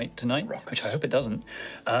kind of fight tonight, which I hope it doesn't.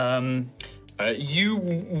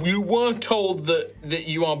 You were told that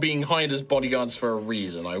you are being hired as bodyguards for a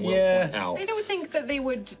reason. I will point out. I don't think that they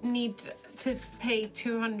would need to pay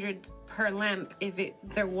 200 per lamp if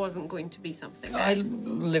there wasn't going to be something. I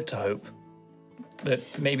live to hope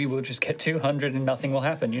that maybe we'll just get 200 and nothing will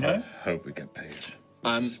happen, you know? I hope we get paid.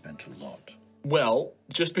 We've spent a lot. Well,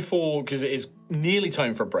 just before, because it is nearly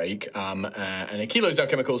time for a break, and Akilo's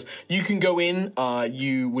alchemicals, you can go in.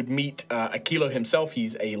 You would meet Akilo himself.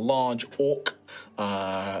 He's a large orc. He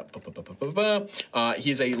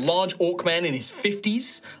is a large orc man in his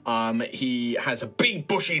 50s. He has a big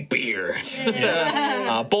bushy beard,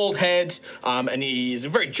 bald head, and he's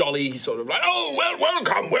very jolly. He's sort of like, oh,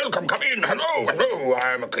 well, welcome, come in. Hello,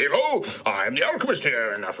 I'm Akilo. I'm the alchemist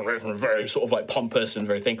here. And that's very sort of like pompous and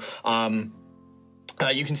very thing.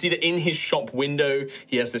 You can see that in his shop window,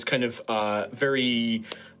 he has this kind of very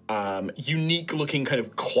unique looking kind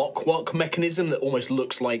of clockwork mechanism that almost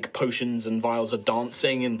looks like potions and vials are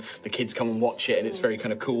dancing and the kids come and watch it and it's very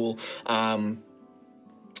kind of cool.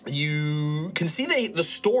 You can see the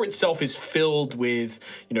store itself is filled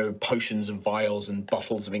with, you know, potions and vials and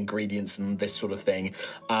bottles of ingredients and this sort of thing.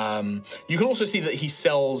 You can also see that he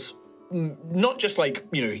sells not just like,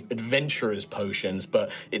 you know, adventurers potions,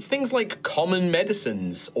 but it's things like common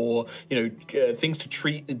medicines or, you know, things to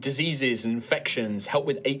treat diseases and infections, help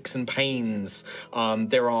with aches and pains.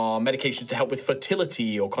 There are medications to help with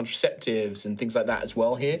fertility or contraceptives and things like that as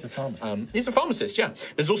well here. He's a pharmacist. He's a pharmacist, yeah.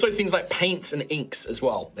 There's also things like paints and inks as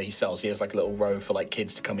well that he sells. He has like a little row for like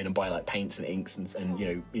kids to come in and buy like paints and inks and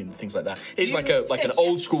you know things like that. It's like an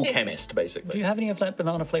old school chemist basically. Do you have any of that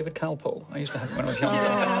banana flavored Calpol? I used to have it when I was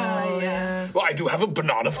younger. Yeah. Well, I do have a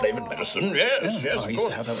banana-flavored medicine. Yes, I of used to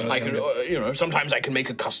course. have that when I I was can, younger. you know, sometimes I can make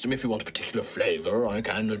a custom if you want a particular flavor. I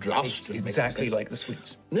can adjust. and make Exactly things. like the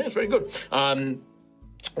sweets. Yeah, it's very good.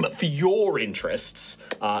 But for your interests,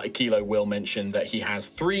 Akilo will mention that he has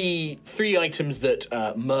three items that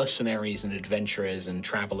mercenaries and adventurers and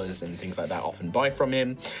travelers and things like that often buy from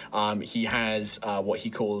him. He has what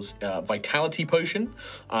he calls Vitality Potion.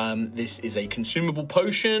 This is a consumable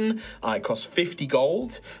potion. It costs 50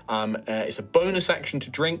 gold. It's a bonus action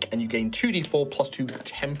to drink, and you gain 2d4 plus 2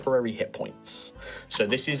 temporary hit points. So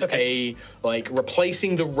this is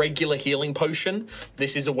replacing the regular healing potion.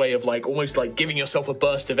 This is a way of like almost like giving yourself a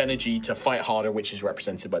burst of energy to fight harder, which is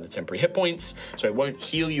represented by the temporary hit points. So it won't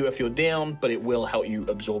heal you if you're down, but it will help you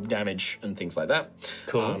absorb damage and things like that.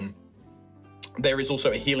 Cool. There is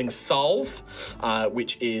also a healing salve,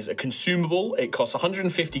 which is a consumable. It costs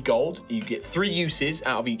 150 gold. You get 3 uses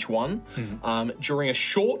out of each one. During a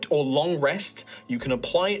short or long rest, you can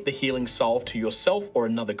apply the healing salve to yourself or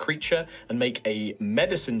another creature and make a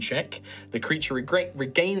medicine check. The creature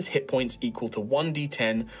regains hit points equal to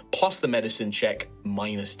 1d10 plus the medicine check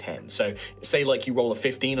minus 10. So say like you roll a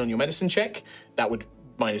 15 on your medicine check, that would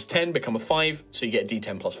minus 10, become a 5, so you get a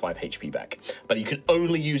d10 plus 5 HP back. But you can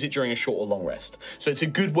only use it during a short or long rest. So it's a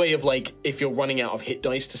good way of like, if you're running out of hit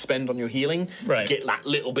dice to spend on your healing, to get that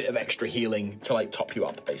little bit of extra healing to like top you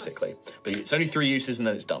up, basically. But it's only 3 uses and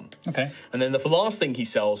then it's done. Okay. And then the last thing he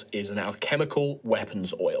sells is an alchemical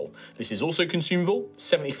weapons oil. This is also consumable,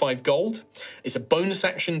 75 gold. It's a bonus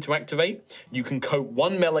action to activate. You can coat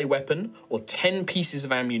 1 melee weapon or 10 pieces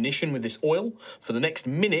of ammunition with this oil. For the next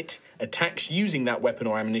minute, attacks using that weapon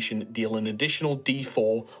or ammunition deal an additional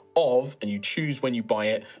d4 of, and you choose when you buy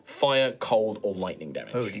it, fire, cold, or lightning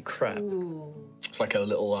damage. Holy crap. Ooh. It's like a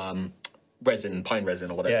little resin, pine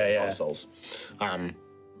resin or whatever. Yeah. Souls.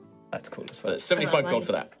 That's cool as But well. it's 75 gold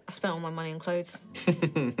for that. I spent all my money on clothes.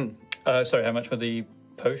 Sorry, how much for the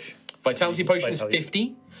potion? Vitality potion is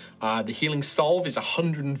 50. The healing salve is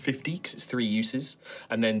 150 because it's 3 uses.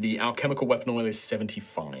 And then the alchemical weapon oil is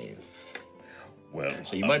 75. Well,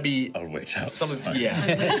 So you might be I'll wait out. some of yeah.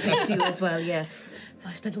 You as well, yes.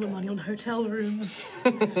 I spent all my money on hotel rooms.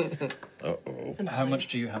 Uh-oh. How much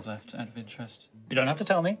do you have left out of interest? You don't have to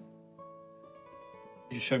tell me.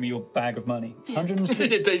 You show me your bag of money.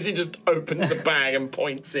 106. Daisy just opens a bag and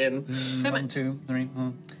points in. 1, 2, 3.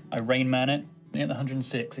 I Rain Man it. Yeah,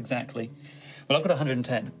 106 exactly. Well, I've got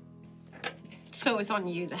 110. So it's on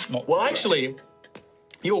you then. Well, actually,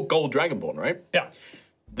 you're Gold Dragonborn, right? Yeah.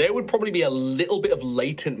 there would probably be a little bit of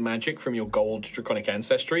latent magic from your gold draconic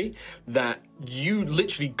ancestry that you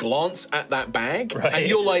literally glance at that bag and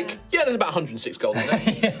you're like, yeah, there's about 106 gold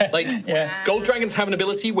in there. Gold dragons have an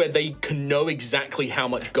ability where they can know exactly how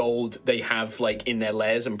much gold they have like in their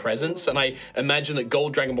lairs and presence. And I imagine that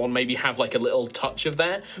gold dragonborn maybe have like a little touch of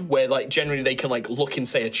that where like generally they can like look in,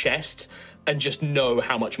 say, a chest and just know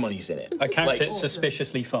how much money's in it. I catch it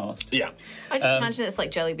suspiciously fast. Yeah. I just imagine it's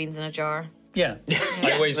like jelly beans in a jar. Yeah.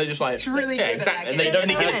 I always, they're just like, It's really good at exactly. that And they game.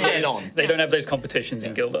 don't even get on. they don't have those competitions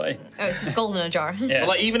in Gildeye. Oh, it's just gold in a jar. Yeah. But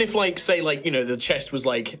like even if like say like you know the chest was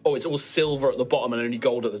like it's all silver at the bottom and only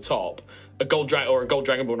gold at the top, a gold dragonborn or a gold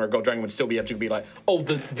dragon would still be able to be like, oh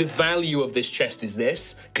the value of this chest is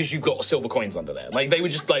this because you've got silver coins under there. Like they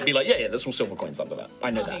would just like be like yeah there's all silver coins under that. I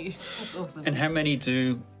know that. That's awesome. And how many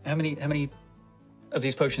of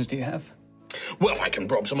these potions do you have? Well, I can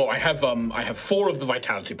rob some more. I have 4 of the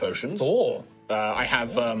vitality potions. 4. I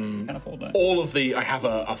have Can't afford that. all of the. I have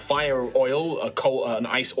a fire oil, a coal, an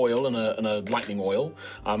ice oil, and a lightning oil,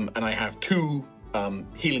 and I have 2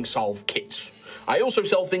 healing salve kits. I also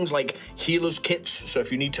sell things like healer's kits, so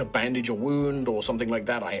if you need to bandage a wound or something like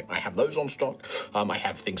that, I have those on stock. I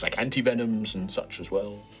have things like anti-venoms and such as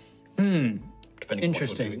well. Depending on what you're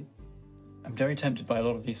Interesting. doing. I'm very tempted by a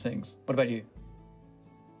lot of these things. What about you?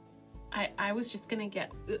 I was just gonna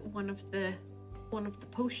get one of the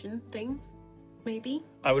potion things, maybe.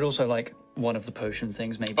 I would also like one of the potion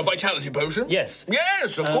things, maybe. A vitality potion? Yes.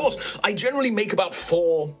 Yes, of course. I generally make about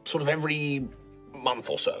 4 sort of every month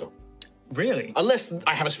or so. Really? Unless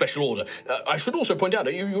I have a special order. I should also point out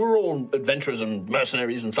that you're all adventurers and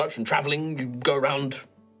mercenaries and such and travelling. You go around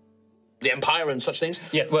the Empire and such things.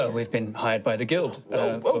 Yeah, well, we've been hired by the guild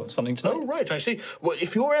for something tonight. Oh, right, I see. Well,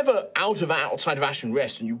 if you're ever outside of Ashen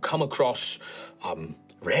Rest and you come across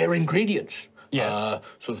rare ingredients, parts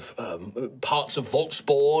of vault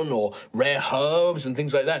spawn or rare herbs and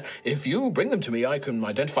things like that, if you bring them to me, I can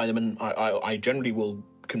identify them and I generally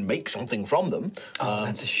can make something from them. Oh,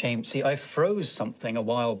 that's a shame. See, I froze something a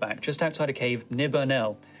while back, just outside a cave near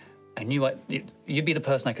Burnell. I knew you'd be the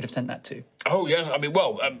person I could have sent that to. Oh yes, I mean,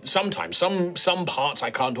 well, sometimes some parts I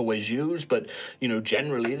can't always use, but you know,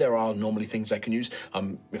 generally there are normally things I can use.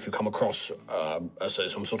 If you come across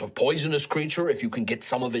some sort of poisonous creature, if you can get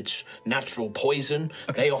some of its natural poison,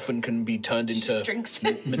 they often can be turned into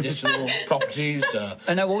medicinal properties.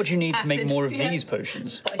 And now, what would you need to make more of these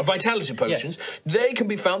potions? Vitality potions. Yes. They can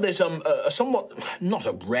be found. There's a somewhat not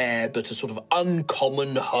a rare, but a sort of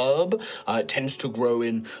uncommon herb. It tends to grow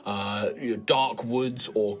in dark woods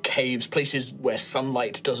or caves, places where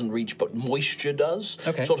sunlight doesn't reach but moisture does.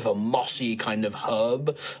 Okay. Sort of a mossy kind of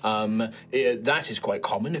herb. That is quite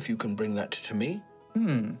common if you can bring that to me.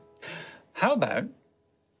 How about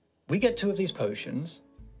we get 2 of these potions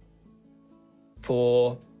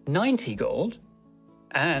for 90 gold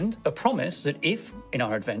and a promise that if, in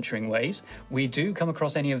our adventuring ways, we do come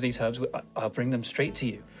across any of these herbs, I'll bring them straight to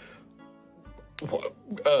you.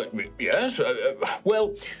 Yes.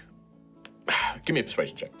 Well, give me a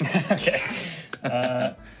persuasion check. Okay.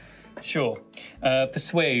 Sure.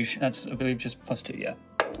 Persuage, that's, I believe, just +2, yeah.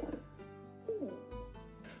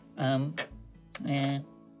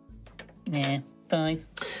 Yeah, 5.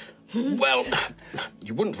 Well,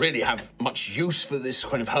 you wouldn't really have much use for this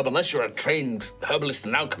kind of herb unless you're a trained herbalist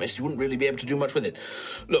and alchemist. You wouldn't really be able to do much with it.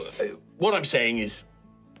 Look, what I'm saying is,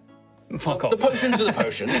 Fuck off. the potions are the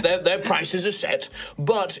potions. Their prices are set.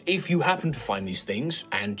 But if you happen to find these things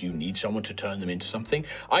and you need someone to turn them into something,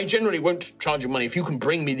 I generally won't charge you money. If you can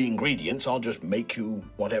bring me the ingredients, I'll just make you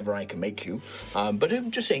whatever I can make you. But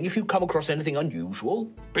I'm just saying, if you come across anything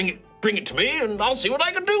unusual, bring it to me, and I'll see what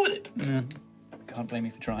I can do with it. Can't blame me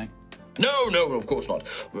for trying. No, of course not.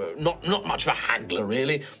 Not much of a haggler,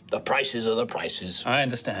 really. The prices are the prices. I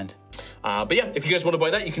understand. But yeah, if you guys want to buy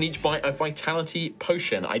that, you can each buy a vitality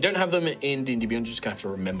potion. I don't have them in D&D Beyond, just gonna have to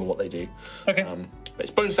remember what they do. Okay. But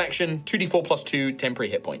it's bonus action, 2d4 plus 2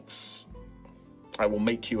 temporary hit points. I will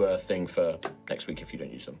make you a thing for next week if you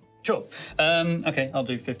don't use them. Sure. Okay, I'll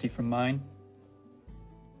do 50 from mine.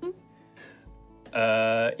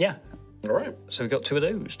 Yeah. All right. So we've got 2 of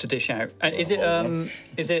those to dish out. And is it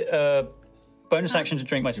bonus action to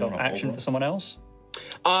drink myself, action for someone else?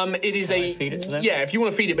 It is Can I feed it to them? Yeah, if you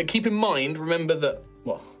want to feed it, but keep in mind, remember that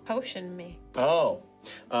what? Potion me. Oh.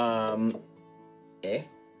 And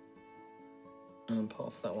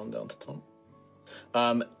pass that one down to Tom.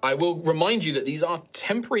 I will remind you that these are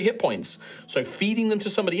temporary hit points, so feeding them to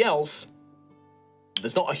somebody else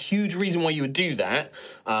there's not a huge reason why you would do that,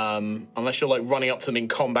 unless you're like running up to them in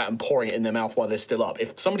combat and pouring it in their mouth while they're still up.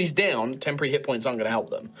 If somebody's down, temporary hit points aren't going to help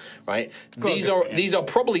them, right? These are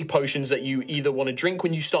probably potions that you either want to drink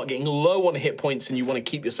when you start getting low on hit points and you want to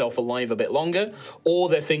keep yourself alive a bit longer, or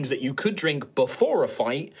they're things that you could drink before a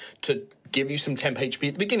fight to give you some temp HP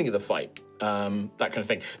at the beginning of the fight. That kind of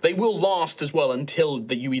thing. They will last as well until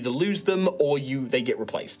you either lose them or they get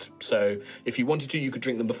replaced. So if you wanted to, you could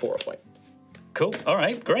drink them before a fight. Cool. All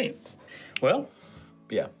right. Great. Well,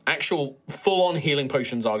 yeah, actual full-on healing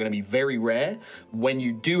potions are going to be very rare. When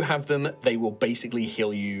you do have them, they will basically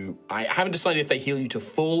heal you. I haven't decided if they heal you to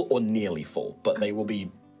full or nearly full, but they will be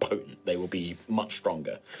potent. They will be much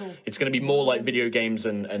stronger. Cool. It's going to be more like video games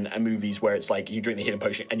and movies where it's like you drink the healing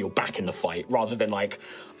potion and you're back in the fight, rather than like,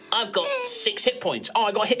 I've got 6 hit points. Oh,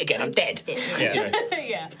 I got hit again. I'm dead. Yeah. You know,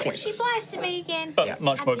 Yeah. it's pointless. She blasted me again. but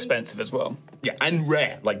much more expensive as well. Yeah, and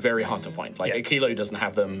rare, like very hard to find. Like Akilo doesn't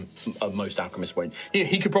have them. Most alchemists won't.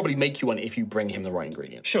 He could probably make you one if you bring him the right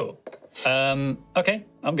ingredients. Sure. Okay,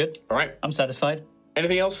 I'm good. All right. I'm satisfied.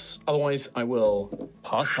 Anything else? Otherwise, I will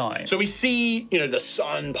pass time. So we see, the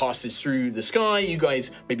sun passes through the sky. You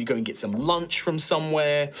guys maybe go and get some lunch from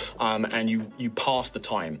somewhere, and you pass the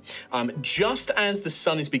time. Just as the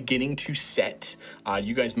sun is beginning to set,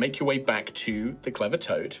 you guys make your way back to the Clever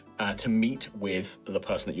Toad to meet with the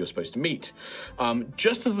person that you're supposed to meet.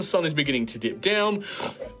 Just as the sun is beginning to dip down,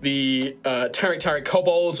 the Tarek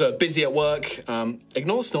kobolds are busy at work.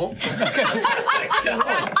 Ignore Snort.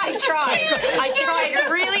 I tried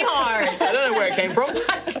really hard. I don't know where it came from.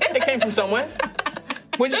 It came from somewhere.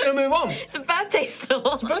 We're just going to move on. It's a birthday snore.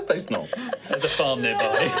 It's a birthday snore. There's a farm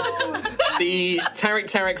nearby. The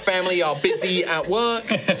Tarek family are busy at work.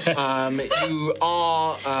 You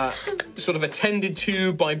are sort of attended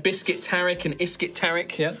to by Biscuit Tarek and Iskit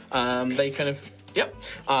Tarek. Yep. They kind of...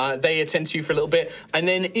 Yep. They attend to you for a little bit. And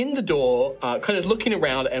then in the door, kind of looking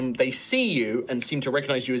around, and they see you and seem to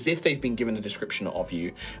recognize you as if they've been given a description of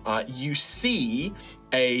you. You see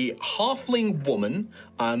a halfling woman,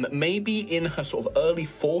 maybe in her sort of early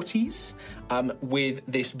 40s, with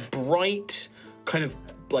this bright kind of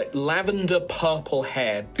like lavender purple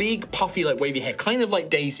hair, big puffy like wavy hair, kind of like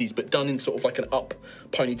Daisy's, but done in sort of like an up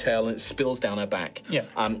ponytail, and it spills down her back. Yeah.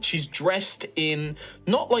 She's dressed in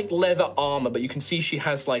not like leather armor, but you can see she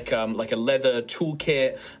has like a leather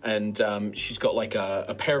toolkit, and she's got like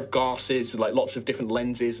a pair of glasses with like lots of different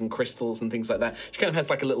lenses and crystals and things like that. She kind of has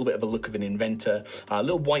like a little bit of a look of an inventor.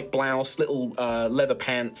 Little white blouse, little leather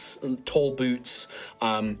pants, tall boots.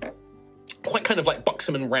 Quite kind of like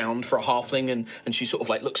buxom and round for a halfling, and she sort of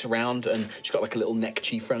like looks around, and she's got like a little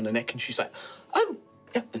neckerchief around her neck, and she's like, oh,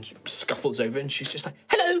 yeah, and she scuffles over, and she's just like,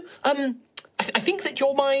 hello, I think that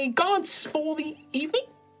you're my guards for the evening?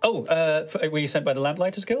 Oh, were you sent by the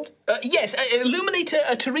Lamplighters Guild? Yes, Illuminator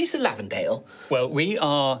Teresa Lavendale. Well, we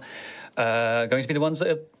are going to be the ones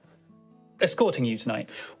that are escorting you tonight.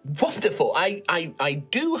 Wonderful. I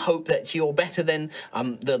do hope that you're better than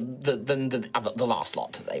the last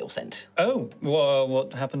lot that they all sent. Oh, well,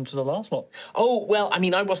 what happened to the last lot? Oh, well, I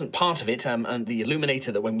mean, I wasn't part of it, and the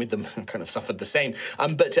Illuminator that went with them kind of suffered the same.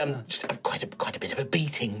 But just quite a bit of a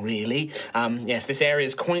beating, really. Yes, this area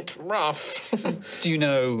is quite rough. Do you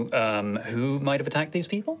know who might have attacked these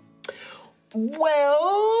people?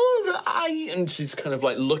 Well, and she's kind of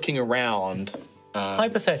like looking around.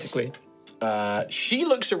 Hypothetically. She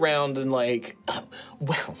looks around and like,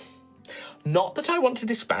 well, not that I want to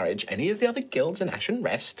disparage any of the other guilds in Ashen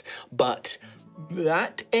Rest, but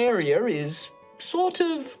that area is sort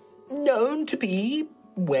of known to be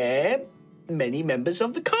where many members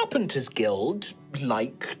of the Carpenters Guild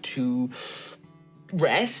like to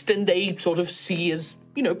rest, and they sort of see as,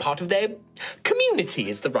 part of their community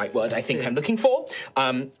is the right word I think I'm looking for.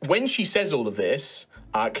 When she says all of this,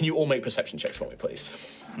 can you all make perception checks for me,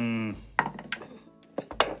 please?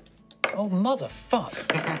 Oh, motherfuck.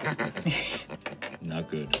 Not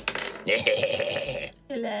good.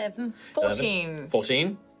 11. 14.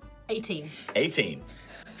 14? 18. 18.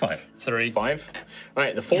 5. 3. 5. All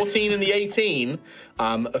right, the 14 and the 18,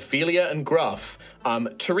 Ophelia and Gruff.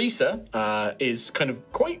 Teresa is kind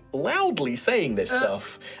of quite loudly saying this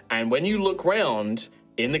stuff, and when you look round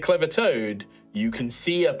in the Clever Toad, you can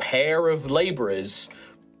see a pair of laborers,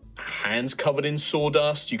 hands covered in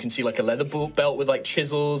sawdust. You can see like a leather belt with like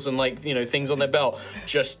chisels and like, things on their belt,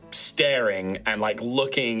 just staring and like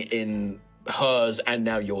looking in hers and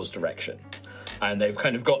now yours direction. And they've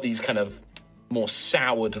kind of got these kind of more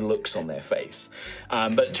soured looks on their face.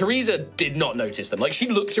 But Teresa did not notice them. Like, she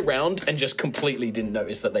looked around and just completely didn't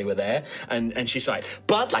notice that they were there. And she's like,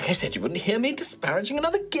 but like I said, you wouldn't hear me disparaging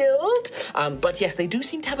another guild. But yes, they do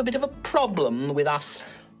seem to have a bit of a problem with us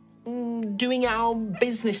doing our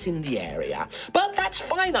business in the area. But that's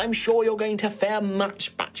fine. I'm sure you're going to fare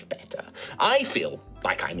much, much better. I feel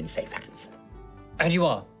like I'm in safe hands. And you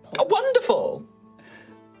are. Oh, wonderful.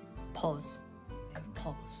 Pause.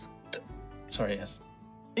 Pause. Sorry, yes.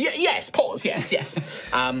 Yes, pause, yes.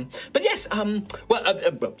 But yes,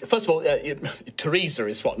 well, first of all, Teresa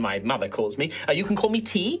is what my mother calls me. You can call me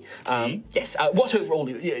T. Yes, what are all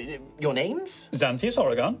your names? Xanthius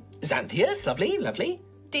Oregon. Xanthius, lovely.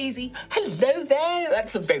 Daisy. Hello there,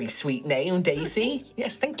 that's a very sweet name, Daisy.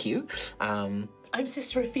 Yes, thank you. I'm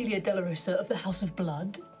Sister Ophelia Delarosa of the House of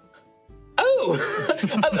Blood.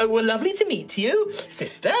 Oh, well, lovely to meet you,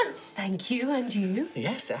 sister. Thank you, and you.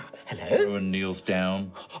 Yes, hello. Rowan kneels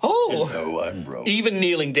down. Oh, Hello, I'm Rowan. even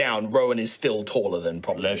kneeling down, Rowan is still taller than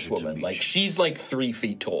probably this Pleasure to woman. meet Like, you. she's like 3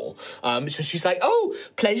 feet tall. So she's like, oh,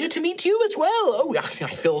 pleasure to meet you as well. Oh,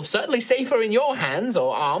 I feel certainly safer in your hands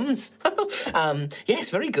or arms. Yes,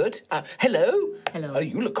 very good. Hello. Hello. Oh,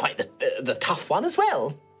 you look quite the tough one as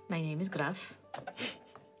well. My name is Graf.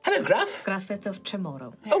 Hello, Graf. Grafith of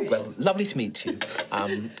Tremoro. Oh, well, lovely to meet you.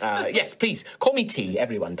 Yes, please, call me T.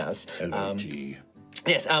 Everyone does. Hello, T.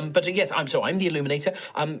 Yes, but yes, I'm the Illuminator.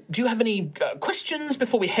 Do you have any questions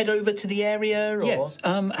before we head over to the area? Or? Yes.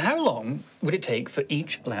 How long would it take for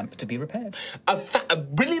each lamp to be repaired? A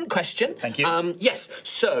brilliant question. Thank you. Yes,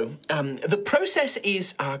 so the process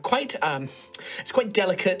is quite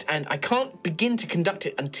delicate, and I can't begin to conduct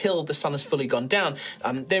it until the sun has fully gone down.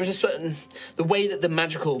 There is the way that the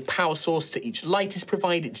magical power source to each light is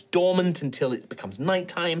provided, it's dormant until it becomes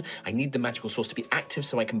nighttime. I need the magical source to be active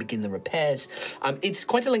so I can begin the repairs. It's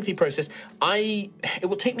quite a lengthy process. It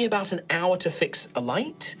will take me about an hour to fix a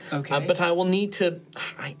light. Okay. But I will need to,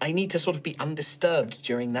 I need to sort of be undisturbed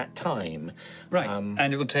during that time. Right.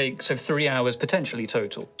 And it will take 3 hours potentially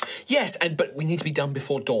total. Yes, but we need to be done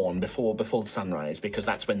before dawn, before the sunrise, because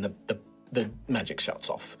that's when the magic shuts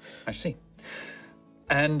off. I see.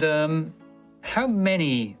 And how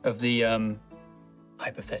many of the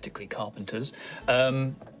hypothetically carpenters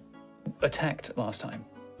attacked last time?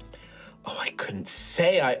 Oh, I couldn't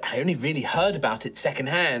say. I only really heard about it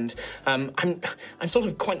secondhand. I'm sort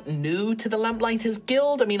of quite new to the Lamplighters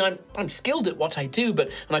Guild. I mean, I'm skilled at what I do,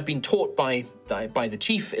 and I've been taught by the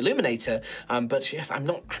chief illuminator. But yes, I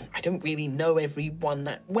don't really know everyone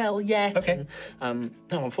that well yet. Okay. And,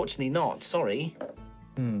 no, unfortunately not. Sorry.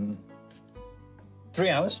 3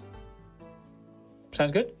 hours.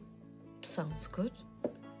 Sounds good. Sounds good.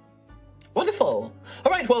 Wonderful.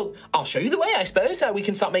 All right, well, I'll show you the way, I suppose. We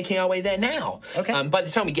can start making our way there now. Okay. By the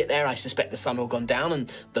time we get there, I suspect the sun will have gone down and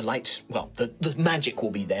the lights, well, the magic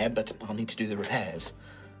will be there, but I'll need to do the repairs.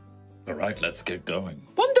 All right, let's get going.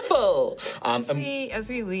 Wonderful. As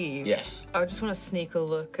we leave, yes. I just want to sneak a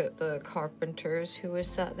look at the carpenters who were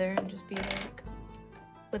sat there and just be like,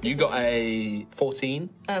 what You got a 14?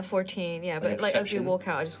 14, yeah, but a like as we perception? walk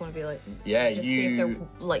out, I just want to be like, Yeah, just see if they're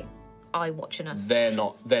like eye watching us. They're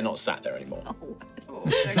not sat there anymore. Oh,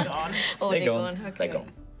 they're gone. Oh, They're they're gone. gone. Okay. They're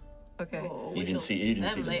gone. Okay. Oh, You didn't see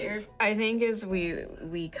them later. move. I think as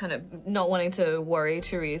we kind of not wanting to worry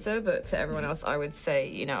Teresa, but to everyone else, I would say,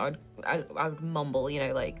 you know, I would mumble, you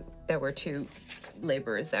know, like there were 2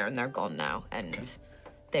 laborers there and they're gone now, and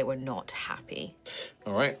they were not happy.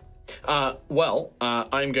 All right.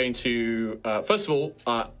 I'm going to, first of all,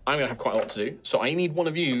 I'm going to have quite a lot to do. So I need one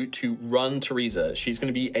of you to run Teresa. She's going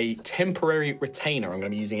to be a temporary retainer. I'm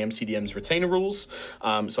going to be using MCDM's retainer rules.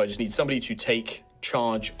 So I just need somebody to take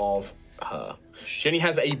charge of her. She only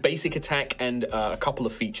has a basic attack and a couple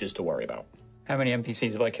of features to worry about. How many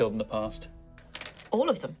NPCs have I killed in the past? All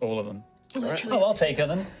of them. All of them. Oh, I'll take her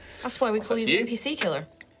then. That's why we call you the you. NPC killer.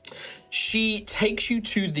 She takes you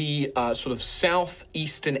to the sort of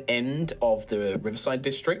southeastern end of the Riverside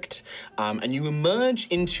District, and you emerge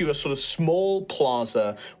into a sort of small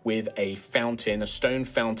plaza with a fountain, a stone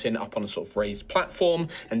fountain up on a sort of raised platform,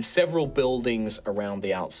 and several buildings around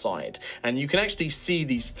the outside. And you can actually see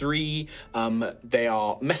these 3, they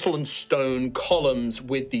are metal and stone columns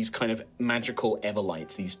with these kind of magical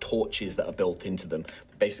everlights, these torches that are built into them.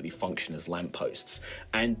 Basically function as lampposts,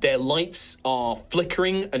 and their lights are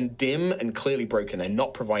flickering and dim and clearly broken. They're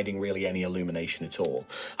not providing really any illumination at all.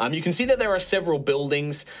 You can see that there are several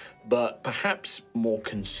buildings, but perhaps more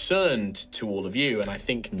concerned to all of you, and I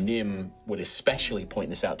think Nim would especially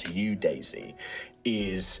point this out to you, Daisy,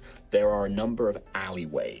 is there are a number of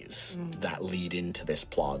alleyways that lead into this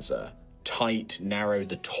plaza tight, narrow,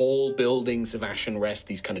 the tall buildings of Ashen Rest,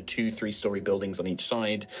 these kind of 2-3-story buildings on each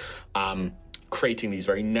side, creating these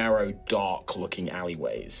very narrow, dark-looking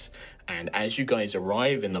alleyways. And as you guys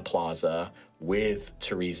arrive in the plaza with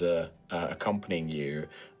Teresa accompanying you,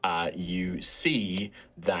 you see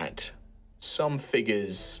that some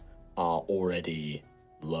figures are already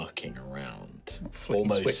lurking around,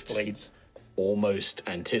 almost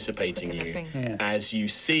anticipating you. As you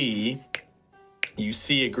see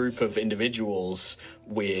a group of individuals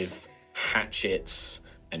with hatchets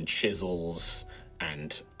and chisels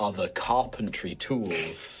and other carpentry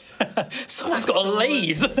tools. Someone's got a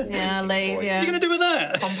lathe. Yeah, lathe, What are you going to do with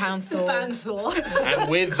that? Compound saw. And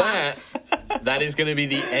with that is going to be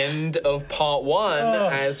the end of part 1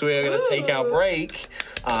 as we're going to take our break.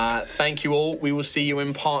 Thank you all. We will see you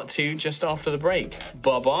in part 2 just after the break.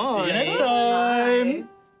 Bye-bye. See you next time.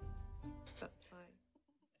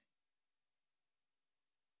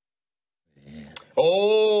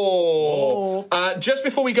 Just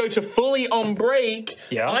before we go to fully on break,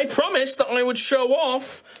 I promised that I would show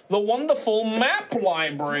off the wonderful map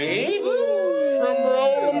library from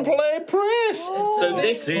Roll and Play Press. So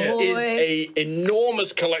this is a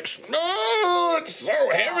enormous collection. Oh, it's so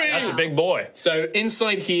heavy. That's a big boy. So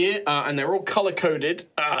inside here, and they're all color-coded,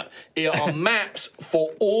 are maps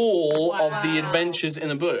for all of the adventures in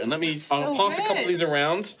the book. And I'll pass a couple of these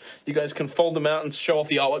around. You guys can fold them out and show off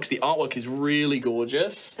the artwork. The artwork is really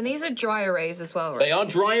gorgeous. And these are dry erase as well, right? They are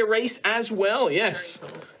dry erase as well, yes.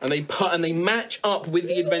 Very cool. And they match up with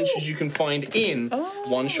the adventures you can find in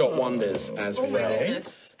One Shot Wonders as well.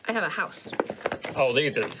 I have a house. Oh, they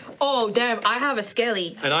do. Oh, damn, I have a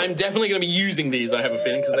skelly. And I'm definitely going to be using these, I have a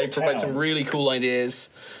feeling, because they provide some really cool ideas.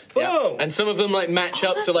 Yeah. And some of them like match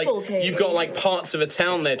up, so like you've got like parts of a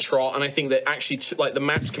town there, Trot, and I think that actually like the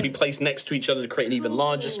maps can be placed next to each other to create an even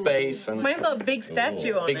larger space. And mine's got a big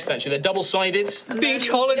statue on it. Big statue. They're double-sided. Beach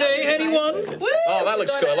holiday, anyone? Oh, that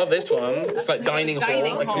looks good. I love this one. It's like dining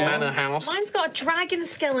hall, like a manor house. Mine's got a dragon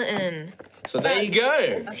skeleton. So there you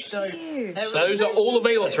go. That's huge. So those are all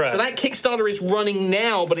available. That's right. So that Kickstarter is running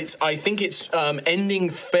now, but I think it's ending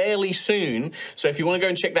fairly soon. So if you want to go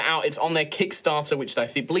and check that out, it's on their Kickstarter, which I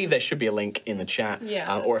believe there should be a link in the chat.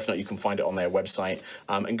 Yeah. Or if not, you can find it on their website.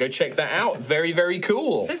 And go check that out. Very, very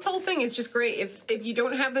cool. This whole thing is just great if you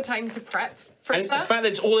don't have the time to prep for And stuff. the fact that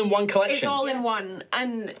it's all in one collection. It's all in one,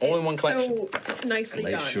 and All in it's one collection. so nicely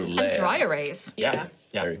done. And dry erase. Yeah.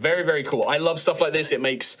 Very, very cool. I love stuff like this. It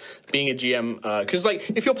makes being a GM, because like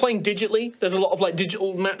if you're playing digitally, there's a lot of like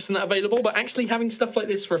digital maps and that available, but actually having stuff like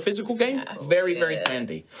this for a physical game, very, very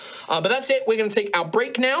handy. But that's it. We're going to take our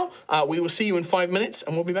break now. We will see you in 5 minutes,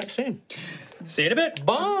 and we'll be back soon. See you in a bit.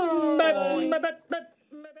 Bye.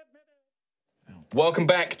 Welcome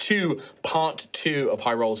back to part 2 of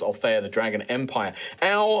High Rolls Altheya, the Dragon Empire.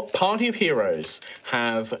 Our party of heroes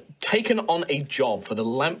have taken on a job for the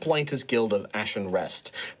Lamplighters Guild of Ashen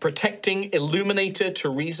Rest, protecting Illuminator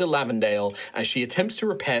Teresa Lavendale as she attempts to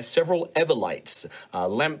repair several Everlights,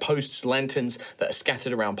 lampposts, lanterns that are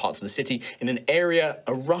scattered around parts of the city in an area,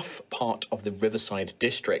 a rough part of the Riverside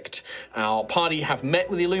District. Our party have met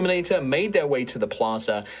with the Illuminator, made their way to the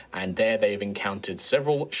plaza, and there they've encountered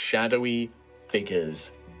several shadowy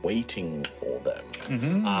figures waiting for them.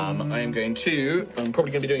 I'm probably going to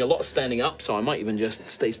be doing a lot of standing up, so I might even just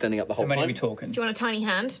stay standing up the whole How many time. are we talking? Do you want a tiny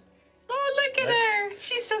hand? Oh, look at her!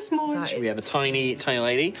 She's so small. We have a tiny, tiny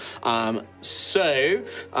lady. If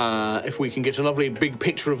we can get a lovely big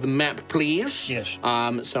picture of the map, please. Yes.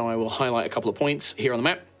 So I will highlight a couple of points here on the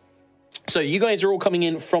map. So you guys are all coming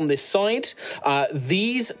in from this side.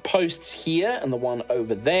 These posts here and the one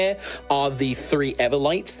over there are the 3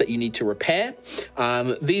 Everlights that you need to repair.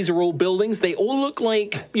 These are all buildings. They all look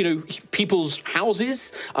like, you know, people's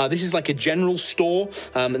houses. This is like a general store,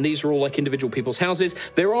 and these are all like individual people's houses.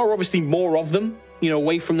 There are obviously more of them, you know,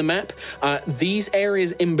 away from the map. These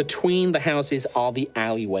areas in between the houses are the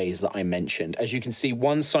alleyways that I mentioned. As you can see,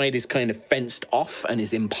 one side is kind of fenced off and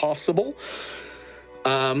is impassable.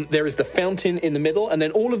 There is the fountain in the middle, and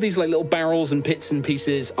then all of these like little barrels and pits and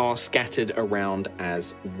pieces are scattered around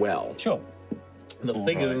as well. Sure. The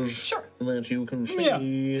figures that you can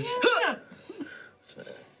see. So,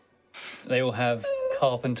 they all have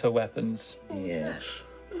carpenter weapons. yes.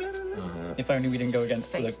 If only we didn't go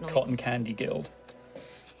against Face the noise. Cotton Candy Guild.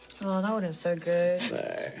 Oh, that would have been so good.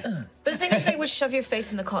 But the thing is, they would shove your face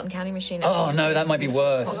in the cotton candy machine. Oh no, that might be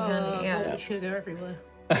worse. Candy, yeah. Sugar everywhere.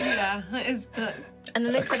 Yeah, that is that. And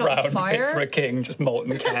then they A set it on crown fit for fire. a king, just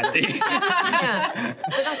molten candy. Yeah.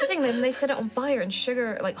 But that's the thing, then they set it on fire, and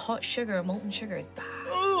sugar, like hot sugar, molten sugar is bad.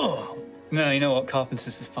 No, you know what?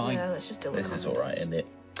 Carpenters is fine. Yeah, let's just do it. This is all right, isn't it?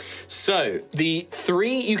 So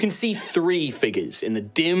you can see 3 figures in the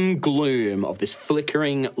dim gloom of this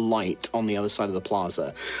flickering light on the other side of the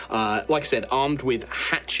plaza. Like I said, armed with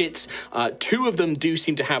hatchets. 2 of them do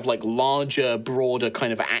seem to have like larger, broader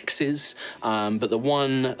kind of axes, but the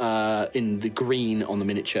one in the green on the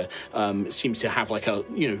miniature seems to have like a,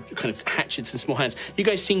 kind of hatchets and small hands. You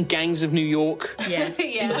guys seen Gangs of New York? Yes.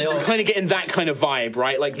 Yeah. You're kind of getting that kind of vibe,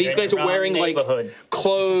 right? Like these guys are wearing like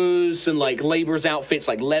clothes and like laborers' outfits,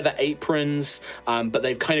 like leather aprons, but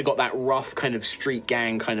they've kind of got that rough kind of street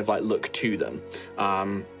gang kind of like look to them.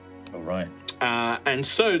 All right. And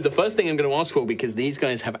so the first thing I'm going to ask for, because these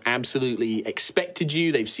guys have absolutely expected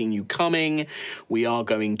you, they've seen you coming, we are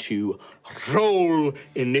going to roll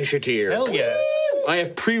initiative. Hell yeah. I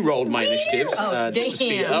have pre-rolled my initiatives just to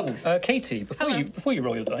speed it up. Katie, before you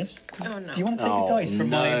roll your dice, Oh no. do you want to take a dice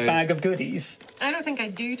from my bag of goodies? I don't think I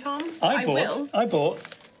do, Tom. I will.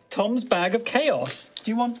 bought Tom's bag of chaos.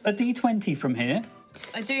 Do you want a D20 from here?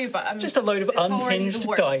 I do, but I'm Just a load of it's already the unhinged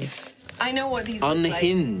worst. dice. I know what these look like.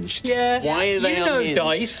 Unhinged? Yeah. Why are they You know unhinged?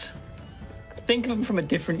 dice. Think of them from a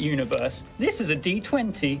different universe. This is a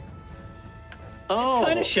D20. Oh.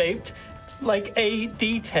 Kind of shaped like a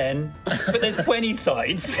D10, but there's 20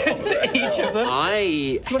 sides to each of them.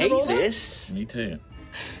 I wanna roll hate that? this. Me too.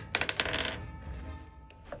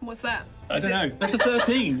 What's that? I don't know. That's a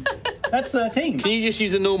 13. That's 13. Can you just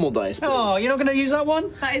use a normal dice, please? Oh, you're not going to use that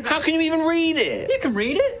one? That is How can you even read it? You can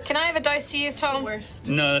read it. Can I have a dice to use, the Tom? worst.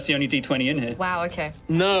 No, that's the only D20 in here. Wow, okay.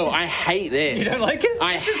 No, I hate this. You don't like it?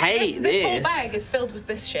 I hate This whole this. bag is filled with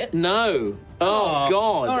this shit. No. Oh,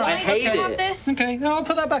 God. all right. I hate Can I have it. this? Okay, no, I'll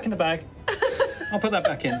put that back in the bag. I'll put that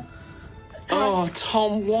back in. Oh,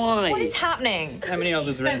 Tom, why? What is happening? How many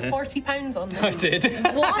others are in Spent here? £40 on I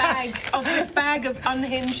this did. bag of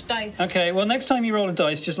unhinged dice. Okay, well, next time you roll a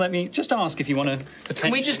dice, just ask if you want to potentially.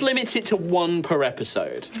 Can we just limit it to 1 per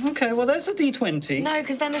episode? Okay, well, there's a D20. No,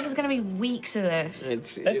 because then this is going to be weeks of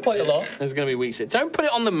this. That's quite a lot. There's going to be weeks. Don't put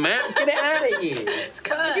it on the map. Get it out of here. It's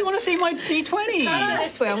cursed. If you want to see my D20.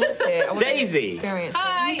 This way, I want to see it. I want to Daisy. experience it.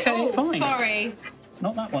 Hi. Okay, Oh, fine. sorry.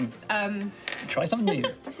 Not that one. Try something new.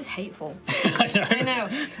 This is hateful. I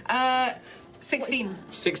know. 16.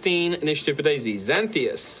 16, initiative for Daisy.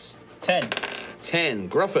 Xanthias. 10. 10.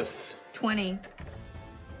 Gruffith. 20.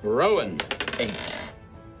 Rowan. 8.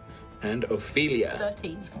 And Ophelia.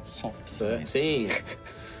 13. Soft. 13.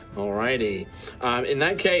 Alrighty. In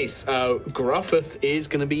that case, Gruffith is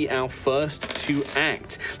going to be our first to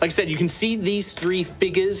act. Like I said, you can see these 3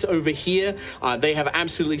 figures over here. They have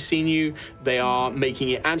absolutely seen you. They are making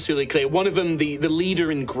it absolutely clear. One of them, the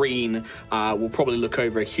leader in green, will probably look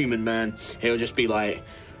over a human man. He'll just be like,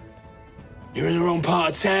 "You're in the wrong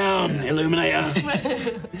part of town, Illuminator.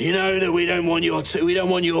 You know that we don't want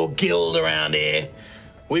your guild around here.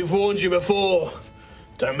 We've warned you before.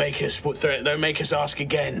 Don't make us ask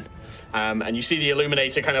again." And you see the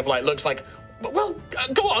Illuminator kind of like looks like, "Well,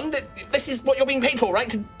 go on. This is what you're being paid for, right?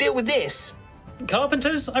 To deal with this."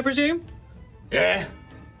 Carpenters, I presume? Yeah.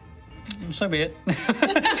 So be it.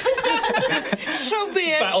 So be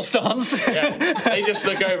it. Battle stance. Yeah. They just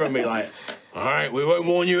look over and be like, "All right, we won't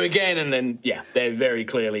warn you again." And then, yeah, they're very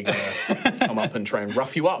clearly going to come up and try and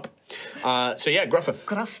rough you up. So yeah, Gruffith.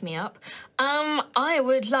 Gruff me up. I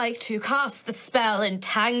would like to cast the spell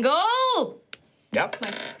Entangle Yep.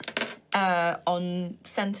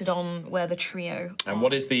 centered on where the trio. And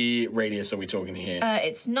what is the radius are we talking here?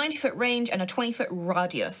 It's 90-foot range and a 20-foot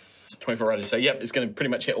radius. 24 radius. So yep, it's going to pretty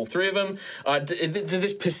much hit all 3 of them. Does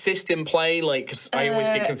this persist in play? Like, 'cause I always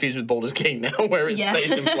get confused with Baldur's Gate now, where it Yeah.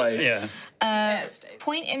 stays in play. Yeah.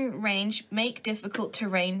 Point in range, make difficult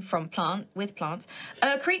terrain from plants.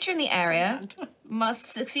 A creature in the area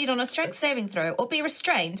must succeed on a strength saving throw or be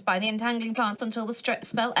restrained by the entangling plants until the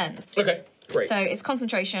spell ends. Okay, great. So it's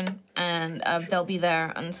concentration, and they'll be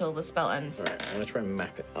there until the spell ends. All right, I'm going to try and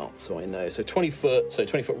map it out so I know. So 20 foot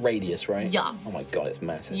radius, right? Yes. Oh my god, it's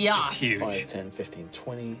massive. Yes. Huge. 5, 10, 15,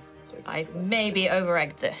 20. So I maybe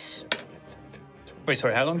over-egged this. 5, 10, 15, 20. Wait,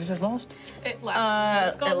 sorry, how long does this last? It lasts.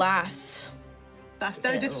 It's It gone. lasts. That's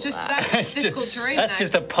It'll just last. that's difficult terrain. That's now.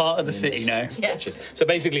 just a part of the city now. Stretches. So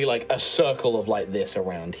basically like a circle of like this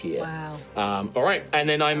around here. Wow. All right, and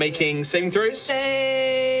then I'm making saving throws.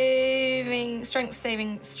 Saving strength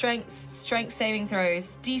saving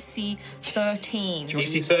throws. DC 13.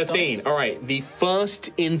 DC 13. All right. The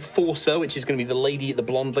first enforcer, which is going to be the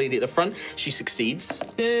blonde lady at the front, she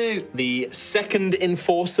succeeds. Boo. The second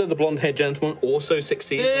enforcer, the blonde-haired gentleman, also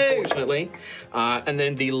succeeds, unfortunately. And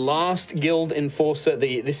then the last guild enforcer,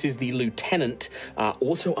 this is the lieutenant,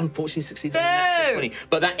 also unfortunately succeeds on a natural 20.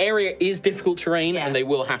 But that area is difficult terrain, and they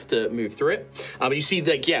will have to move through it. But you see,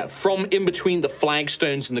 like, from in between the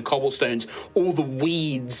flagstones and the cobblestones, all the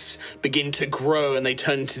weeds begin to grow, and they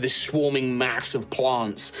turn into this swarming mass of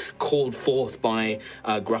plants called forth by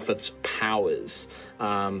Gruffith's powers.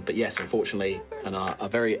 But yes, unfortunately, a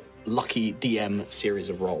very lucky DM series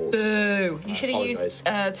of rolls. Boo. You should have used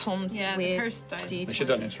Tom's weird I D20. should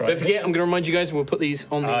have done it. Don't forget, I'm going to remind you guys, we'll put these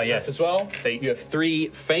on the map as well. Fate. You have 3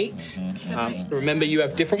 fate. Remember, you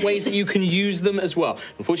have different ways that you can use them as well.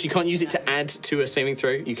 Unfortunately, you can't use it to add to a saving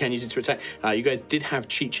throw. You can use it to attack. You guys did have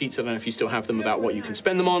cheat sheets. I don't know if you still have them about what you can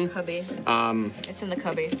spend them on. Cubby. It's in the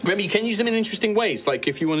cubby. Remember, you can use them in interesting ways. Like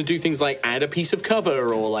if you want to do things like add a piece of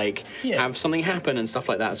cover or like have something happen and stuff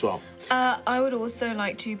like that as well. I would also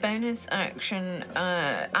like to bonus action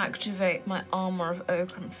activate my armor of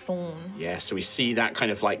oak and thorn. Yeah, so we see that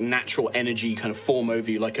kind of like natural energy kind of form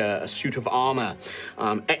over you like a suit of armor.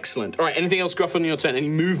 Excellent. All right, anything else, Gruff, on your turn? Any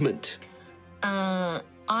movement?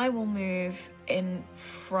 I will move in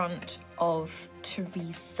front of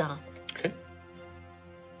Teresa. Okay.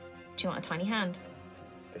 Do you want a tiny hand?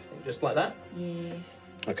 15, just like that? Yeah.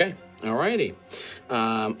 Okay, alrighty.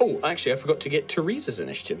 Oh, actually, I forgot to get Teresa's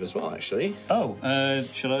initiative as well, actually. Oh,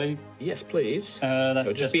 shall I? Yes, please. That's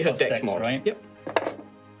It'll just be her plus dex mod. right? Yep.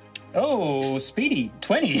 Oh, speedy,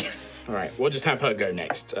 20. All right, we'll just have her go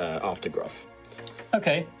next after Gruff.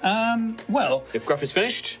 Okay, well... If Gruff is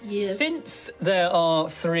finished? Yes. Since there are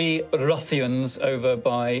 3 Ruthians over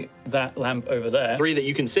by that lamp over there... 3 that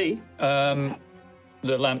you can see. The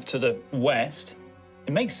lamp to the west,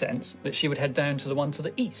 it makes sense that she would head down to the one to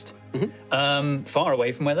the east, far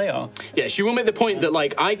away from where they are. Yeah, she will make the point that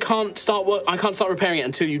like I can't start repairing it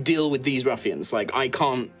until you deal with these ruffians. Like I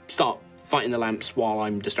can't start fighting the lamps while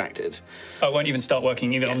I'm distracted. I won't even start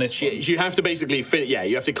working even on this one. You have to basically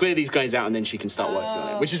you have to clear these guys out and then she can start working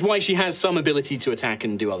on it. Which is why she has some ability to attack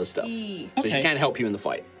and do other stuff. So she can help you in the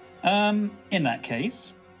fight. In that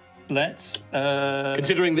case, let's...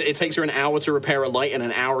 Considering that it takes her an hour to repair a light and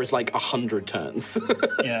an hour is like 100 turns.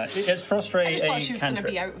 Yeah, it's Frustrate I just thought she a was going to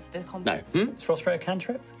cantrip. be out of the combat. No. It's Frustrate a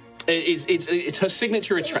cantrip? It's her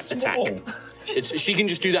signature attack. She can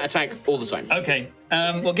just do that attack all the time. Okay.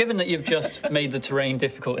 Well, given that you've just made the terrain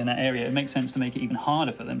difficult in that area, it makes sense to make it even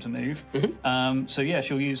harder for them to move. So yeah,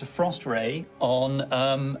 she'll use a Frost Ray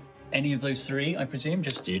on any of those 3, I presume.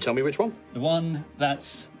 Just Do you tell me which one? the one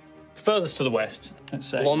that's furthest to the west, let's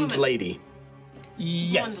say. Blonde lady.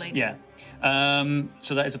 Yes, Blonde lady. yeah.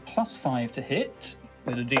 So that is a +5 to hit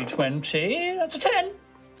with a D20. That's a 10.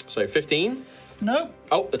 So 15. Nope.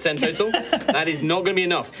 Oh, a 10 total. That is not going to be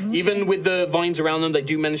enough. Even with the vines around them, they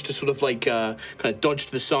do manage to sort of like kind of dodge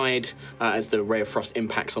to the side as the ray of frost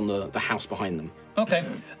impacts on the house behind them. Okay.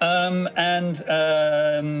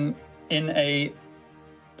 In a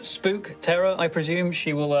spook terror, I presume,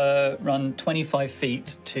 she will run 25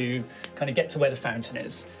 feet to kind of get to where the fountain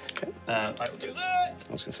is. Okay. I will do that.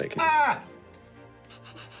 I was going to say,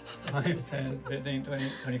 5, 10, 15, 20,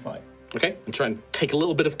 25. Okay, and try and take a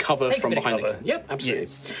little bit of cover Take a from bit of behind cover. it. Yep, absolutely.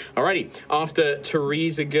 Yes. Alrighty, after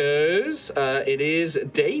Teresa goes, it is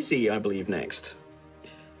Daisy, I believe, next.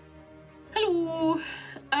 Hello.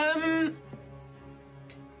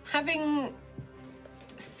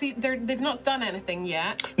 They've not done anything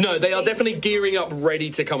yet. No, they are definitely gearing up, ready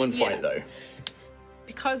to come and fight, though.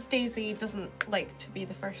 Because Daisy doesn't like to be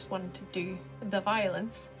the first one to do the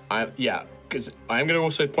violence. Yeah, because I am going to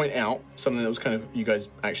also point out something that was kind of you guys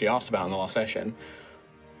actually asked about in the last session.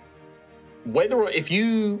 Whether or if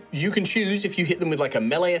you can choose if you hit them with like a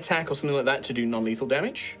melee attack or something like that to do non-lethal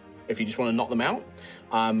damage, if you just want to knock them out.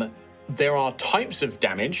 There are types of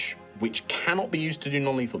damage which cannot be used to do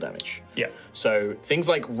non-lethal damage. Yeah. So things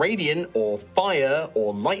like radiant or fire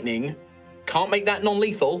or lightning can't make that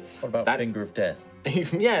non-lethal. What about Finger of Death?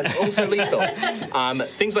 Yeah, also lethal.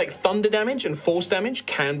 Things like thunder damage and force damage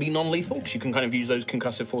can be non-lethal because you can kind of use those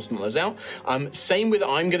concussive force to knock those out. Same with,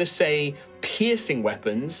 I'm going to say, piercing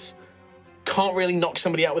weapons can't really knock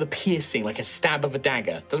somebody out with a piercing, like a stab of a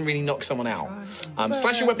dagger. Doesn't really knock someone out.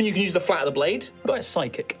 Slashing weapon, you can use the flat of the blade. What about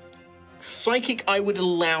psychic? Psychic, I would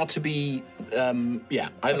allow to be,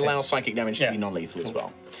 I'd allow psychic damage to be non-lethal as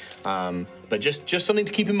well. But just something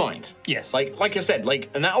to keep in mind. Yes. Like I said,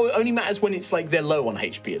 and that only matters when it's like they're low on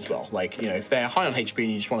HP as well. Like, if they're high on HP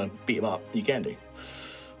and you just want to beat them up, you can do.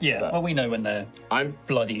 Yeah, well, we know when they're I'm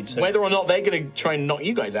bloodied. So. Whether or not they're going to try and knock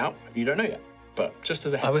you guys out, you don't know yet. But just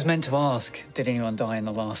as a heads I was up. meant to ask, did anyone die in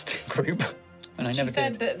the last group? And I She never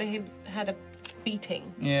said did. that they had a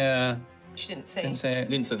beating. Yeah, She didn't say. didn't say You it.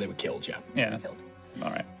 didn't say they were killed, yeah. Yeah, Killed. all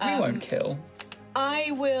right. We won't kill.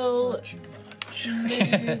 I will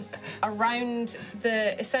move around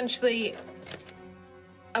the. Essentially,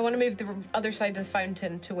 I want to move the other side of the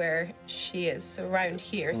fountain to where she is, so around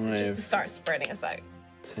here, so just to start spreading us out.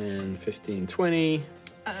 10, 15, 20.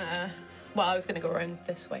 Well, I was going to go around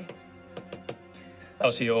this way. Oh,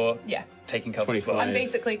 so you're Yeah. taking cover. 25. I'm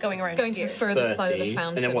basically going around Going to here. the further side of the 30.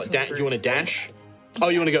 fountain. And then what? from the Do you want to group. dash? Oh,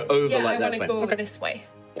 you want to go over Yeah, like I that? want to way. go Okay. this way.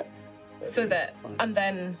 Yep. So that, and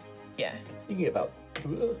then, yeah. You can get about.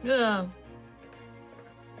 Yeah.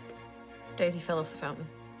 Daisy fell off the fountain.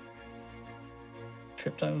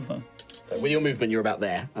 Tripped over. So with your movement, you're about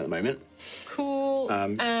there at the moment. Cool.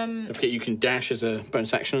 Don't forget you can dash as a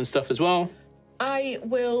bonus action and stuff as well. I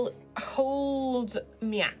will hold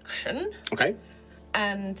my action, Okay.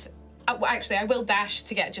 and well, actually, I will dash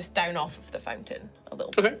to get just down off of the fountain a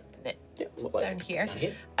little Okay. bit. Yeah, what about Down here, down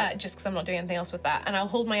here? just because I'm not doing anything else with that. And I'll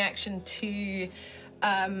hold my action to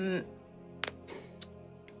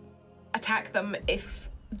attack them if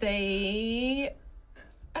they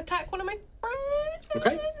attack one of my friends.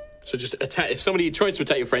 Okay. So just attack. If somebody tries to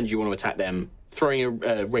attack your friends, you want to attack them, throwing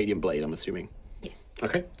a radiant blade, I'm assuming. Yeah.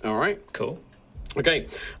 Okay. All right. Cool. Okay.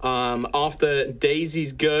 After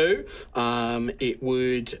Daisy's go, it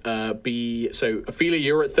would be so Ophelia,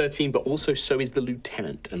 you're at 13, but also so is the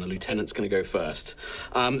lieutenant, and the lieutenant's going to go first.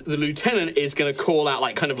 The lieutenant is going to call out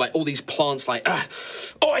like kind of like all these plants, like,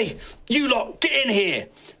 "Oi, you lot, get in here!"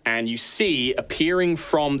 And you see appearing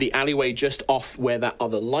from the alleyway just off where that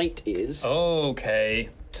other light is. Okay,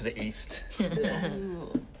 to the east.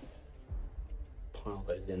 Pile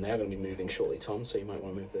those in. They're going to be moving shortly, Tom. So you might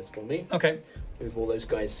want to move those for me. Okay. Move all those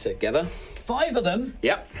guys together. 5 of them?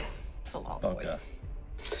 Yep. It's a lot of boys.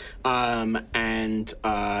 And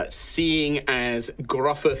seeing as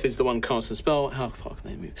Gruffith is the one casting the spell, how far can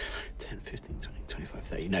they move? 10, 15, 20, 25,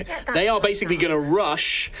 30. No. They are basically going to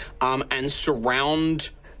rush and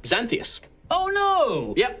surround Xanthias. Oh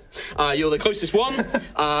no! Yep, you're the closest one.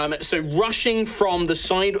 So rushing from the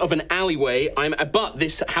side of an alleyway, but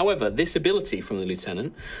this, however, this ability from the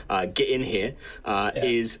lieutenant, get in here,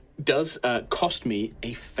 does cost me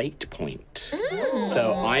a fate point.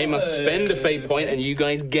 So I must spend a fate point, and you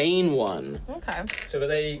guys gain one. Okay. So are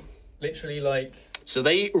they literally like... So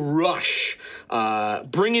they rush,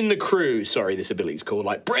 bring in the crew. Sorry, this ability's called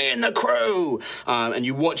like bring in the crew. And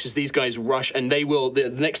you watch as these guys rush, and they will. The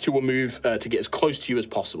next two will move to get as close to you as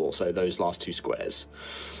possible. So those last 2 squares,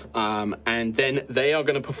 and then they are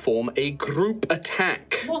going to perform a group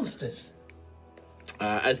attack. Monsters.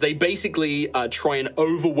 As they basically try and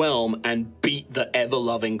overwhelm and beat the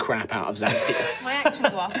ever-loving crap out of Xanthias. My action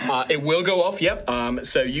go off. It will go off, yep.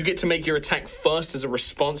 So you get to make your attack first as a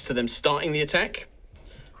response to them starting the attack.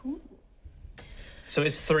 So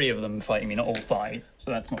it's 3 of them fighting me, not all 5.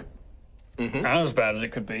 So that's not as bad as it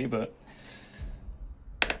could be, but...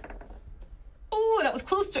 Oh, that was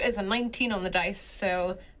close to. It's a 19 on the dice,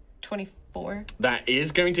 so 24. That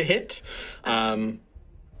is going to hit.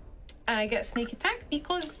 I get sneak attack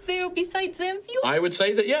because they're besides them views. I would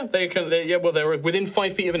say that, yeah, they're within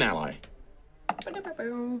 5 feet of an ally.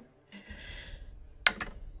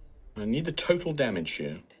 I need the total damage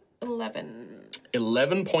here.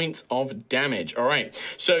 11 points of damage. All right.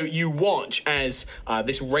 So you watch as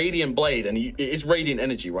this radiant blade, and it is radiant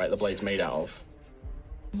energy, right? The blade's made out of.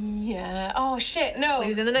 Yeah. Oh shit! No.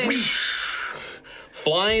 Losing the name.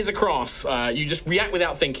 Flies across. You just react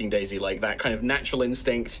without thinking, Daisy, like that kind of natural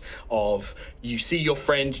instinct of you see your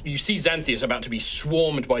friend, you see Xanthias about to be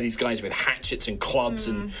swarmed by these guys with hatchets and clubs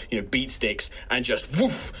and beat sticks, and just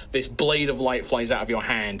woof, this blade of light flies out of your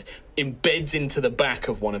hand, embeds into the back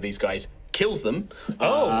of one of these guys, kills them.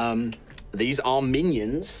 These are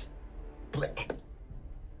minions.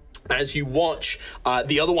 As you watch,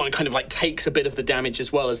 the other one kind of like takes a bit of the damage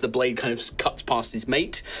as well as the blade kind of cuts past his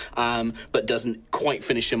mate, but doesn't quite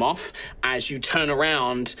finish him off. As you turn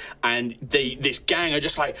around and this gang are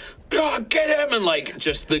just like, oh, get him! And like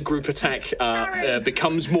just the group attack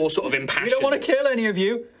becomes more sort of impassioned. We don't want to kill any of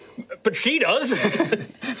you, but she does.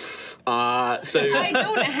 So I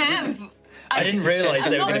don't have. I didn't realise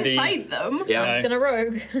I'm they were not going to be... beside them. yeah. It's gonna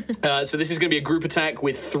rogue. So this is going to be a group attack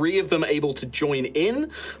with 3 of them able to join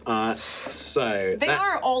in. So They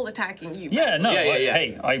are all attacking you. Yeah, no, Yeah.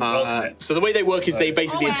 hey, I welcome it. So the way they work is they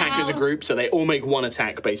basically Oh, attack as a wow. group, so they all make one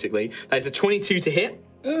attack, basically. That's a 22 to hit.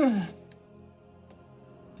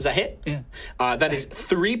 Does that hit? Yeah. That is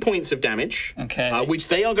 3 points of damage. Okay. Which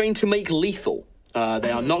they are going to make lethal. They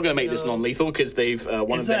are not going to make this non-lethal because they've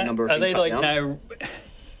one of their number of. Are they like down. now?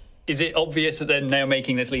 Is it obvious that they're now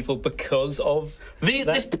making this lethal because of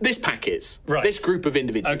this pack is right? This group of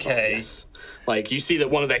individuals. Okay. Are, yes. Like you see that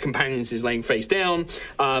one of their companions is laying face down.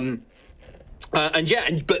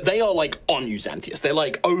 But they are like on you, Xanthias. They're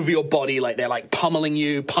like over your body, like they're like pummeling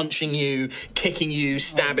you, punching you, kicking you,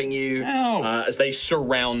 stabbing you, as they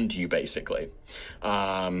surround you, basically.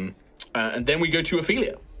 And then we go to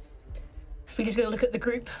Ophelia. Ophelia's going to look at the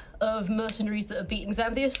group of mercenaries that are beating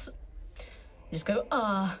Xanthias. Just go,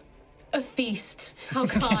 a feast. How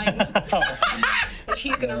kind.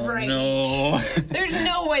 She's going to rage. No. There's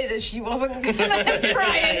no way that she wasn't gonna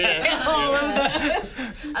try and kill all of them.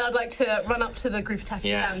 And I'd like to run up to the group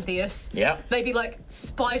attacking Xanthias. Yeah. Maybe like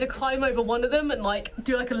spider climb over one of them and like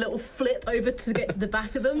do like a little flip over to get to the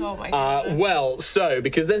back of them. Oh my god. Well, so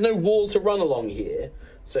because there's no wall to run along here,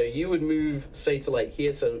 so you would move, say, to like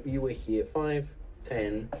here. So you were here 5,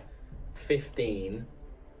 10, 15,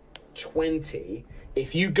 20.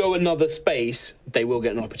 If you go another space, they will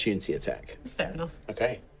get an opportunity attack. Fair enough.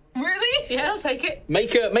 Okay. Really? Yeah, I'll take it.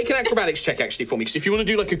 Make an acrobatics check actually for me, because if you want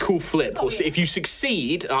to do like a cool flip, if you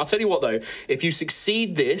succeed, I'll tell you what though, if you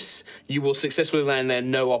succeed this, you will successfully land there,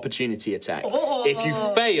 no opportunity attack. If you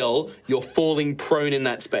fail, you're falling prone in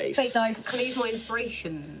that space. Fake dice. Can I use my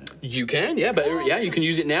inspiration? You can, yeah, but yeah, you can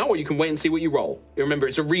use it now, or you can wait and see what you roll. Remember,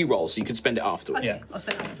 it's a re-roll, so you can spend it afterwards. Yeah. I'll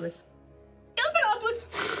spend it afterwards. Yeah, I'll spend it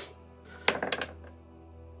afterwards.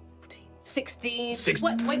 16.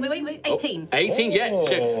 Wait. 18. 18, yeah.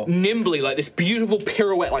 So nimbly, like this beautiful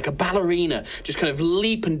pirouette, like a ballerina, just kind of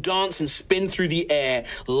leap and dance and spin through the air,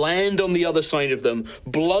 land on the other side of them.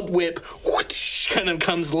 Blood whip whoosh, kind of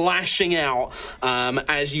comes lashing out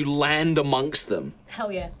as you land amongst them. Hell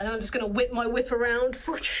yeah. And then I'm just going to whip my whip around.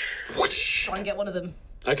 Whoosh. Try and get one of them.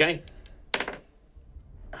 Okay.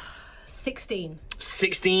 16.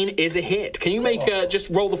 16 is a hit. Can you make just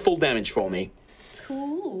roll the full damage for me?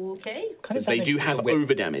 Cool, okay. Because they do have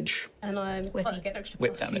over damage. And I get extra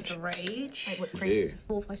Whip plus 2 damage. for rage. You do.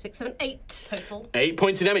 4, 5, 6, 7, 8 total. 8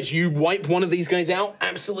 points of damage. You wipe one of these guys out,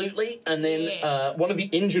 absolutely, and then one of the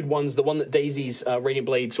injured ones, the one that Daisy's Radiant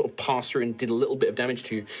Blade sort of passed through and did a little bit of damage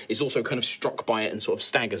to, is also kind of struck by it and sort of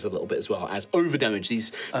staggers a little bit as well. As over damage,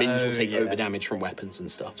 these minions will take over damage from weapons and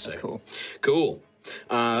stuff. So cool. Cool.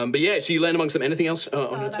 But yeah, so you land amongst them. Anything else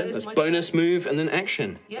on your turn? That's bonus move and then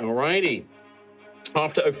action. Yep. Alrighty.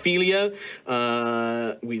 After Ophelia,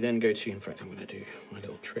 we then go to, in fact, I'm going to do my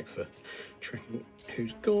little trick for tracking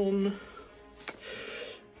who's gone.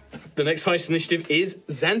 The next highest initiative is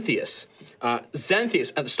Xanthias.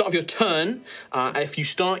 Xanthias, at the start of your turn, if you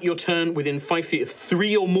start your turn within 5 feet of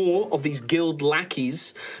 3 or more of these guild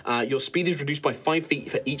lackeys, your speed is reduced by 5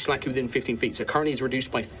 feet for each lackey within 15 feet. So currently it's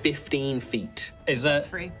reduced by 15 feet. Is that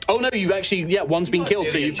 3? Oh no, you've actually, one's been killed,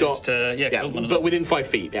 so you've got, killed one of but them. within 5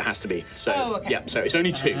 feet it has to be. So, okay. yeah, so it's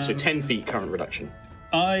only 2, so 10 feet current reduction.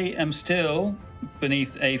 I am still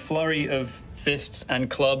beneath a flurry of fists and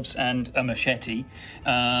clubs and a machete.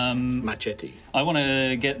 Machete. I want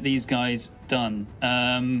to get these guys done.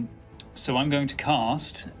 So I'm going to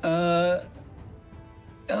cast. It's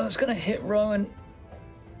going to hit Rowan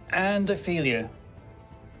and Ophelia.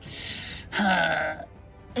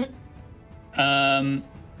 I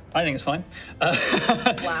think it's fine.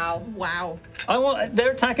 Wow.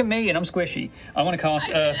 They're attacking me and I'm squishy. I want to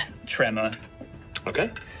cast Earth Tremor.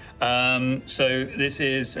 Okay. So this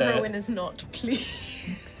is. Rowan is not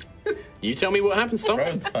pleased. You tell me what happens, Tom.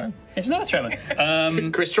 Rowan's fine. It's an Earth Tremor.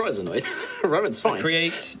 Chris Trotter's annoyed. Rowan's fine.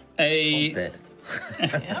 Create a. Dead.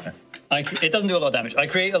 It doesn't do a lot of damage. I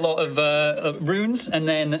create a lot of runes and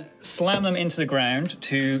then slam them into the ground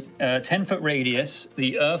to 10-foot radius.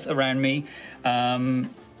 The earth around me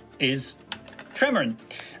is tremoring.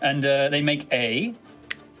 And they make a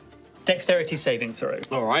dexterity saving throw.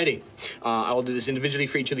 Alrighty. I will do this individually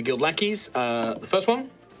for each of the guild lackeys. The first one,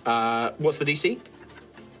 what's the DC?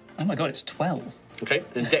 Oh my god, it's 12. Okay,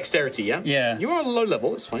 and dexterity, yeah? Yeah. You are on a low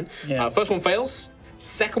level, it's fine. Yeah. First one fails.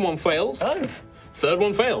 Second one fails. Oh. Third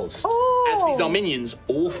one fails. As these are minions,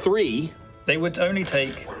 all 3. They would only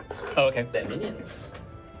take. Oh, okay. They're minions.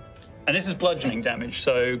 And this is bludgeoning damage,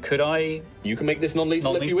 so could I. You can make this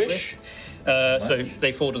non-lethal if you wish. So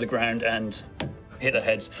they fall to the ground and hit their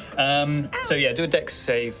heads. So yeah, do a dex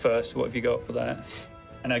save first. What have you got for that?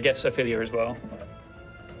 And I guess Ophelia as well.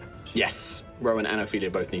 Yes. Rowan and Ophelia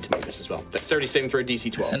both need to make this as well. Dexterity saving throw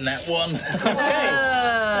DC 12. And that one.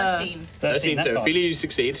 13. 13, that so passed. Ophelia, you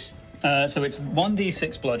succeed. So it's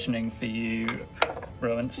 1d6 bludgeoning for you,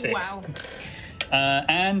 Rowan. 6. Wow.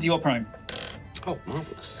 And you're prone. Oh,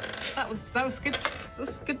 marvelous. That was good. That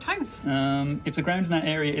was good times. If the ground in that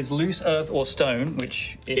area is loose earth or stone,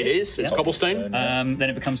 which It is. It's cobblestone. then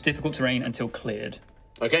it becomes difficult terrain until cleared.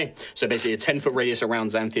 Okay, so basically a 10-foot radius around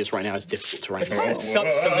Xanthias right now is difficult terrain. It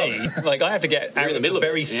sucks for me. Like, I have to get out in the of middle the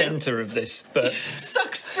of very it, yeah. centre of this, but...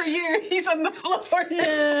 Sucks for you. He's on the floor.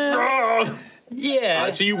 Yeah.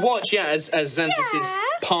 So you watch, as Xanthias'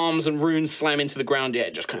 palms and runes slam into the ground,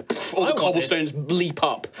 it just kind of, all the cobblestones leap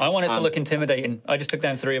up. I want it to look intimidating. I just took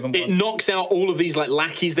down 3 of them. It knocks out all of these like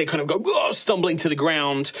lackeys. They kind of go stumbling to the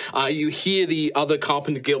ground. You hear the other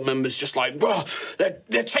Carpenter Guild members just like,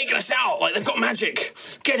 they're taking us out. Like they've got magic.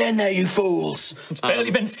 Get in there, you fools. It's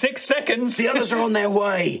barely been 6 seconds. The others are on their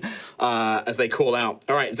way. As they call out.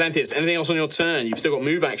 All right, Xanthias, anything else on your turn? You've still got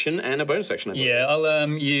move action and a bonus action. I believe. Yeah, I'll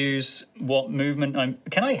use what movement I'm...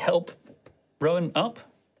 Can I help Rowan up?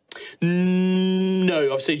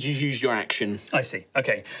 No, I've said you use your action. I see.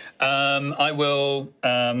 Okay. I will,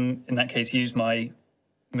 in that case, use my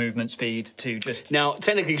movement speed to just... Now,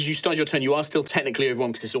 technically, because you started your turn, you are still technically over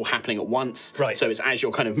one because it's all happening at once. Right. So it's as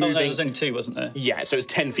you're kind of Oh, moving. no, there was only 2, wasn't there? Yeah, so it's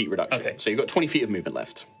 10 feet reduction. Okay. So you've got 20 feet of movement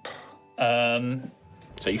left.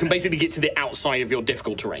 So you can basically get to the outside of your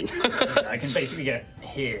difficult terrain. I can basically get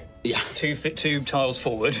here. Yeah. 2 tiles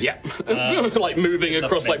forward. Yeah. Like moving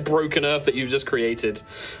across like broken earth that you've just created.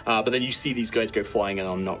 But then you see these guys go flying and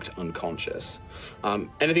are knocked unconscious.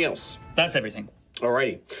 Anything else? That's everything.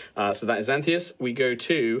 Alrighty. So that is Xanthias. We go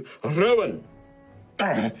to Rowan.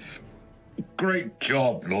 Great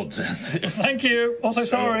job, Lord Xanthias. Thank you. Also,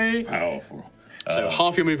 sorry. Powerful. So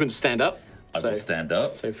half your movement to stand up. I will stand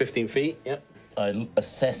up. So 15 feet, yep. I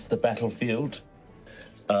assess the battlefield,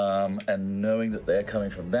 and knowing that they're coming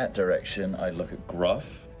from that direction, I look at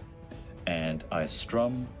Gruff, and I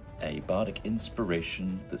strum a bardic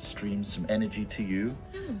inspiration that streams some energy to you,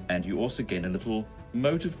 and you also gain a little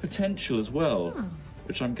motive potential as well,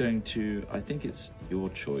 which I'm going to, I think it's your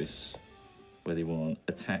choice, whether you want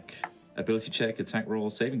attack, ability check, attack roll,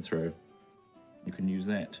 saving throw. You can use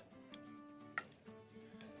that.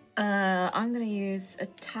 I'm going to use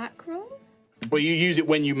attack roll. Well, you use it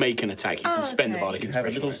when you make an attack. You can spend the okay. bardic You have a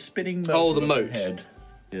inspiration. little spinning mote. Oh, the on mote. your head.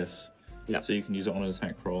 Yes. Yeah. So you can use it on an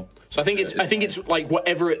attack roll. So I think it's like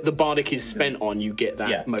whatever the bardic is spent on, you get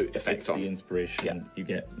that mote effect it's on. the inspiration. Yeah. You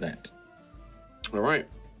get that. All right.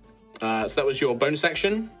 So that was your bonus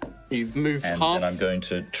action. You've moved half. And I'm going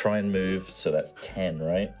to try and move. So that's 10,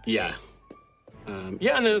 right? Yeah.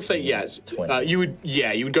 Yeah, and then let's say you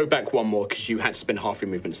would go back one more because you had to spend half your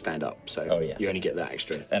movement to stand up. So you only get that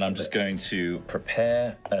extra. And I'm just going to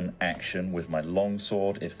prepare an action with my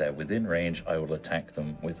longsword. If they're within range, I will attack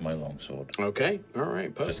them with my longsword. Okay. All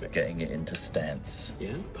right. Perfect. Just getting it into stance.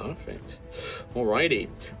 Yeah. Perfect. Alrighty.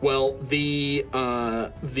 Well, the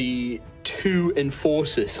 2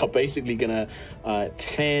 enforcers are basically gonna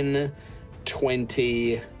 10,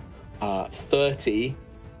 20, 30.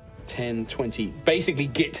 10, 20, basically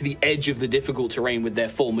get to the edge of the difficult terrain with their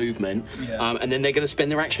full movement. Yeah. And then they're going to spend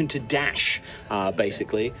their action to dash,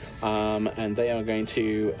 basically. And they are going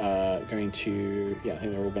to, I think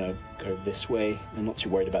they're all going to go this way. I'm not too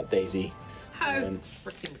worried about Daisy. How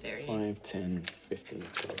freaking dare you? 5, 10, 15,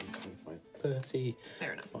 20, 25, 30.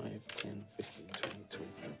 Fair enough. 5, 10, 15, 20,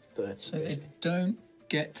 25, 30. So they don't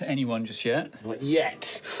get to anyone just yet. Not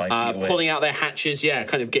yet. Pulling out their hatches,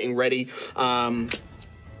 kind of getting ready.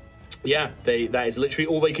 Yeah, that is literally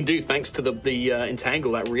all they can do, thanks to the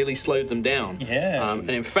entangle. That really slowed them down. Yeah. And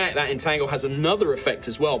in fact, that entangle has another effect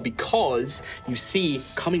as well, because you see,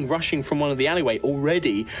 coming rushing from one of the alleyway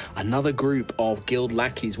already, another group of guild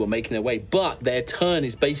lackeys were making their way, but their turn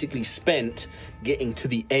is basically spent getting to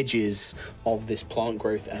the edges of this plant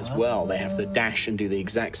growth as well. They have to dash and do the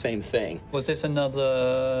exact same thing. Was this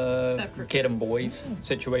another kid and boys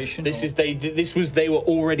situation? This is they were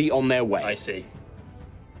already on their way. I see.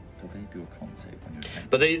 So they do a con save when you attack.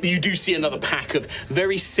 But you do see another pack of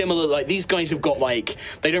very similar, like these guys have got like,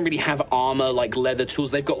 they don't really have armor like leather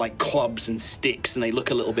tools. They've got like clubs and sticks and they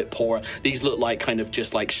look a little bit poorer. These look like kind of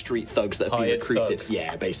just like street thugs that have been recruited. Thugs.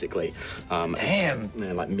 Yeah, basically. Damn.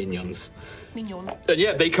 They're like minions. Mignon. And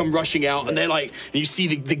yeah, they come rushing out and they're like, and you see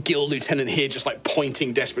the guild lieutenant here just like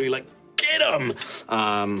pointing desperately like, get him! Get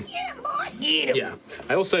him, boss! Get him! Yeah.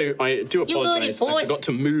 I do apologise. I forgot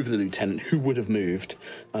to move the lieutenant, who would have moved.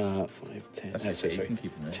 5, 10, That's okay, sorry. you can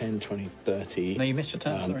keep him there. 10, 20, 30. No, you missed your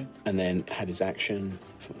turn, sorry. And then had his action.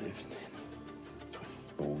 5, 10, 20.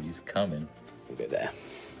 Oh, he's coming. We'll go there.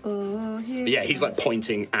 Oh, But yeah, he's like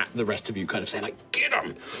pointing at the rest of you, kind of saying like, "Get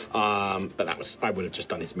him!" But I would have just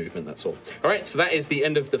done his movement. That's all. All right, so that is the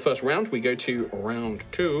end of the first round. We go to round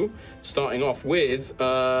 2, starting off with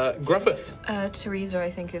Gruffith. Teresa, I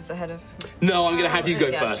think, is ahead of. No, I'm going to have you go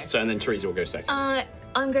yeah, first, and then Teresa will go second.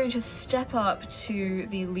 I'm going to step up to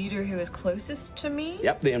the leader who is closest to me.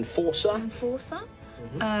 Yep, the Enforcer. Enforcer.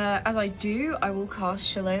 As I do, I will cast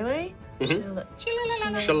Shillelagh.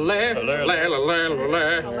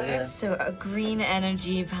 So a green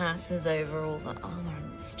energy passes over all the armor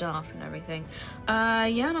and stuff and everything.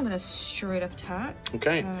 Yeah, and I'm gonna straight up attack.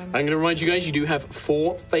 Okay, I'm going to remind you guys, you do have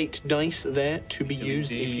 4 fate dice there to be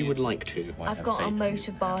used if you would like to. I've got a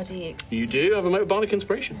motor body. You do have a motor bardic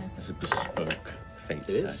inspiration. It's a bespoke fate.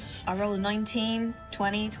 It is. I rolled 19,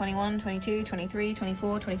 20, 21, 22, 23,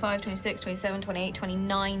 24, 25, 26, 27, 28,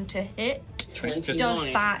 29 to hit. 29.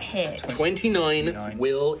 Does that hit? 29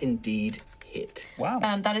 will indeed hit. Wow.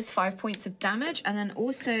 That is 5 points of damage, and then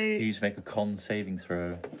also. You need to make a con saving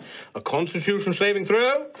throw. A Constitution saving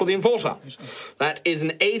throw for the Enforcer. That is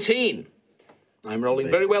an 18. I'm rolling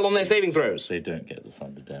very well on their saving throws. They don't get the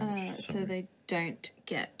thunder damage. So they don't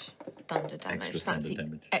get thunder damage. Extra That's thunder the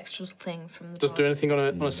damage. extra thing from the. Does it do anything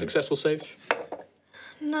on a successful save?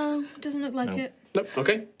 No, doesn't look like it. Nope.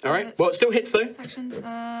 Okay. All right. Well, it still hits though. Section. Hit.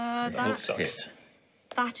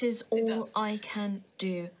 That is all I can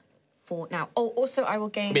do for now. Oh, also I will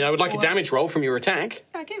gain. I mean, I would like a 4 damage roll from your attack.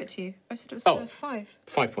 I gave it to you. I said it was 5.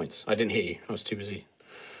 5 points. I didn't hear you. I was too busy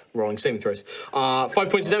rolling saving throws. 5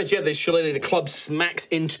 points of damage. Yeah, this Shillelagh, the club smacks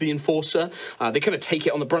into the Enforcer. They kind of take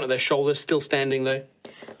it on the brunt of their shoulders, still standing though.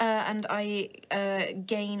 And I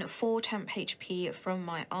gain 4 temp HP from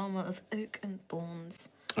my armor of oak and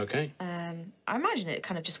thorns. Okay. I imagine it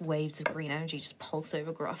kind of just waves of green energy just pulse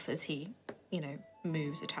over Gruff as he,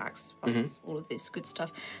 moves, attacks, fights, all of this good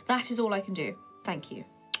stuff. That is all I can do. Thank you.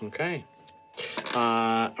 Okay.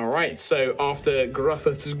 All right. So after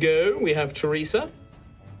Gruffith's go, we have Teresa.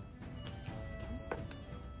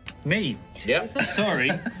 Me. Yep. Sorry.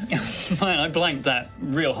 Man, I blanked that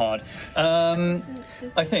real hard.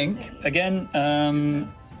 I think, again, I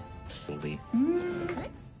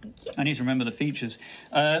need to remember the features.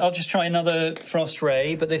 I'll just try another Frost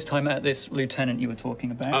Ray, but this time at this lieutenant you were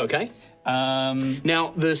talking about. Okay.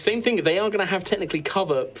 Now, the same thing, they are going to have technically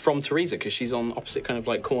cover from Teresa because she's on opposite kind of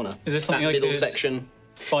like corner. Is this something that I middle could- section?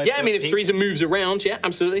 5 Yeah, I mean, if foot Teresa moves around, yeah,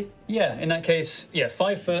 absolutely. Yeah, in that case,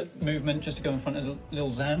 5 foot movement just to go in front of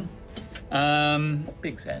little Zan.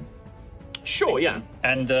 Big Zen. Sure, yeah.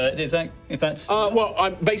 And is that, if that's... Well,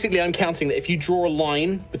 I'm counting that if you draw a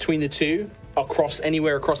line between the two,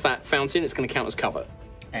 anywhere across that fountain, it's going to count as cover.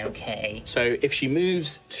 Okay. So if she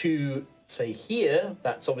moves to, say, here,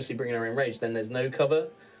 that's obviously bringing her in range, then there's no cover.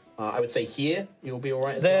 I would say here, you'll be all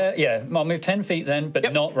right as well. Yeah, I'll move 10 feet then, but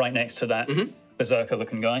Yep. not right next to that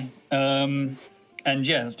berserker-looking guy. And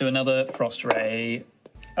yeah, let's do another Frost Ray.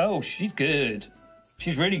 Oh, she's good.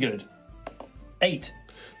 She's really good. 8.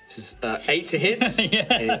 This is 8 to hit. Yeah.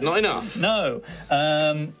 It's not enough. No.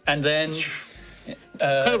 And then...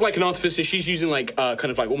 Kind of like an artificer, she's using like kind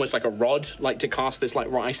of like almost like a rod, like to cast this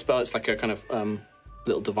like ice spell. It's like a kind of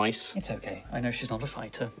little device. It's okay. I know she's not a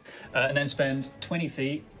fighter. And then spend 20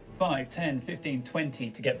 feet, 5, 10, 15, 20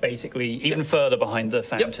 to get basically even further behind the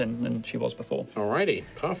fountain than she was before. Alrighty,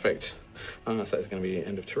 perfect. So that's going to be the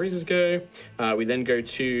end of Teresa's go. We then go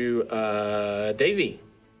to Daisy.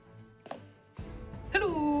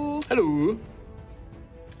 Hello. Hello.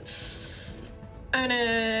 I'm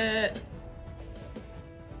gonna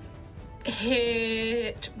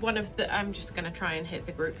hit one of the. I'm just gonna try and hit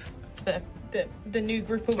the group, the new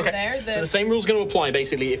group over there. So the same rule's going to apply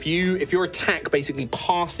basically. If your attack basically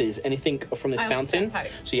passes anything from this I'll fountain, step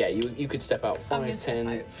out. so yeah, you could step out 5, gonna step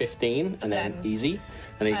 10, out. 15, and then easy,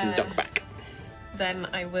 and then you can duck back. Then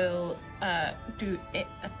I will do it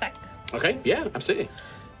attack. Okay, yeah, absolutely.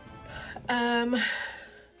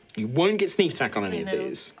 You won't get sneak attack on any of know.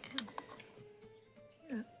 these.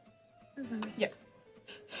 Yep.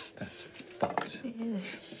 That's fucked.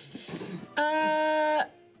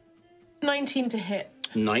 19 to hit.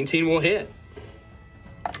 19 will hit.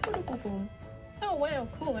 Oh wow,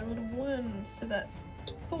 cool! I rolled a 1, so that's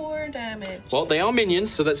 4 damage. Well, they are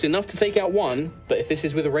minions, so that's enough to take out one. But if this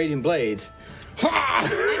is with a radiant blade,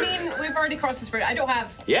 I mean, we've already crossed this bridge. I don't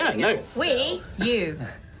have. yeah, anything no. else. You.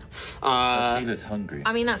 He was hungry.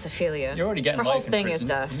 I mean, that's Ophelia. You're already getting Her whole life in thing is prison.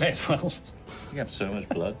 death. May as well. You have so much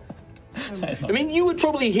blood. I mean, you would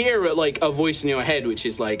probably hear like a voice in your head, which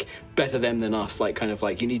is like better them than us, like kind of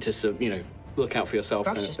like you need to, look out for yourself.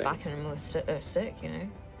 Ruff's Kind of just thing. backing him with a stick,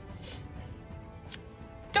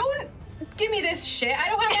 give me this shit. I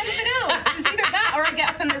don't have anything else. It's either that or I get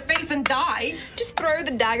up in their face and die. Just throw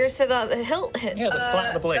the dagger so that the hilt hits. Yeah, the flat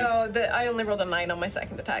of the blade. No, I only rolled a 9 on my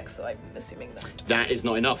second attack, so I'm assuming that. That is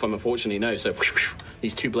not enough, unfortunately, no. So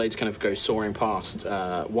these two blades kind of go soaring past.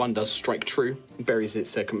 One does strike true, buries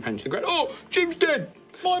its companion to the ground. Oh, Jim's dead!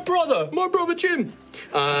 My brother Jim!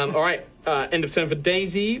 All right, end of turn for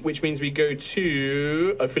Daisy, which means we go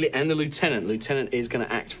to Ophelia and the Lieutenant. Lieutenant is going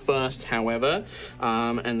to act first, however,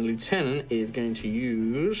 and the Lieutenant is going to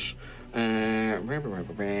use...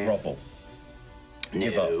 Ruffle.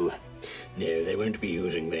 No, they won't be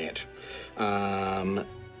using that.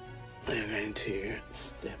 They're going to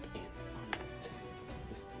step in 5, 10,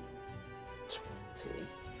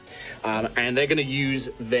 20. And they're going to use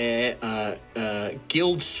their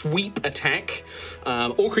Guild Sweep attack.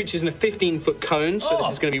 All creatures in a 15-foot cone, so this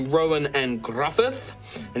is going to be Rowan and Gruffith.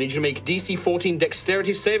 I need you to make DC 14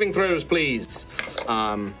 Dexterity saving throws, please.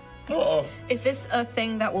 Is this a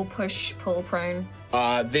thing that will push pull prone?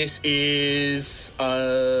 This is... they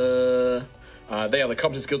are the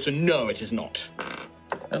Carpenter's Guild, so no, it is not.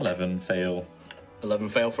 11 fail. 11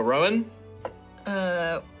 fail for Rowan.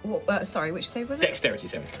 Sorry, which save was it? Dexterity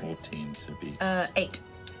saving throw. 14 to beat. 8.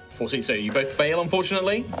 14, so you both fail,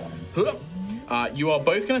 unfortunately. You are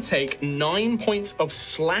both going to take 9 points of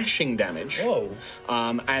slashing damage. Whoa.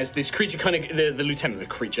 As this creature kind of, the lieutenant of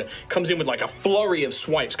the creature, comes in with like a flurry of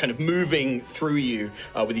swipes, kind of moving through you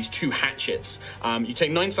with these 2 hatchets. You take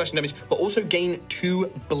 9 slashing damage, but also gain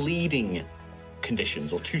 2 bleeding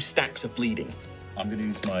conditions, or 2 stacks of bleeding. I'm going to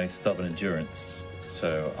use my stubborn endurance,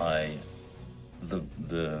 so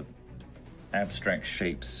the abstract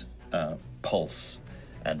shapes pulse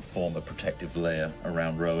and form a protective layer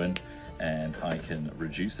around Rowan, and I can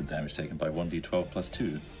reduce the damage taken by 1d12 plus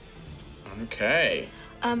 2. Okay.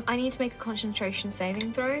 I need to make a concentration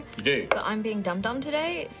saving throw. You do. But I'm being dum-dum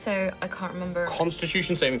today, so I can't remember.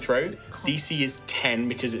 Constitution saving throw. DC is 10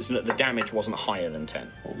 because the damage wasn't higher than 10.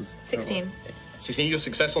 What was the 16. 16, your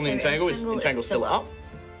success on the entangle is still up.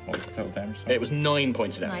 What was the total damage? Sorry? It was 9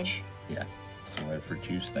 points of damage. Yeah, so I've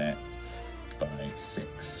reduced that by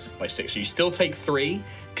 6. By 6, so you still take 3.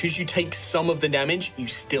 Because you take some of the damage, you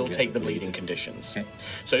still take the bleeding conditions. Okay.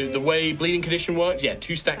 So the way bleeding condition works,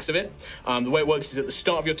 2 stacks of it. The way it works is at the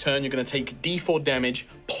start of your turn, you're going to take D4 damage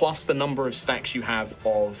plus the number of stacks you have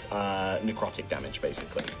of necrotic damage,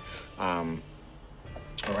 basically.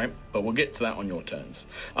 All right, but we'll get to that on your turns.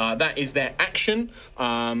 That is their action.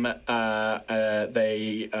 That's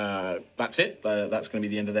it. That's going to be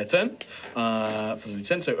the end of their turn for the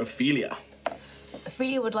lieutenant. So Ophelia.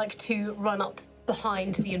 Ophelia would like to run up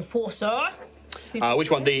behind the enforcer.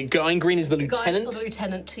 Which one? The guy in green is the lieutenant? The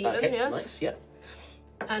lieutenant, even, Okay, yes. nice, yeah.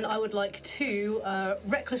 And I would like to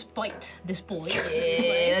reckless bite this boy.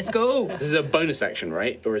 Yeah, let's go. This is a bonus action,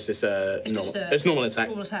 right? Or is this a normal? It's normal attack.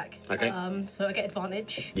 Normal attack. Okay. So I get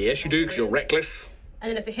advantage. Yes, you do, because you're reckless.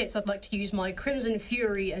 And then if it hits, I'd like to use my Crimson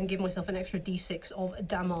Fury and give myself an extra d6 of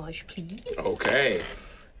damage, please. Okay.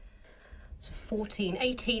 So 14,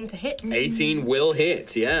 18 to hit. 18 will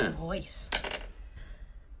hit, yeah. Nice.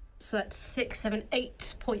 So that's 6, 7,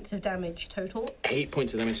 8 points of damage total. 8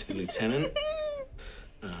 points of damage to the lieutenant.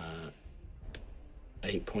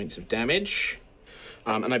 8 points of damage.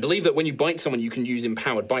 And I believe that when you bite someone, you can use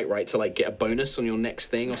Empowered Bite, right, to like get a bonus on your next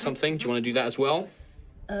thing or something. Do you want to do that as well?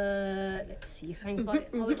 Let's see if I can bite.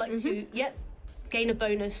 I would like to, gain a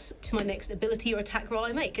bonus to my next ability or attack roll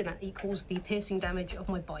I make, and that equals the piercing damage of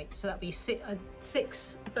my bite. So that'd be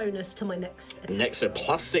 6 bonus to my next attack. So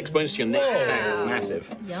plus 6 bonus to your next attack. That's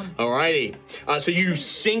massive. Yum. Alrighty. So you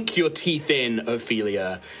sink your teeth in,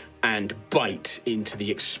 Ophelia, and bite into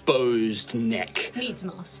the exposed neck Needs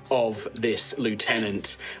must. of this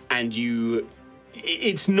lieutenant, and you...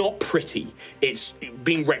 It's not pretty. It's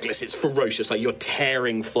being reckless. It's ferocious. Like you're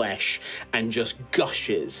tearing flesh, and just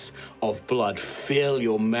gushes of blood fill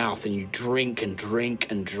your mouth, and you drink and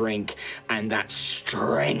drink and drink, and that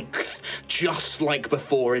strength, just like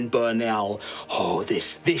before in Burnell. Oh,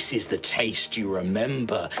 this is the taste you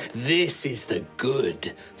remember. This is the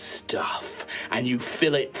good stuff, and you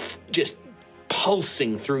feel it just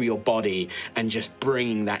pulsing through your body and just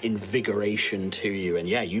bringing that invigoration to you, and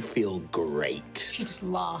yeah, you feel great. She just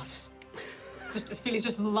laughs. Ophelia's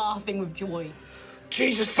just laughing with joy.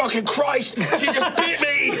 Jesus fucking Christ! She just bit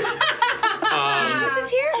me! Jesus is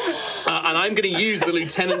here? And I'm going to use the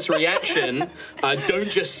lieutenant's reaction. Don't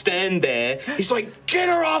just stand there. He's like, get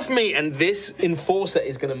her off me! And this enforcer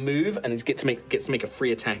is going to move and gets to make a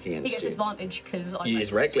free attack against you. He gets advantage because I You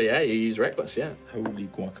use reckless, yeah. You use reckless, yeah. Holy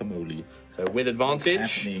guacamole. So with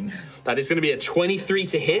advantage, happening? that is going to be a 23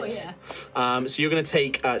 to hit. Oh, So you're going to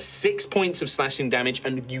take 6 points of slashing damage,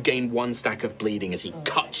 and you gain 1 stack of bleeding as he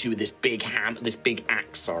cuts you with this big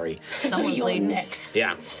axe. Sorry. Someone's You're bleeding. next.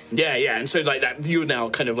 Yeah. And so like that, you're now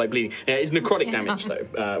kind of like bleeding. Yeah, it's necrotic damage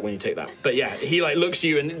though when you take that. But yeah, he like looks at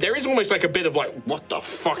you, and there is almost like a bit of like, what the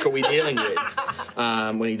fuck are we dealing with?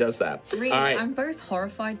 When he does that. Really, All right. I'm both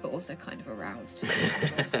horrified but also kind of aroused.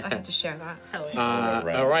 I had to share that. Hell yeah.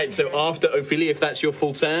 All right. So after Ophelia, if that's your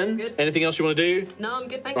full turn, Good. anything else you want to do? No, I'm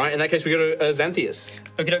good, thank Right. In that case, we go to Xanthias.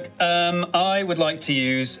 Okay, I would like to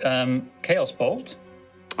use Chaos Bolt,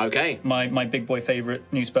 Okay. my big boy favorite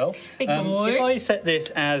new spell. Big boy. If I set this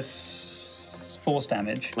as force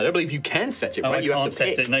damage. I don't believe you can set it, Oh, right? I You have can't to set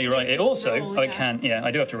pick. it. No, you're right. It also, roll, I yeah. can. Yeah, I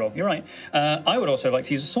do have to roll. You're right. I would also like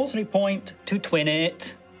to use a sorcery point to twin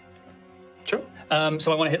it. Sure.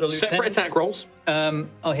 So I want to hit the lieutenant. Separate attack rolls.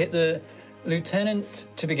 I'll hit the lieutenant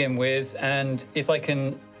to begin with, and if I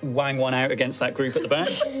can wang one out against that group at the back.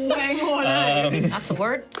 That's a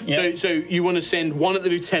word. Yeah. So you want to send one at the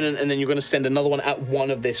lieutenant, and then you're going to send another one at one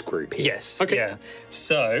of this group here. Yes. Okay. Yeah.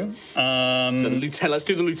 So, So the lieutenant. Let's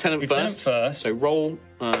do the lieutenant first. first. So roll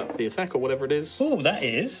for the attack or whatever it is. oh, that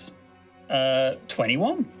is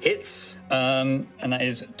 21. Hits. And that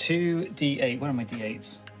is 2d8. Where are my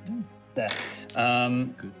d8s? There.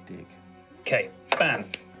 Good dig. Okay, bam.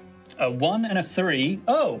 A 1 and a 3.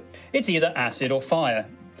 Oh, it's either acid or fire.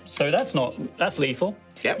 So that's lethal.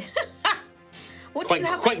 Yep. What do you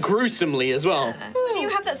have? Quite gruesomely as well. What do you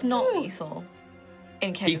have that's not lethal?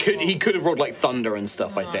 In case He could have rolled like thunder and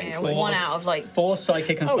stuff. I think. Yeah, one out of like. Force,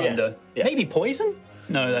 psychic, and yeah. thunder. Yeah. Maybe poison?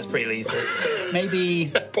 No, that's pretty lethal.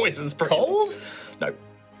 Maybe Poison's pretty. cold? No.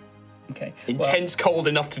 Okay. Intense cold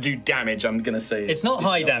enough to do damage. I'm gonna say It's not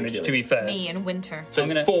high enough damage, kill to you. be fair. Me in winter. So I'm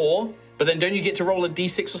it's gonna- 4, but then don't you get to roll a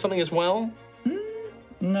d6 or something as well?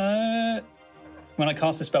 No. When I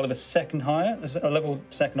cast a spell of a second higher, is it a level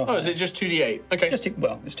second or higher? Oh, is it just 2d8? Okay. Just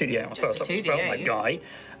well, it's 2d8 on my first level spell, my 2d8.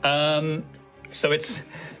 guy. So it's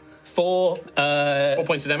 4. 4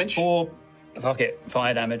 points of damage. 4. Fuck it,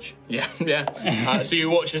 fire damage. Yeah. So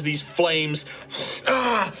you watch as these flames,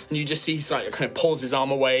 and you just see he's like kind of pulls his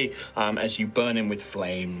arm away as you burn him with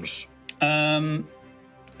flames.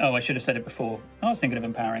 Oh, I should have said it before. I was thinking of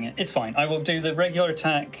empowering it. It's fine. I will do the regular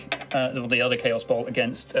attack, the other Chaos Bolt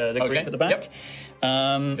against the group Okay, at the back.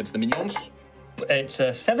 yep. It's the minions. It's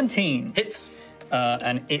 17. Hits.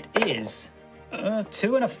 And it is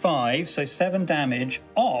 2 and a 5, so 7 damage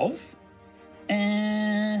of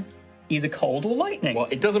either cold or lightning. Well,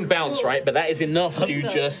 it doesn't bounce, right? But that is enough to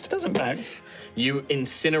just Doesn't bounce. you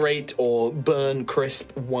incinerate or burn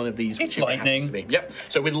crisp one of these. It's whichever it happens lightning. to be. Yep.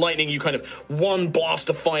 So with lightning, you kind of one blast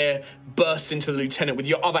of fire bursts into the lieutenant. With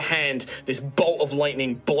your other hand, this bolt of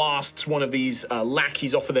lightning blasts one of these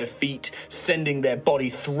lackeys off of their feet, sending their body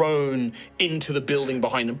thrown into the building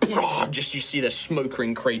behind them. Just you see the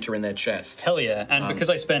smoke-ring crater in their chest. Hell yeah. And because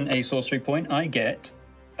I spent a sorcery point, I get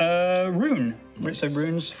rune. So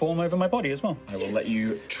runes form over my body as well. I will let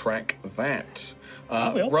you track that.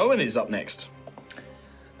 will. Rowan is up next.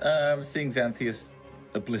 Seeing Xanthias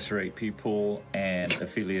obliterate people and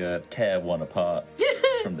Ophelia tear one apart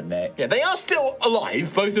from the neck. Yeah, they are still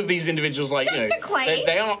alive. Both of these individuals, like, you know, Technically.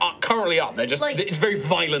 they are currently up. They're just, Like- it's very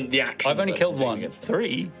violent, the action. I've only killed one.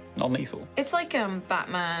 3, non-lethal. It's like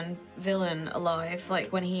Batman villain alive, like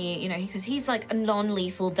when he, you know, because he's like a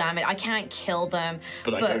non-lethal damage. I can't kill them,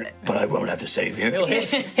 But I won't have to save you. He'll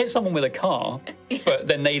hit someone with a car, but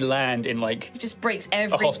then they land in like, it just breaks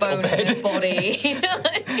every hospital bone in bed. their body.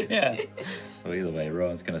 yeah. Well, either way,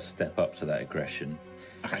 Rowan's going to step up to that aggression.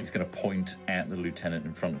 Okay. He's going to point at the lieutenant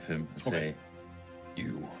in front of him and say,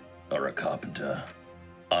 "You are a carpenter.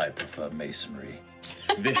 I prefer masonry."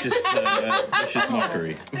 Vicious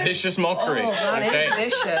mockery. Vicious mockery. Oh, that is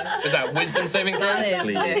vicious. Is that wisdom saving throws? That is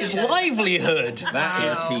Please. vicious. Livelihood. That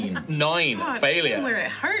is 18. 9. Failure. Where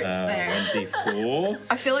it hurts there. 1d4.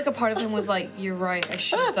 I feel like a part of him was like, "You're right. I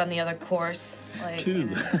should have done the other course." Like,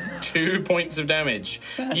 2. 2 points of damage.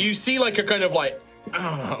 You see like a kind of like,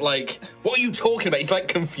 what are you talking about? He's like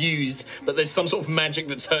confused, but there's some sort of magic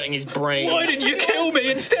that's hurting his brain. Why didn't you kill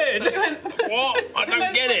me instead? What? I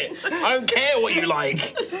don't get it. I don't care what you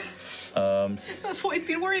like. That's what he's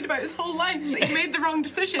been worried about his whole life, that he made the wrong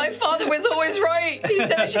decision. my father was always right. He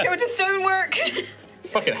said I should go into stonework.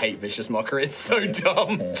 Fucking hate vicious mockery. It's so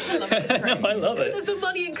dumb. I love it. There's no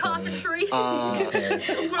money in carpentry. I'm in a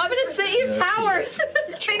city of towers,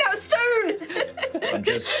 made out of stone. I'm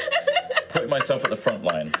just putting myself at the front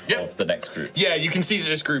line Yep. of the next group. Yeah, you can see that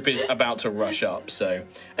this group is about to rush up. So,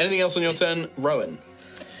 anything else on your turn, Rowan?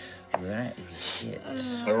 That is it.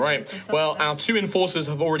 All right. Well, our 2 enforcers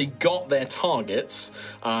have already got their targets.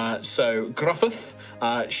 So Gruffith,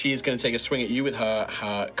 she is going to take a swing at you with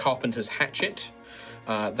her carpenter's hatchet.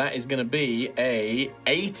 That is going to be a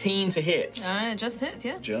 18 to hit. Just hits,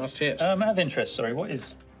 yeah. Just hit. Out of interest, sorry, what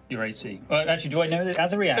is your AC? Actually, do I know that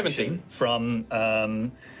as a reaction 17. from...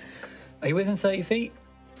 are you within 30 feet?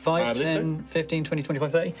 5, 10, 15, 20,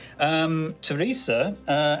 25, 30. Teresa,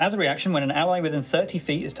 as a reaction, when an ally within 30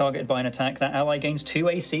 feet is targeted by an attack, that ally gains 2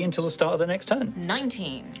 AC until the start of the next turn.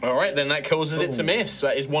 19. All right, then that causes it to miss.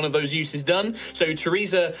 That is one of those uses done. So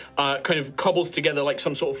Teresa kind of cobbles together like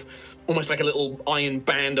some sort of, almost like a little iron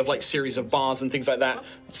band of like series of bars and things like that,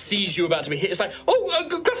 sees you about to be hit. It's like,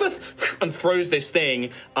 Griffith! And throws this thing.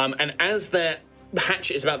 And as the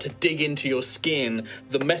hatchet is about to dig into your skin,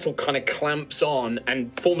 the metal kind of clamps on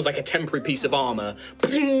and forms like a temporary piece of armor,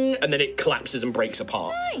 and then it collapses and breaks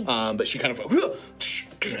apart. Nice. But she kind of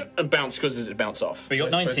and causes it to bounce off. But you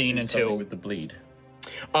got 19 until with the bleed.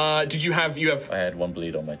 Did you have? I had 1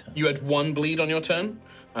 bleed on my turn. You had 1 bleed on your turn.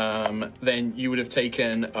 Then you would have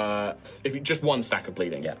taken just 1 stack of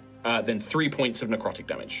bleeding. Yeah. Then 3 points of necrotic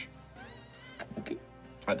damage.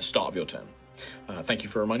 At the start of your turn. Thank you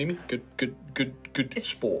for reminding me. Good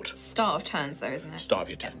sport. Start of turns, though, isn't it? Start of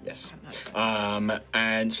your turn, yes.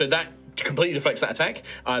 And so that completely deflects that attack.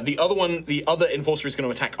 The other enforcer is going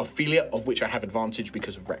to attack Ophelia, of which I have advantage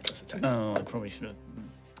because of reckless attack. Oh, I probably should have.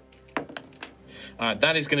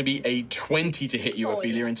 That is going to be a 20 to hit you,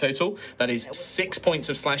 Ophelia, in total. That is 6 points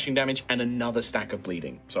of slashing damage and another stack of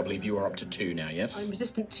bleeding. So I believe you are up to 2 now, yes? I'm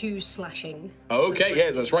resistant to slashing. Okay,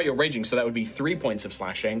 yeah, that's right, you're raging, so that would be 3 points of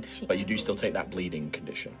slashing, but you do still take that bleeding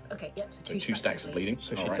condition. Okay, yep, so 2 stacks of bleeding.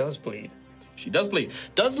 So she does bleed. She does bleed.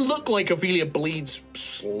 Does look like Ophelia bleeds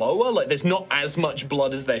slower, like there's not as much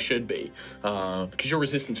blood as there should be. Because you're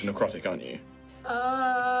resistant to necrotic, aren't you?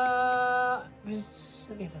 Let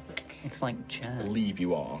me have a look. It's like I jam. believe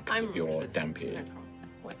you are, because of your resistant to dampier.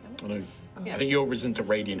 Wait, I know. I think you're resistant to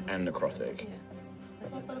radiant and necrotic.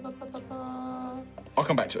 I'll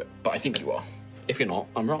come back to it, but I think you are. If you're not,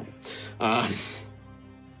 I'm wrong.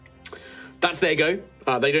 That's their go.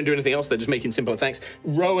 They don't do anything else. They're just making simple attacks.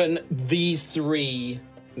 Rowan, these 3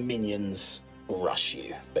 minions rush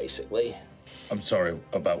you, basically. I'm sorry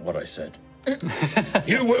about what I said.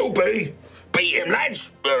 You will be. Beat him,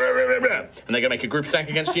 lads. And they're going to make a group attack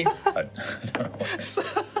against you. That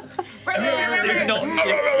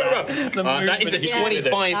is a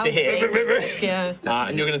 25 to hit. Yeah.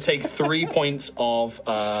 And you're going to take 3 points of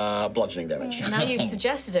bludgeoning damage. Now you've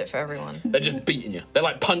suggested it for everyone. They're just beating you. They're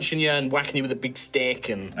like punching you and whacking you with a big stick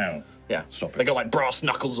and Ow. yeah. Stop it. They got like brass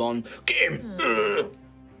knuckles on. Get him.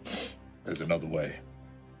 There's another way.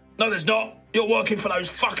 No, there's not. You're working for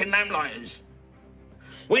those fucking lamplighters.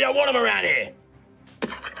 We don't want them around here.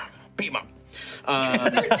 Beat them up. just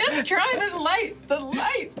trying to light the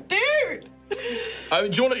lights, dude.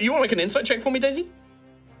 Do you want to make an insight check for me, Daisy?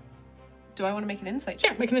 Do I want to make an insight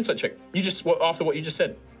check? Yeah, make an insight check. You just after what you just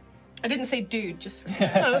said. I didn't say dude, just for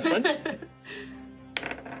No, that's fine.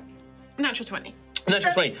 natural 20.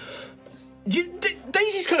 Natural 20.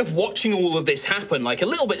 Daisy's kind of watching all of this happen, like a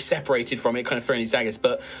little bit separated from it, kind of throwing these daggers,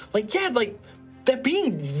 but like, yeah, like they're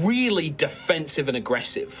being really defensive and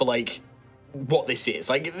aggressive for like what this is.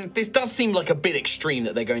 Like, this does seem like a bit extreme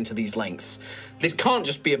that they're going to these lengths. This can't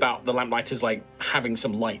just be about the lamplighters like having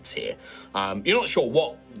some lights here. You're not sure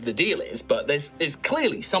what the deal is, but there's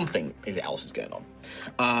clearly something else is going on.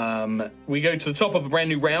 We go to the top of a brand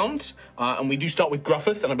new round, and we do start with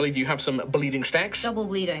Gruffith, and I believe you have some bleeding stacks. Double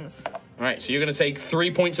bleedings. All right, so you're going to take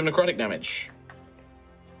 3 points of necrotic damage.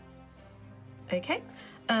 Okay.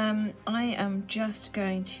 I am just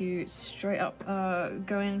going to straight up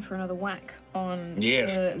go in for another whack on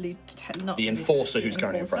the enforcer who's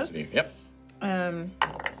currently in front of you. Yep.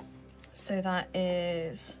 So that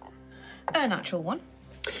is a natural 1.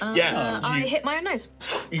 I hit my own nose.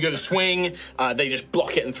 You go to swing, they just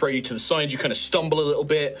block it and throw you to the side. You kind of stumble a little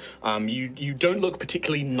bit. You don't look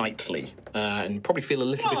particularly knightly, and probably feel a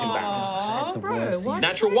little bit embarrassed. Oh, bro, why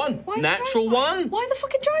Natural 1. Natural 1. Why the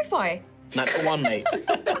fucking drive-by? Natural 1, mate.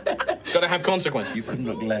 Gotta have consequences. You couldn't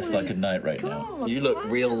look less like a knight right now. You look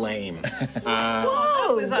real lame.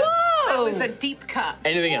 Whoa! That was a deep cut.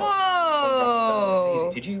 Anything else?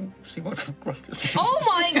 Whoa! Did you see what Gruff just did? Oh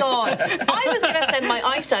my god! I was going to send my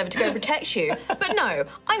ice diver to go protect you, but no,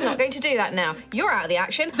 I'm not going to do that now. You're out of the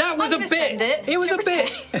action. That was I'm a gonna bit. send It was to a bit.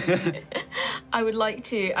 protect- I would like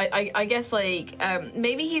to. I guess like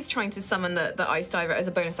maybe he's trying to summon the ice diver as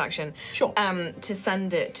a bonus action. Sure. To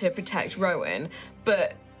send it to protect Rowan,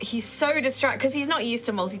 but he's so distracted because he's not used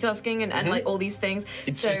to multitasking and like all these things.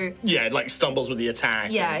 It's so just, like stumbles with the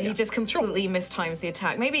attack. yeah, he just completely mistimes the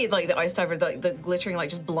attack. Maybe like the ice diver, like the glittering light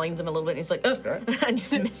just blinds him a little bit. And he's like, and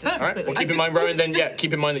just misses. All right. Well, keep in mind, Rowan. Then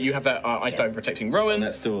keep in mind that you have that ice diver protecting Rowan.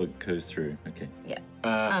 That still goes through. Okay. Yeah.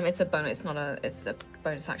 It's a bonus. It's not a. It's a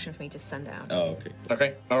bonus action for me to send it out. Oh, okay.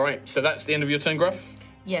 Okay. All right. So that's the end of your turn, Gruff.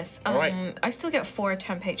 Yes. right. I still get 4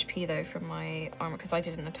 temp HP though from my armor because I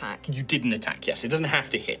didn't attack. You didn't attack. Yes. It doesn't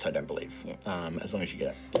have to hit. I don't believe. Yeah. As long as you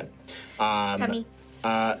get it. Tammy.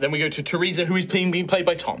 Then we go to Teresa, who is being played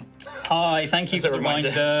by Tom. Hi, thank you As for a the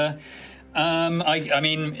reminder. reminder. I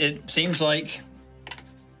mean, it seems like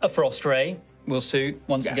a frost ray will suit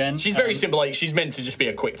once again. She's very simple. Like she's meant to just be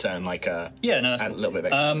a quick turn. Like that's a cool. little bit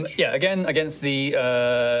of extra damage. Yeah, again against the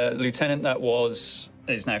lieutenant that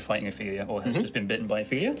is now fighting Ophelia, or has just been bitten by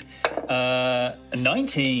Ophelia.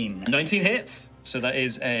 19. 19 hits. So that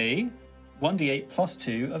is a 1d8 plus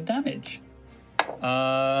 2 of damage.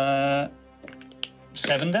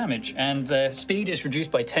 7 damage, and their speed is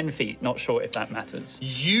reduced by 10 feet. Not sure if that matters.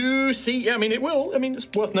 You see, I mean, it will. I mean, it's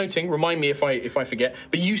worth noting. Remind me if I forget.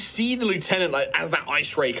 But you see the lieutenant, like, as that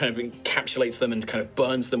ice ray kind of encapsulates them and kind of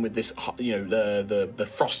burns them with this, the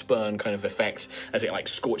frost burn kind of effect as it like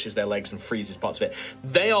scorches their legs and freezes parts of it.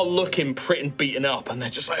 They are looking pretty beaten up, and they're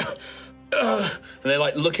just like, and they're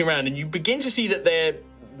like looking around, and you begin to see that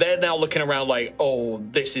they're now looking around like, oh,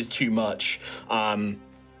 this is too much.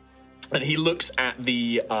 And he looks at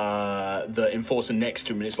the enforcer next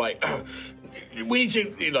to him, and it's like, oh, we need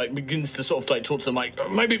to. He like begins to sort of like talk to them, like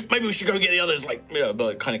maybe we should go get the others, like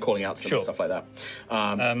but kind of calling out to them and stuff like that.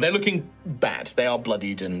 They're looking bad. They are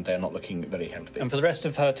bloodied, and they're not looking very healthy. And for the rest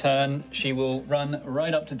of her turn, she will run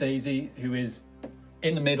right up to Daisy, who is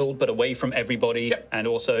in the middle but away from everybody, and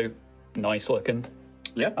also nice looking.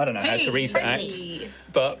 Yeah. I don't know how Teresa friendly. acts,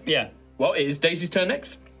 but yeah. Well, it is Daisy's turn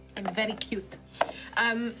next. I'm very cute.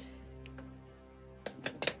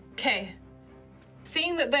 Okay.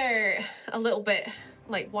 Seeing that they're a little bit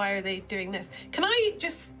like, why are they doing this? Can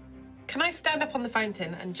I stand up on the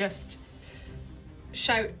fountain and just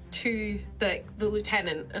shout to the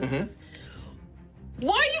lieutenant and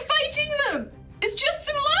why are you fighting them? It's just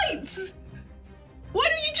some lights. Why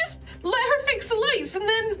don't you just let her fix the lights and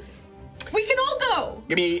then we can all go?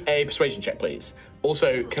 Give me a persuasion check, please.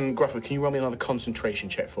 Also, Gruffer, can you roll me another concentration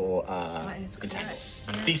check for Entangled?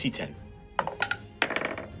 DC 10.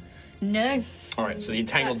 No. All right, so the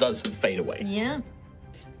Entangle does fade away. Yeah.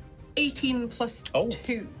 18 plus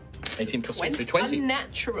 2. 18 plus 2, 20.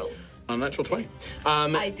 Unnatural. Unnatural 20.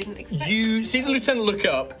 I didn't expect. You see the lieutenant look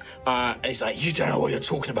up, and he's like, "You don't know what you're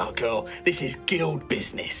talking about, girl. This is guild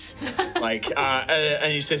business."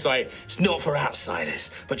 And he says, like, "It's not for outsiders,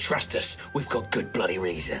 but trust us, we've got good bloody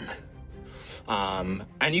reason." And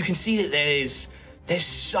you can see that there's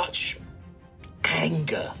such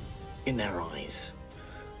anger in their eyes.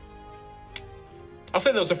 I'll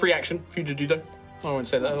say that was a free action for you to do, though. I won't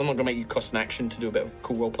say that. I'm not going to make you cost an action to do a bit of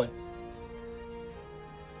cool roleplay.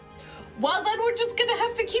 Well, then we're just gonna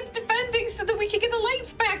have to keep defending so that we can get the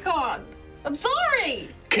lights back on. I'm sorry.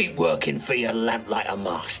 Keep working for your lamplighter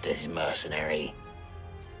masters, mercenary.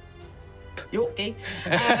 You're okay.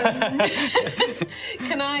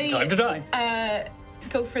 Can I... Time to die.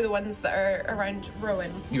 Go for the ones that are around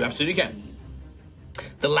Rowan? You absolutely can.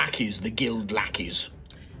 The lackeys, the guild lackeys.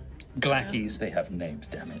 Glackies. They have names,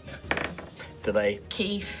 damn it. Do they?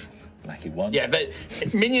 Keith. Lackey 1. Yeah,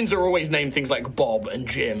 minions are always named things like Bob and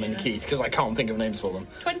Jim and Keith, because I can't think of names for them.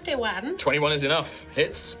 21. 21 is enough.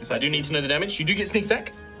 Hits. I do need to know the damage. You do get sneak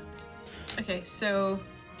attack. Okay, so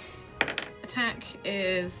attack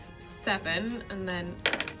is 7, and then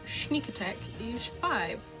sneak attack is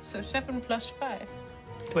 5. So 7 plus 5.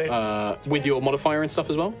 With your modifier and stuff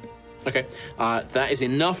as well? Okay, that is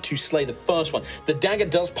enough to slay the first one. The dagger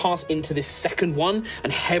does pass into this second one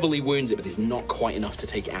and heavily wounds it, but is not quite enough to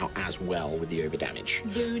take it out as well with the overdamage.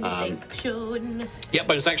 Bonus action. Yep,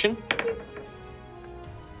 bonus action.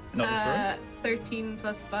 Not 13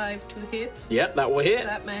 plus 5 to hit. Yep, that will hit.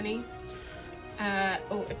 That many. I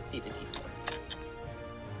need a d4.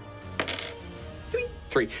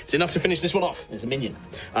 3. It's enough to finish this one off. There's a minion.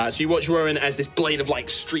 So you watch Rowan as this blade of light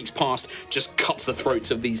streaks past, just cuts the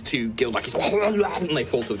throats of these two guild lackeys, and they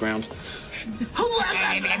fall to the ground.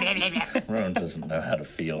 Rowan doesn't know how to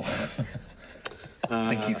feel. I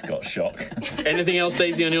think he's got shock. Anything else,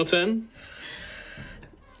 Daisy, on your turn?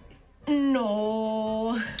 No.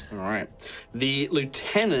 All right. The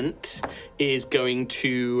lieutenant is going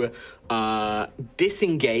to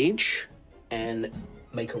disengage and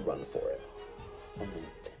make a run for it. 10,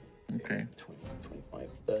 Okay. 20, 25,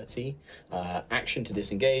 30. Action to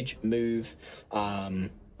disengage, move.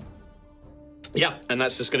 Yeah, and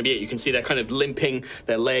that's just going to be it. You can see they're kind of limping,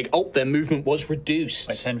 their leg. Oh, their movement was reduced.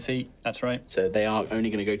 By 10 feet, that's right. So they are only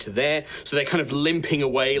going to go to there. So they're kind of limping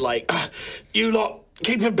away like, you lot,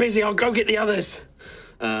 keep them busy, I'll go get the others.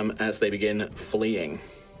 As they begin fleeing.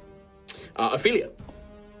 Ophelia.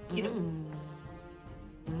 You know.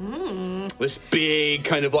 This big,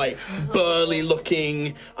 kind of like burly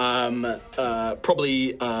looking,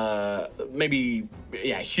 probably, maybe,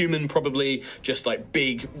 yeah, human probably, just like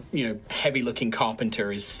big, you know, heavy looking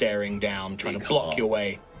carpenter is staring down, trying to block your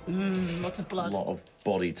way. Lots of A blood. lot of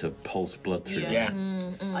body to pulse blood through. Yeah.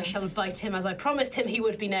 I shall bite him as I promised him he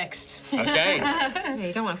would be next. Okay. Yeah,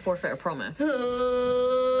 you don't want to forfeit a promise.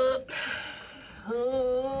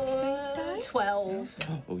 12.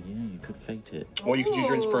 Oh yeah, you could fate it. Or you could use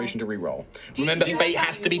your inspiration to re-roll. Remember, fate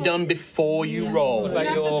has to be done before you roll. What about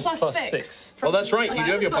have the your plus six. Oh, that's right. You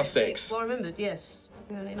do have your plus Plus 6. Well, I remembered, yes.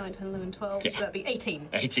 8, 9, 10, 11, 12. Yeah. So that'd be 18.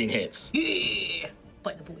 18 hits. Yeah.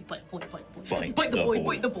 Bite the boy, bite the boy, bite the boy. Bite Bite the the boy, boy.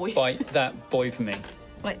 bite the boy. Bite that boy for me.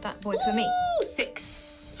 Like that boy for me. Ooh, 6.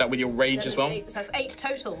 Is that with your rage as well? So that's 8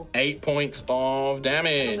 total. 8 points of I'm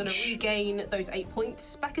going to damage. regain those 8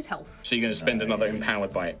 points back as health. So you're going to spend another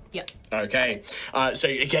empowered bite. Yeah. Okay. So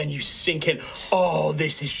again, you sink in. Oh,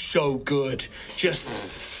 this is so good.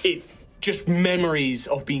 Just memories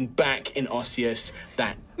of being back in Osseous.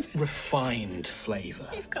 That refined flavor.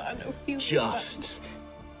 He's got no feel. Just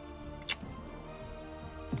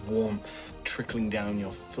warmth trickling down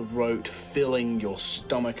your throat, filling your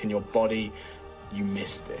stomach and your body. You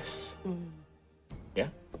miss this. Yeah?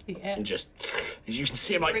 Yeah. And just, as you can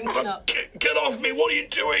see him like, Drinking up. Get off me, what are you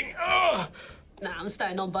doing? Ah! Nah, I'm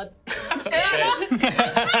staying on, bud. All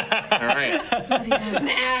right.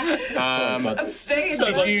 I'm staying.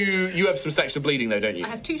 You have some stacks of bleeding though, don't you? I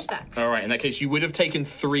have 2 stacks. All right, in that case, you would have taken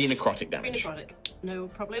 3 necrotic damage. Necrotic. No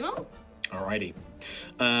problemo. Alrighty.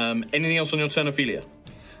 Anything else on your turn, Ophelia?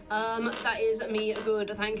 That is me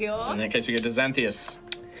good, thank you. In that case, we go to Xanthias.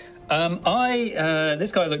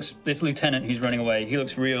 This lieutenant who's running away, he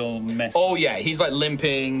looks real messy. Oh yeah, he's like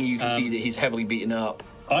limping. You can see that he's heavily beaten up.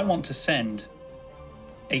 I want to send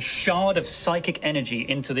a shard of psychic energy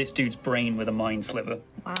into this dude's brain with a mind sliver,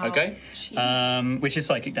 Okay. which is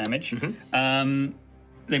psychic damage.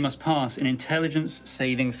 They must pass an intelligence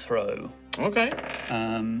saving throw. Okay.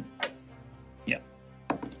 Yeah.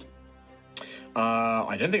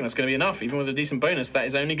 I don't think that's going to be enough. Even with a decent bonus, that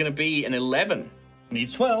is only going to be an 11.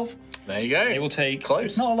 Needs 12. There you go. It will take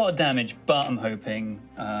Close. not a lot of damage, but I'm hoping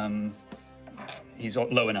he's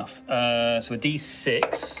low enough. So a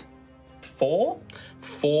D6. 4.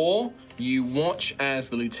 4. You watch as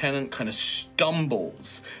the lieutenant kind of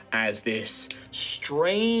stumbles as this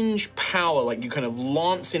strange power, like you kind of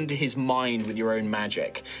lance into his mind with your own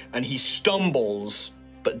magic, and he stumbles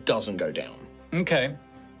but doesn't go down. Okay.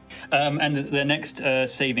 And the next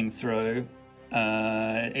saving throw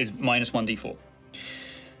is minus 1d4.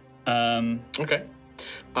 Okay.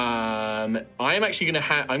 I am actually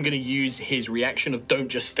I'm gonna use his reaction of don't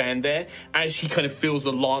just stand there as he kind of feels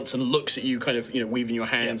the lance and looks at you, kind of, you know, weaving your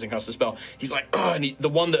hands and casts a spell. He's like, oh, and the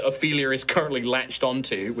one that Ophelia is currently latched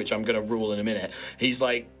onto, which I'm gonna rule in a minute. He's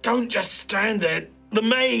like, don't just stand there, the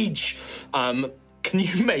mage. Can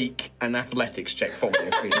you make an athletics check for me,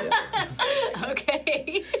 Ophelia?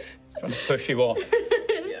 Okay. Trying to push you off.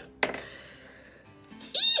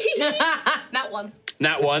 That one.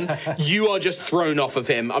 That one, you are just thrown off of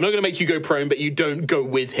him. I'm not going to make you go prone, but you don't go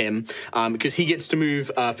with him because he gets to move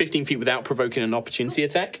 15 feet without provoking an opportunity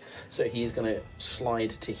attack. So he's going to slide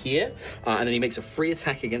to here, and then he makes a free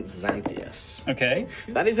attack against Xanthias. Okay.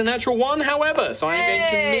 That is a natural 1, however, so I'm going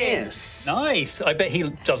to miss. Nice. I bet he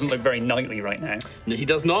doesn't look very knightly right now. No, he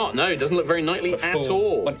does not. No, he doesn't look very knightly at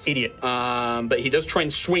all. What an idiot. But he does try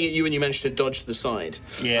and swing at you, and you manage to dodge to the side.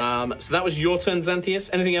 Yeah. So that was your turn, Xanthias.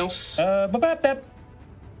 Anything else?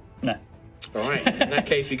 No. All right. In that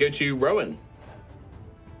case, we go to Rowan.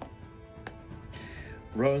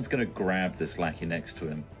 Rowan's going to grab this lackey next to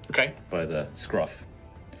him Okay. by the scruff.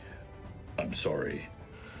 I'm sorry.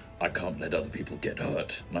 I can't let other people get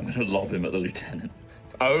hurt. And I'm going to lob him at the lieutenant.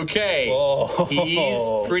 Okay. Whoa.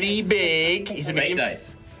 He's pretty big. He's a Make medium.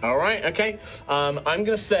 dice. All right. Okay. I'm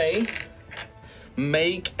gonna say,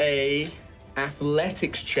 make a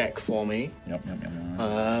athletics check for me. Yep, yep, yep,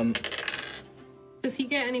 yep. Does he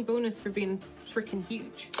get any bonus for being freaking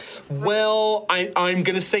huge? Well, I'm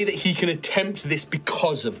gonna say that he can attempt this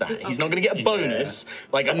because of that. He's not gonna get a bonus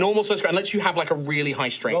like a normal size unless you have like a really high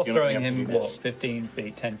strength. You're You're not throwing gonna be able him, to do what, this. 15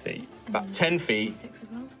 feet, 10 feet? About 10 feet. 6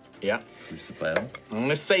 as well. Yeah. Crucible. I'm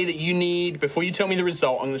gonna say that you need, before you tell me the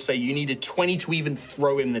result, I'm gonna say you need a 20 to even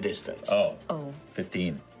throw him the distance. Oh. Oh.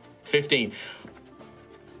 15. 15.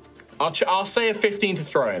 I'll say a 15 to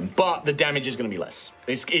throw him, but the damage is going to be less.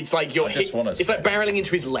 It's like you're just wanna it's like barreling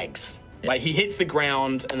into his legs. Like he hits the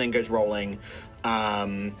ground and then goes rolling.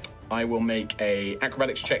 I will make a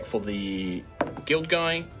acrobatics check for the guild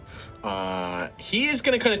guy. He is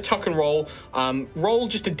going to kind of tuck and roll. Roll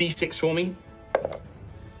just a d6 for me.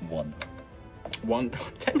 1.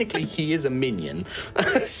 Technically, he is a minion,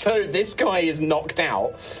 so this guy is knocked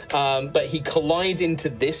out, but he collides into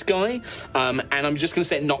this guy, and I'm just going to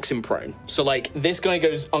say it knocks him prone. So, like, this guy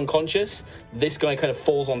goes unconscious, this guy kind of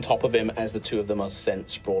falls on top of him as the two of them are sent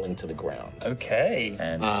sprawling to the ground. Okay.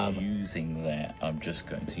 And using that, I'm just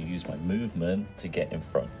going to use my movement to get in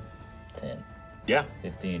front. 10, Yeah.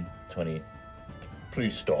 15, 20.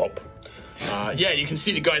 Please stop. Yeah, you can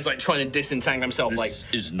see the guy's like trying to disentangle himself, This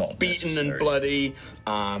like is not beaten necessary. and bloody,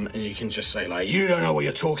 and you can just say like, "You don't know what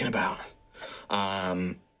you're talking about."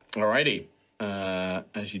 Alrighty,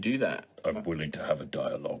 as you do that, I'm willing to have a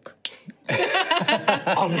dialogue.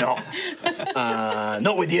 I'm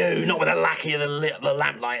not with you, not with a lackey of the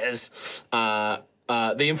lamplighters.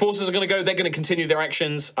 The enforcers are going to go. They're going to continue their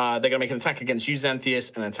actions. They're going to make an attack against you,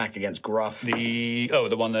 Xanthius, and an attack against Gruff. The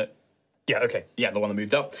one that. Yeah. Okay. Yeah, the one that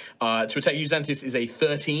moved up. To attack you, Xanthius, is a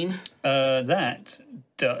 13. That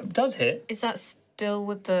does hit. Is that still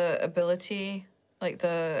with the ability, like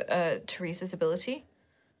the Teresa's ability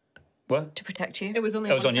What? to protect you? It was only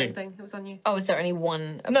It a was on one-time you. thing. It was on you. Oh, is there only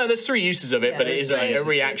one? No, there's 3 uses of it, Yeah, but it is a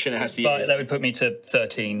reaction it has to But use. that would put me to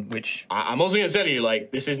 13, which. I'm also going to tell you,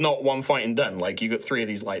 like, this is not one fight and done. Like, you got 3 of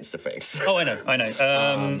these lights to fix. Oh, I know.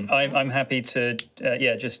 I'm happy to.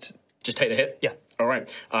 Just take the hit. Yeah. All right,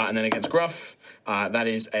 and then against Gruff, that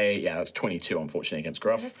is that's 22, unfortunately, against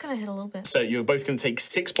Gruff. That's gonna hit a little bit. So you're both going to take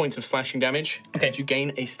 6 points of slashing damage. Okay. And you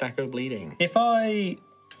gain a stack of bleeding. If I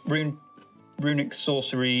runic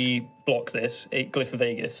sorcery block this, Glyph of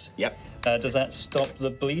Aegis. Yep. Does that stop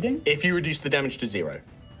the bleeding? If you reduce the damage to 0.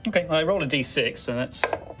 Okay, I roll a d6, so that's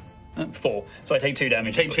 4. So I take 2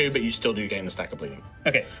 damage. Take 2, but you still do gain the stack of bleeding.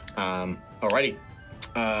 Okay. Alrighty.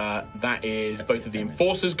 That is both of the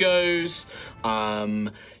enforcers goes.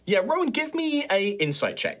 Yeah, Rowan, give me a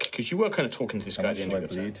insight check because you were kind of talking to this guy at the end Do I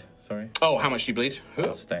of your turn. bleed? Sorry. Oh, how much do you bleed?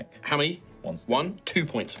 Stack. How many? 1 stack. 1, 2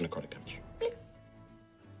 points of necrotic damage.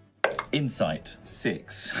 Insight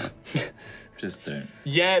 6. Just don't.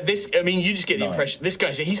 Yeah, you just get the 9. impression this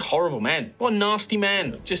guy's he's horrible, man. What a nasty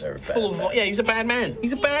man. Just They're a full bad of man. yeah, he's a bad man.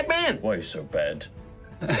 He's a bad man. Why are you so bad?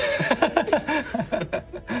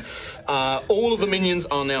 All of the minions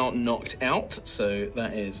are now knocked out, so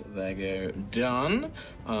that is they go done.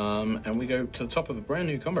 And we go to the top of a brand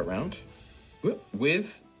new combat round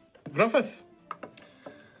with Gruffith.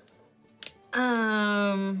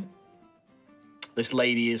 This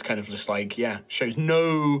lady is kind of just like, shows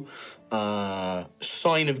no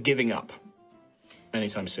sign of giving up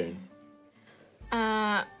anytime soon.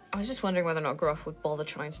 I was just wondering whether or not Gruff would bother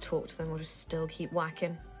trying to talk to them or just still keep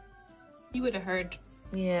whacking. You would have heard.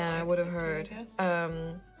 Yeah, I would have heard. Yes.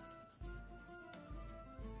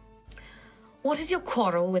 What is your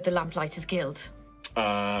quarrel with the Lamplighters Guild?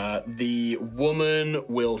 The woman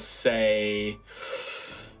will say,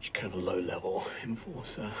 she's kind of a low-level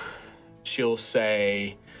enforcer. She'll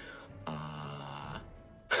say,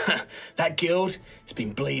 that guild has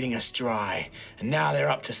been bleeding us dry, and now they're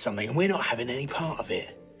up to something, and we're not having any part of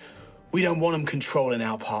it. We don't want them controlling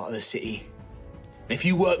our part of the city. And if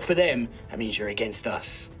you work for them, that means you're against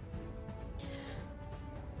us.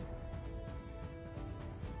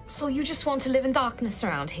 So you just want to live in darkness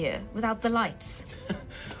around here, without the lights?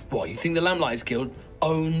 What, you think the Lamplighters Guild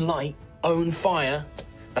own light, own fire?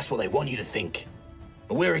 That's what they want you to think.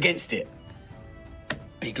 But we're against it.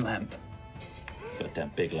 Big lamp.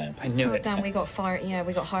 Goddamn big lamp. I knew Oh, it. damn, we got fired. Yeah,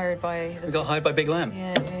 we got hired by the. We got hired by Big Lamp.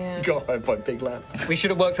 Yeah. Got hired by Big Lamp. We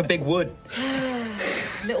should have worked for Big Wood.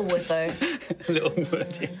 Little Wood, though. Little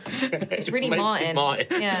Wood. Yeah. It's really It's Martin.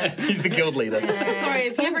 Martin. Yeah. He's the guild leader. Sorry,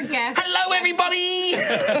 if you ever guessed, Hello, everybody!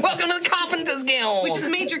 Welcome to the Carpenters Guild! we just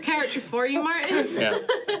made your character for you, Martin. Yeah.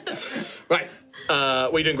 Right.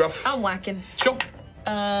 What are you doing, Gruff? I'm whacking. Sure.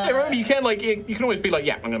 Hey, remember, you can always be like,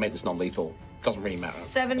 yeah, I'm going to make this non-lethal. Doesn't really matter.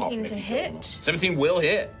 17 to hit. 17 will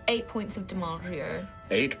hit. 8 points of DiMaggio.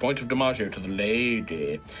 8 points of Damaggio to the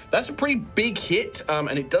lady. That's a pretty big hit,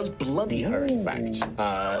 and it does bloody her, in fact.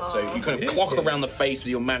 So you kind of clock around the face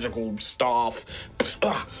with your magical staff.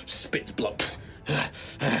 Spits blood.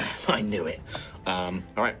 I knew it. All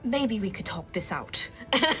right. Maybe we could talk this out.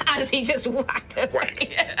 As he just whacked her.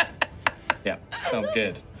 Whack. Yeah, sounds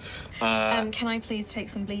good. Can I please take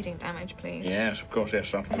some bleeding damage, please? Yes, of course, yes.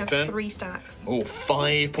 Start I from have turn. 3 stacks. Oh,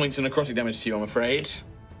 5 points of necrotic damage to you, I'm afraid.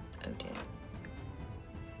 Oh dear.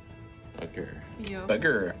 Bugger. Yo.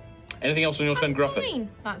 Bugger. Anything else on your turn, Gruffith? Fine.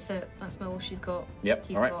 That's it. That's all she's got. Yep,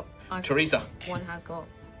 He's all right. got. I've Teresa. got, one has got.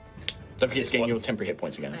 Don't forget to gain your temporary hit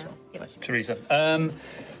points again as Yeah. well. Yep. Nice. Teresa.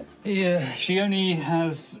 Yeah, she only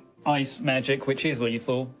has ice magic, which is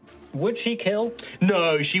lethal. Would she kill?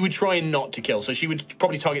 No, she would try not to kill. So she would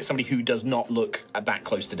probably target somebody who does not look that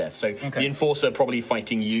close to death. So the Enforcer probably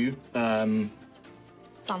fighting you.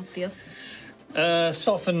 Xanthias.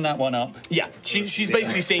 Soften that one up. Yeah, she's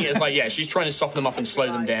basically seeing it as like, yeah, she's trying to soften them up and slow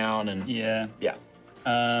them down. And Yeah. yeah.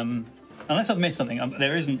 Unless I've missed something,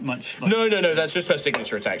 there isn't much. Like, No, that's just her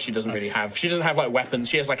signature attack. She doesn't really have. She doesn't have like weapons.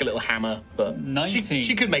 She has like a little hammer, but 19.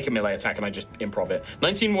 She could make a melee attack, and I just improv it.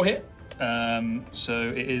 19 will hit.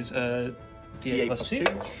 So it is D8 plus 2.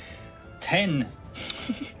 10.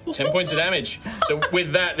 10 points of damage. So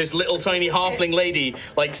with that, this little tiny halfling lady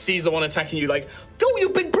like sees the one attacking you, like, "Oh, you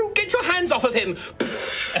big brute, get your hands off of him!"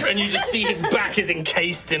 And you just see his back is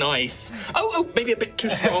encased in ice. Oh, maybe a bit too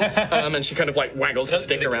strong. And she kind of like waggles her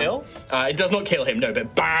stick around. It does not kill him, no,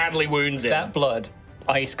 but badly wounds him. That blood,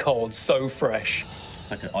 ice cold, so fresh.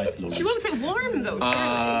 It's like an ice lolly. She wants it warm though, surely.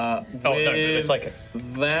 Oh no, it's like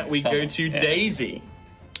that we go to Daisy.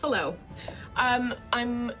 Hello. I'm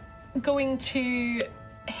going to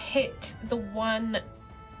hit the one.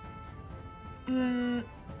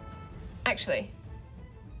 Actually.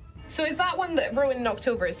 So is that one that Rowan knocked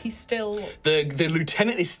over? Is he still? The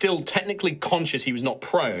lieutenant is still technically conscious. He was not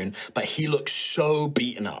prone, but he looks so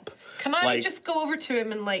beaten up. Can I Like- just go over to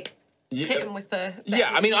him and like hit him with the? Yeah,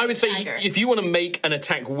 I mean, I would say dagger? if you want to make an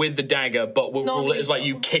attack with the dagger, but we'll rule it as like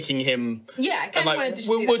you kicking him. Yeah, I And kind of like want to just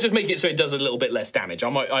we'll do that. just make it so it does a little bit less damage.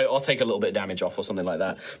 I'll take a little bit of damage off or something like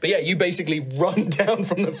that. But yeah, you basically run down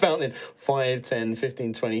from the fountain. 5, 10,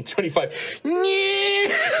 15, 20, 25.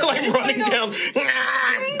 Like running down.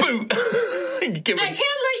 Boot. Give I him,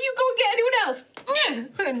 can't let you go get anyone else.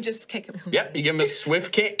 And just kick him. yep, you give him a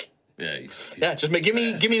swift kick. Yeah, Yeah, just give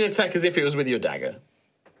me an attack as if it was with your dagger.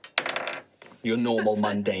 Your normal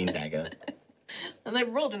mundane dagger. And I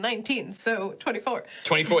rolled a 19, so 24.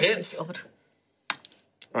 24 hits. God.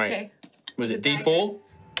 Right. Okay. Was it The D4?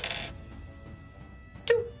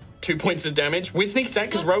 2 points of damage with sneak attack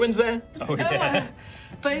because Rowan's there. Oh yeah.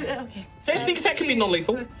 But okay. Yeah, sneak attack can be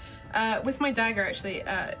non-lethal. With my dagger, actually.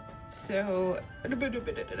 So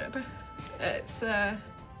it's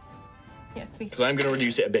yeah, sneak. Because I'm going to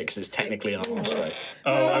reduce it a bit because it's technically an armor strike.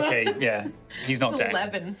 Oh okay, yeah. He's not dead.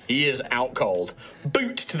 11. He is out cold.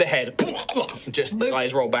 Boot to the head. Just his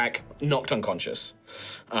eyes roll back, knocked unconscious.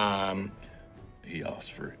 he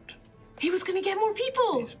asked for it. He was gonna get more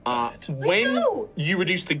people. When know. you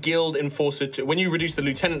reduce the guild enforcer to, when you reduce the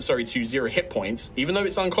lieutenant, sorry, to 0 hit points, even though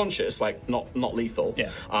it's unconscious, like not lethal,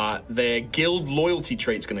 their guild loyalty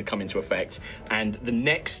trait's going to come into effect, and the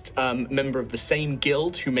next member of the same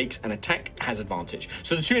guild who makes an attack has advantage.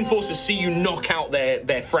 So the 2 enforcers see you knock out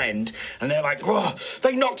their friend, and they're like, "Oh,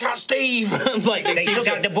 they knocked out Steve!" Like they took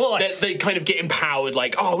out the boss. They kind of get empowered,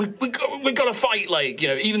 like, "Oh, we got to fight!" Like, you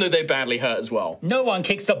know, even though they're badly hurt as well. No one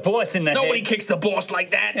kicks the boss in the Nobody head. kicks the boss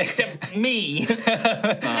like that except me.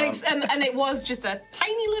 And it was just a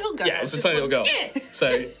tiny little girl. Yeah, it's a Just tiny little girl. went, "Eh." So,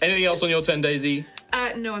 anything else on your turn, Daisy?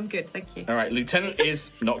 No, I'm good, thank you. All right, Lieutenant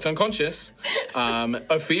is knocked unconscious.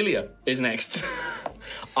 Ophelia is next.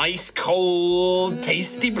 Ice cold,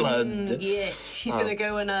 tasty blood. Yes, she's gonna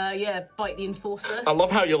go and bite the enforcer. I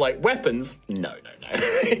love how you're like, weapons? No.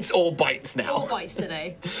 It's all bites now. All bites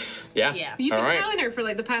today. Yeah? Yeah. You've All been right. telling her for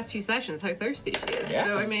like the past few sessions how thirsty she is. Yeah.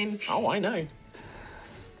 So I mean, Oh, I know.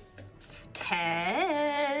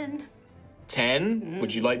 10. 10.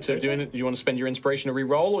 Would you like to do you want to spend your inspiration to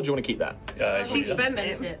re-roll, or do you want to keep that? she spent Spent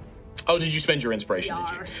it. it. Oh, did you spend your inspiration, did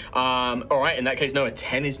you? All right, in that case, no, a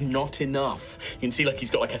 10 is not enough. You can see like he's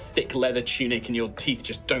got like a thick leather tunic and your teeth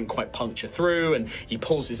just don't quite puncture through, and he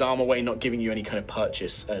pulls his arm away, not giving you any kind of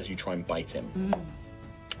purchase as you try and bite him.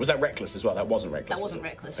 Was that reckless as well? That wasn't reckless. That was wasn't it?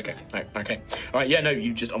 reckless, Okay, no. right, okay. All right, yeah, no,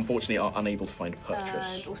 you just unfortunately are unable to find And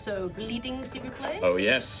purchase. also bleeding, s'il vous plaît. Oh,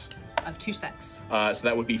 yes. I have 2 stacks. So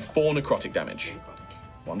that would be 4 necrotic damage. Necrotic.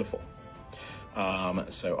 Wonderful.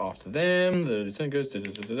 So after them, the lieutenant goes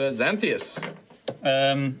Xanthias.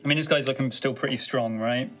 I mean, this guy's looking still pretty strong,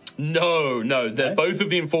 right? No, both of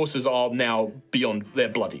the enforcers are now beyond, they're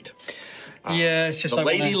bloodied. Yeah, it's just The I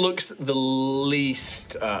lady wanna- looks the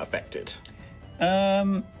least affected.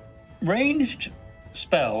 Ranged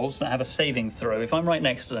spells that have a saving throw. If I'm right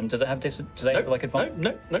next to them, does it have do they have like advantage?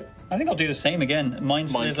 No. I think I'll do the same again.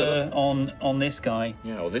 Mind Mind Slither on this guy.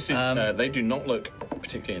 Yeah, well, this is, they do not look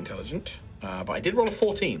particularly intelligent, but I did roll a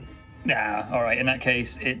 14. Nah, all right. In that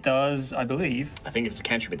case, it does, I believe, I think if it's a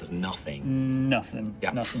cantrip, it does nothing. nothing.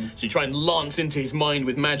 Yeah. Nothing. So you try and lance into his mind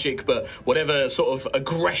with magic, but whatever sort of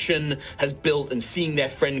aggression has built and seeing their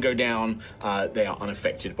friend go down, they are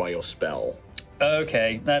unaffected by your spell.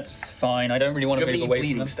 Okay, that's fine. I don't really want Do to you have move any away from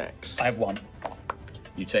bleeding them. stacks? I have 1.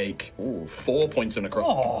 You take 4 points of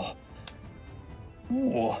necrotic. Oh.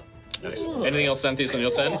 Ooh. Nice. Anything else, Antheus, on your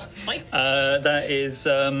turn? Spicy. That is,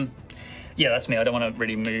 yeah, that's me. I don't want to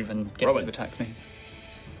really move and get Rowan. him to attack me.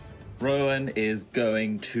 Rowan is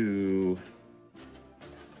going to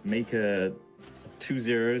make a 2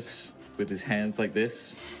 zeros with his hands like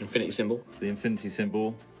this, Infinity symbol. the infinity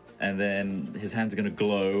symbol, and then his hands are going to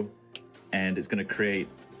glow, and it's going to create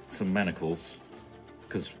some manacles,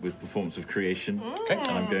 because with Performance of Creation. Okay. And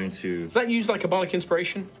I'm going to. Does that use like a bardic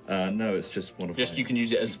inspiration? No, it's just one of. Just my you can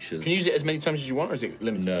use it as features. can you use it as many times as you want, or is it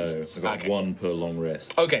limited? No, uses? I've got Okay. 1 per long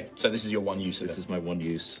rest. Okay, so this is your one use of This it. is my 1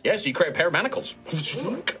 use. Yeah, so you create a pair of manacles.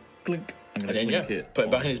 Clink. I'm And going to then, clink yeah, it. put it on-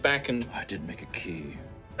 behind his back and I did make a key.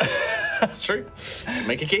 that's true.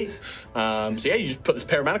 Make a key. So yeah, you just put this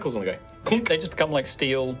pair of manacles on the go. They just become like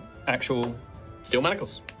steel, actual. Steel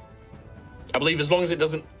manacles. I believe as long as it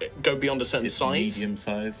doesn't go beyond a certain It's size. medium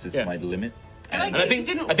size is Yeah. my limit. And I think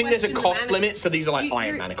there's a cost limit, so these are like iron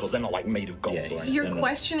You're- manacles. They're not like made of gold. Yeah, Right? You're No, no.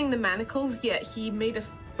 questioning the manacles, yet he made a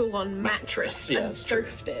full-on Mattress, mattress yeah, and that's true.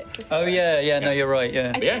 surfed it. Oh yeah, no, you're right.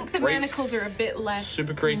 Yeah. I Yeah, think the great. manacles are a bit less.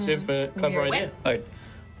 Super creative, clever weird. idea. Oh,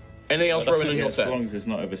 Anything else, Rowan, on your As long turn? as it's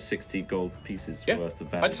not over 60 gold pieces Yeah, worth of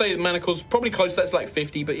value. I'd say the manacles probably close. That's like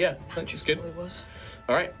 50, but yeah, that's just good.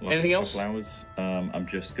 All right. Last Anything else? couple hours, I'm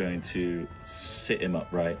just going to sit him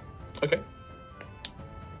upright. Okay.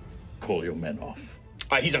 Call your men off.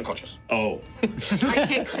 He's unconscious. Oh, I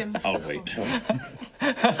kicked him. I'll wait.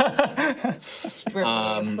 Strip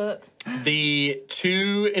your foot. The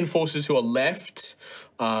 2 enforcers who are left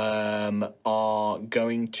are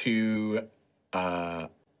going to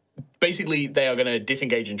basically they are going to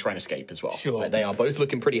disengage and try and escape as well. Sure. Like, they are both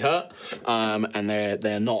looking pretty hurt, and they're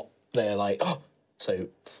like so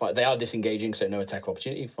they are disengaging, so no attack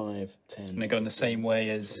opportunity. 5, 10. and they're going the same way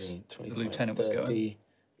as 20, the 25, lieutenant was 30. going.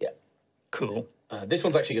 Yeah. Cool. This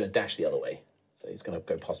one's actually going to dash the other way, so he's going to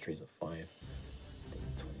go past trees of 5, 10,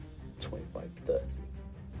 20, 25, 30.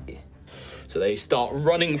 Yeah. So they start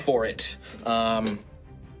running for it.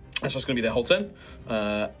 That's just going to be their whole turn.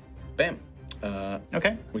 Bam.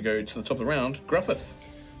 Okay. We go to the top of the round. Gruffith.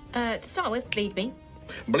 To start with, bleed me.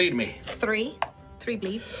 Bleed me. 3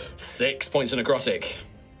 bleeds. 6 points of necrotic.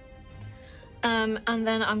 And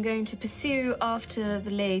then I'm going to pursue after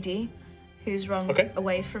the lady who's run Okay.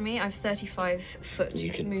 away from me. I have 35 foot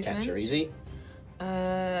You can movement. catch her easy.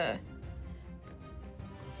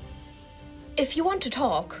 If you want to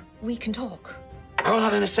talk, we can talk. What am I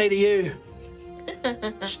going to say to you?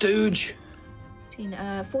 Stooge.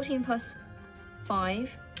 14 plus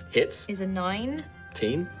 5 Hits. is a 9.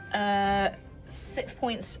 Team. 6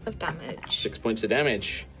 points of damage. 6 points of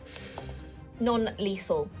damage.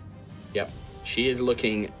 Non-lethal. Yep. She is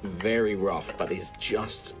looking very rough, but is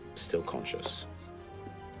just still conscious.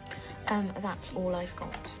 That's all I've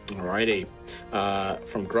got. Alrighty.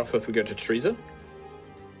 From Gruffith, we go to Teresa.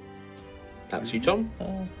 That's you, Tom.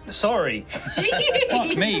 Sorry.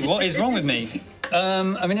 Fuck me. What is wrong with me?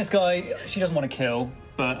 I mean, this guy. She doesn't want to kill,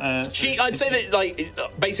 but I'd say that, like,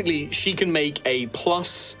 basically, she can make a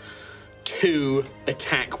 +2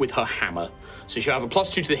 attack with her hammer. So she'll have a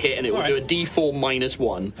 +2 to the hit, and it will do a D4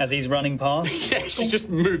 -1. as he's running past. Yeah, she just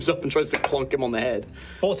moves up and tries to clonk him on the head.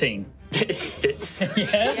 14. Hits.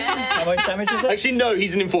 Yeah. How much damage is it? Actually, no,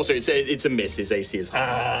 he's an enforcer. It's a miss. His AC is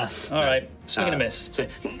high. All right. Swing and a miss. So,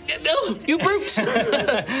 no, you brute!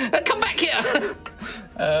 Come back here!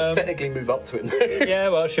 Technically move up to him. Yeah.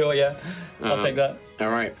 Well, sure. Yeah. I'll take that. All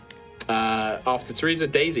right. After Teresa,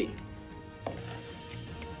 Daisy.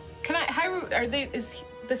 Can I? How are they? Is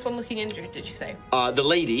this one looking injured? Did you say The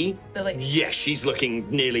lady. the lady? Yes, she's looking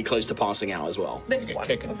nearly close to passing out as well. This one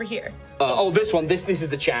kick him. over here. This one. This is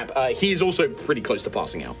the chap. He is also pretty close to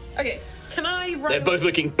passing out. Okay. Can I run? They're both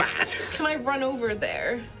looking bad. Can I run over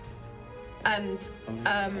there? And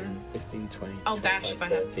 15, 20. I'll dash if I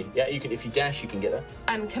have 30. Yeah, you can. If you dash, you can get there.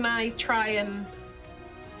 and can I try and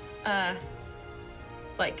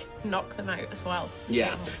like knock them out as well?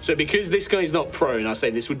 Yeah. So because this guy's not prone, I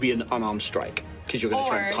say this would be an unarmed strike because you're going to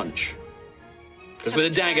try and Or- punch. Because Can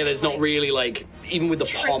with a I try dagger, and, there's not like, really like even with the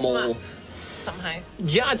trip 'em pommel. up somehow.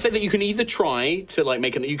 Yeah, I'd say that you can either try to like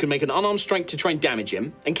make you can make an unarmed strike to try and damage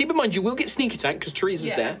him, and keep in mind you will get sneak attack because Teresa's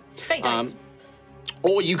Yeah. there. Fake dice.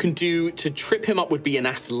 Or you can do to trip him up would be an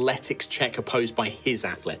athletics check opposed by his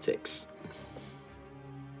athletics.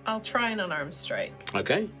 I'll try an unarmed strike.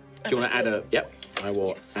 Okay. Do you want to add a... Yep, I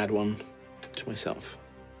will add one to myself.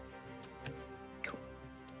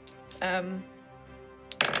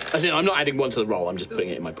 As in, I'm not adding one to the roll, I'm just putting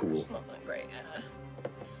it in my pool. It's not that great.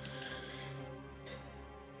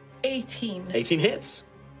 18. 18 hits.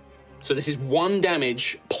 So this is 1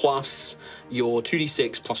 damage plus your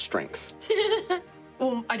 2d6 plus strength.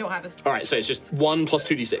 Well, I don't have a... All right, so it's just 1 plus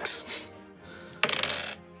 2d6.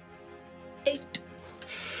 8.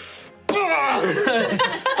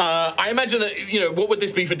 I imagine that, you know, what would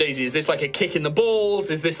this be for Daisy? Is this like a kick in the balls?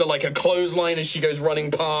 Is this like a clothesline as she goes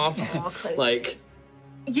running past? Like...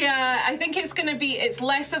 Yeah, I think it's gonna be. It's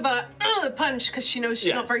less of a punch because she knows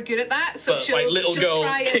she's not very good at that. So but she'll like little she'll girl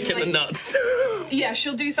try kicking and, the nuts. Yeah,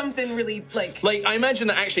 she'll do something really like. Like I imagine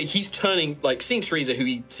that actually he's turning, like seeing Teresa, who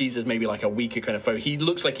he sees as maybe like a weaker kind of foe. He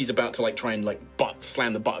looks like he's about to like try and like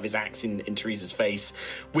slam the butt of his axe in Teresa's face,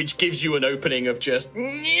 which gives you an opening of just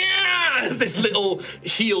as this little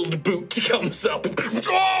healed boot comes up.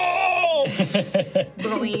 Oh!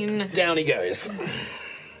 Down he goes.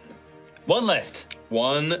 1 left.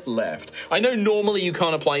 1 left. I know normally you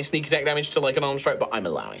can't apply sneak attack damage to like an arm strike, but I'm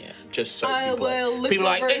allowing it. Just so people are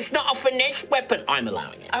like, it's not a finesse weapon. I'm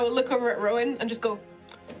allowing it. I will look over at Rowan and just go.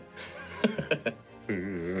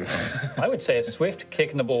 I would say a swift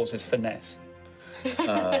kick in the balls is finesse.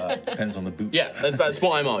 Depends on the boot. Yeah, that's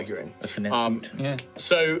what I'm arguing. A finesse boot. Yeah.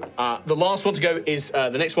 So the last one to go is,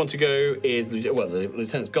 the next one to go is, well, the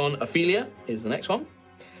lieutenant's gone. Ophelia is the next one.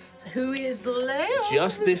 So who is the lady?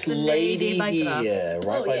 Just this lady here,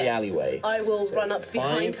 right by the alleyway. I will run up 5,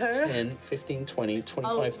 behind her. 10, 15, 20,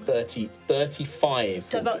 25, 30, 35.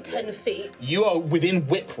 To about 10 feet. You are within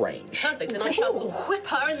whip range. Perfect, and I shall whip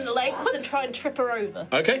her in the legs and try and trip her over.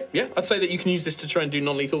 Okay, yeah, I'd say that you can use this to try and do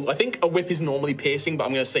non-lethal. I think a whip is normally piercing, but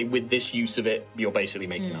I'm going to say with this use of it, you're basically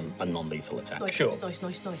making a non-lethal attack. Nice, Sure. nice.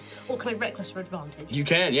 Or can I reckless for advantage? You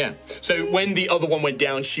can, yeah. So when the other one went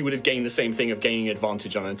down, she would have gained the same thing of gaining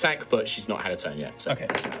advantage on an attack, but she's not had a turn yet. So. Okay.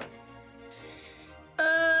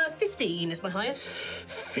 15 is my highest.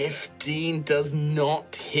 15 does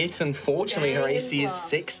not hit, unfortunately. Her AC is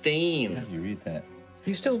 16. How do you read that?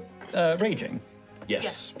 You still raging?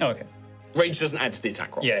 Yes. Oh, okay. Rage doesn't add to the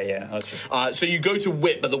attack roll. Yeah. That's true. So you go to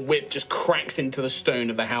whip, but the whip just cracks into the stone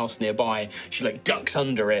of the house nearby. She like ducks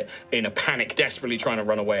under it in a panic, desperately trying to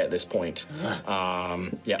run away at this point.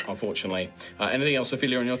 Yeah, unfortunately. Anything else,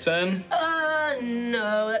 Ophelia, on your turn?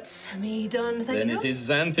 No, that's me done. Thank Then you. it is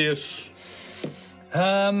Xanthius.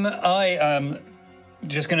 I am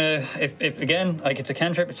just gonna, if again I get to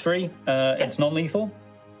cantrip, it's free. It's non-lethal.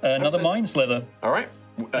 Another so. mind slither. All right.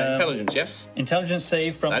 Intelligence, yes? Intelligence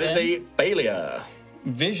save from That is them. a failure.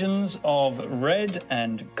 Visions of red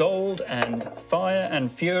and gold and fire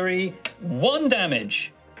and fury. 1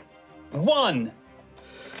 damage. 1.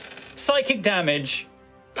 Psychic damage.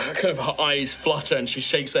 Kind of her eyes flutter and she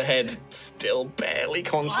shakes her head, still barely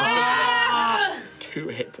conscious. 2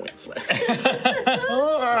 hit points left.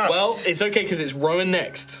 Well, it's okay because it's Rowan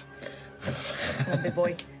next. Big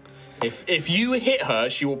boy. If you hit her,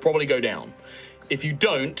 she will probably go down. If you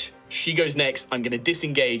don't, she goes next. I'm going to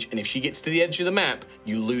disengage, and if she gets to the edge of the map,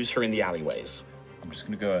 you lose her in the alleyways. I'm just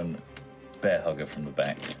going to go and bear hug her from the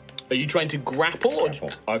back. Are you trying to grapple? Grapple.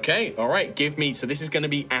 Okay, all right. Give me. So this is going to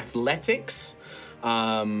be athletics.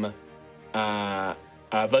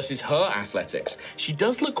 Versus her athletics. She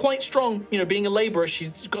does look quite strong. You know, being a labourer,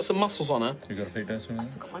 she's got some muscles on her. You got a fate dice for me?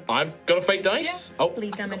 I've got a fate dice. Yeah. Oh,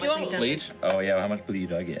 Bleed damage. bleed. Oh, yeah, how much bleed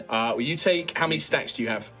do I get? Will you take, how many stacks do you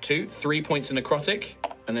have? 2, 3 points in necrotic.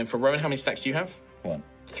 And then for Rowan, how many stacks do you have? 1.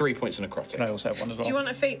 3 points in necrotic. Can I also have 1 as well? Do you want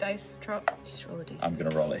a fate dice, Trot? Just roll a d6. I'm going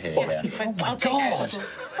to roll it here, yeah. Oh my God.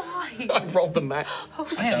 I rolled the max.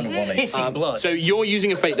 Down to 1 Hissing blood. So you're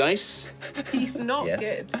using a fate dice. He's not Yes.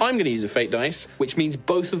 good. I'm going to use a fate dice, which means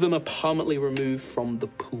both of them are permanently removed from the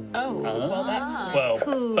pool. Oh, well, that's well,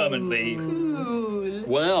 permanently. cool.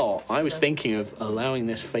 Well, I was thinking of allowing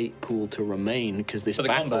this fate pool to remain because this For the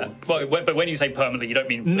battle. combat. Well, but when you say permanently, you don't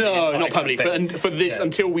mean. For the No, entire not permanently. thing. For this,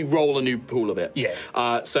 until we roll a new pool of it.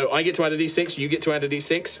 Yeah. So I get to add a d6, you get to add a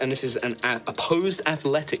d6, and this is an opposed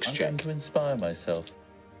athletics I'm check. going to inspire myself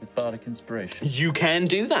with bardic inspiration. You can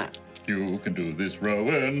do that. You can do this,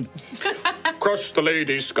 Rowan. Crush the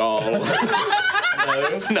lady's skull.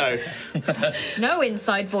 No. No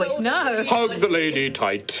inside voice, no. Hug the lady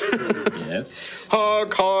tight. Yes. Hug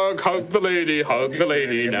the lady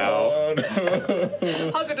now.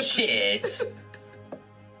 Hug her to shit.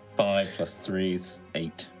 5 plus 3 is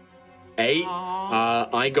 8. 8.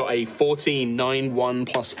 I got a 14. 9, 1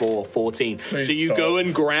 plus 4, 14. Please so you stop. go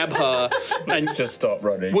and grab her, and Just stop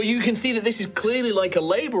running. well, you can see that this is clearly like a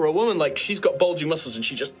labourer woman. Like she's got bulging muscles, and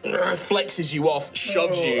she just flexes you off,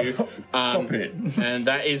 shoves you. Stop it. And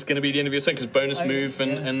that is going to be the end of your turn because bonus move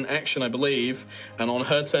and action, I believe. And on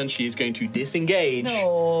her turn, she is going to disengage,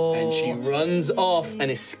 and she runs off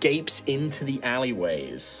and escapes into the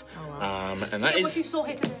alleyways. And that What you is saw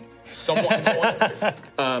here today? somewhat.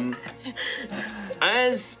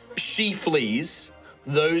 As she flees,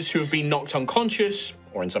 those who have been knocked unconscious,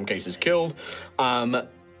 or in some cases killed,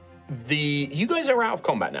 you guys are out of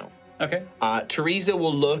combat now. Okay. Teresa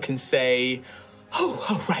will look and say,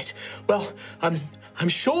 "Oh, right. Well, I'm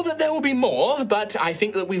sure that there will be more, but I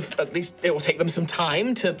think that it will take them some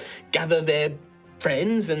time to gather their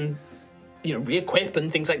friends and, re-equip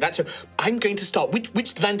and things like that. So I'm going to start.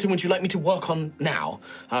 Which lantern would you like me to work on now?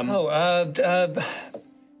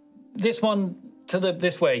 This one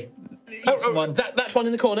this way. That one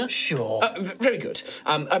in the corner? Sure. Very good.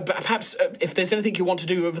 Perhaps if there's anything you want to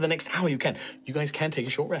do over the next hour, you can. You guys can take a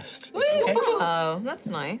short rest. Okay. Oh, that's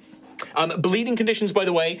nice. Bleeding conditions, by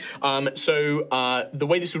the way. The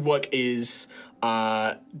way this would work is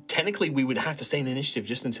technically we would have to stay in initiative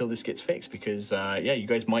just until this gets fixed because, you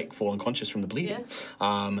guys might fall unconscious from the bleeding.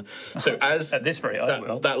 So as At this rate, I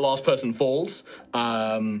will. that last person falls,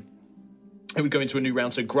 it would go into a new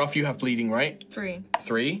round. So Gruff, you have bleeding, right? 3.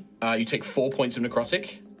 3. You take 4 points of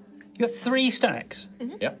necrotic. You have 3 stacks.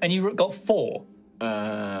 Yep. And you got 4.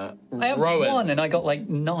 I have Rowan. 1 and I got like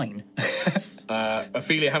 9.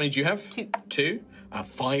 Ophelia, how many do you have? 2. 2.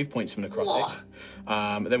 5 points of necrotic.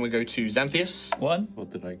 Then we go to Xanthius. 1. What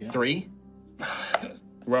did I get? 3.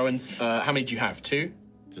 Rowan, how many do you have? 2.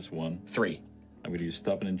 Just 1. 3. I'm going to use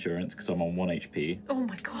stubborn endurance because I'm on 1 HP. Oh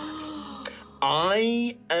my god.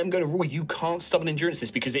 I am going to rule you can't stubborn endurance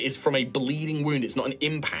this because it is from a bleeding wound. It's not an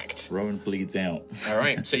impact. Rowan bleeds out. All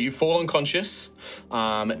right, so you fall unconscious.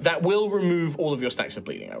 That will remove all of your stacks of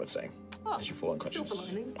bleeding, I would say, as you fall unconscious.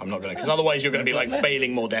 silver lining. I'm not going to, because otherwise you're going to be like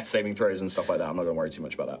failing more death saving throws and stuff like that. I'm not going to worry too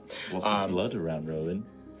much about that. Lots of blood around Rowan.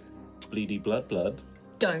 Bleedy blood.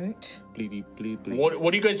 Don't. Bleedy bleed.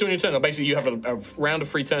 What do you guys do on your turn? Basically, you have a round of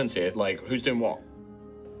 3 turns here. Like, who's doing what?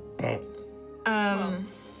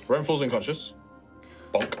 Rowan falls unconscious.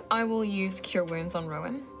 Bonk. I will use Cure Wounds on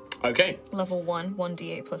Rowan. Okay. Level 1,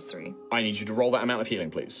 1d8 plus 3. I need you to roll that amount of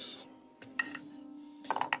healing, please.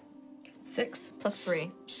 6 plus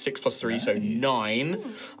 3. 6 plus 3, so 9.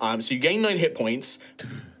 So you gain 9 hit points.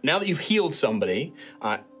 Now that you've healed somebody,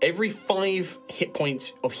 every 5 hit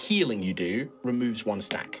points of healing you do removes 1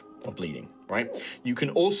 stack of bleeding, right? You can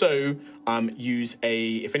also use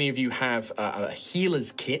if any of you have a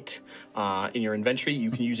healer's kit in your inventory,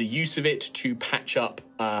 you can use a use of it to patch up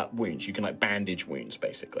wounds. You can like bandage wounds,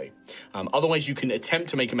 basically. Otherwise, you can attempt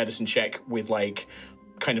to make a medicine check with like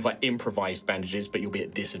kind of like improvised bandages, but you'll be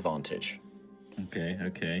at disadvantage. Okay.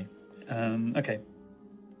 Okay.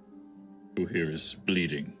 Who here is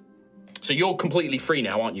bleeding? So you're completely free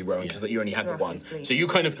now, aren't you, Rowan? Because you only had the 1. So you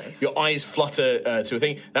kind of, your eyes flutter to a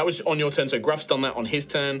thing. That was on your turn, so Gruff's done that on his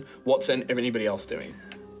turn. What's anybody else doing?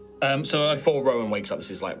 Before Rowan wakes up,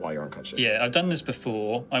 this is like while you're unconscious. Yeah, I've done this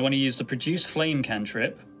before. I want to use the Produce Flame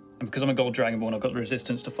cantrip. And because I'm a Gold Dragonborn, I've got the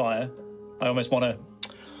resistance to fire. I almost want to...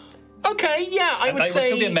 Okay, yeah, I would say... That would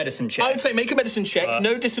still be a medicine check. I would say make a medicine check,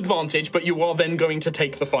 no disadvantage, but you are then going to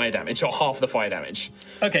take the fire damage, or half the fire damage.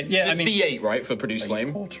 Okay, yeah, It's D8, right, for Produce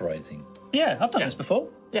Flame? Cauterizing. Yeah, I've done this before.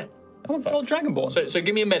 Yeah. I'm a Gold Dragonborn. So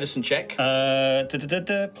give me a medicine check.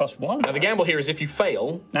 Plus 1. Now, the gamble here is if you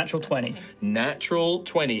fail... Natural 20. Natural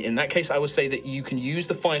 20. In that case, I would say that you can use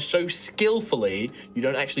the fire so skillfully, you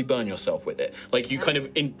don't actually burn yourself with it. Like, you kind of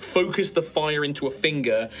focus the fire into a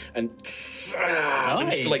finger and just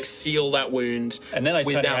to, like, seal that wound and then I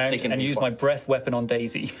turn without around taking and use my breath weapon on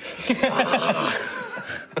Daisy. So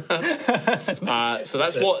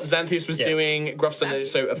that's what Xanthius was doing. Gruffson.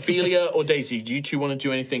 So Ophelia or Daisy, do you two want to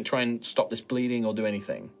do anything? Try and stop this bleeding or do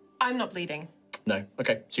anything? I'm not bleeding. No.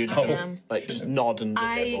 Okay. So you just just nod and.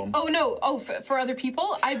 Oh no. Oh, for other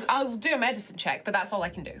people, I'll do a medicine check, but that's all I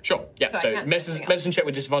can do. Sure. Yeah. So I So can't do medicine anything else. check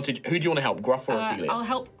with disadvantage. Who do you want to help, Gruff or Ophelia? I'll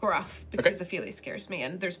help Gruff because Ophelia scares me,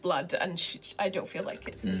 and there's blood, and I don't feel like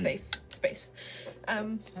it's a safe space. I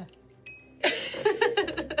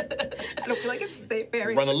don't feel like it's safe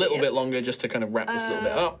area. Run a little bit longer just to kind of wrap this little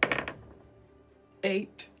bit up.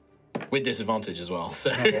 8. with disadvantage as well.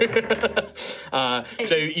 So,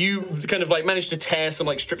 so you kind of like manage to tear some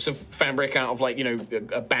like strips of fabric out of like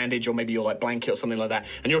a bandage or maybe your like blanket or something like that,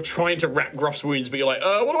 and you're trying to wrap Gruff's wounds, but you're like,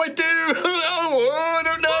 what do I do? I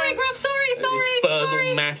don't know. Sorry, Gruff. His fur's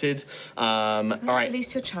all matted. All right. At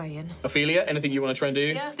least you're trying. Ophelia, anything you want to try and do?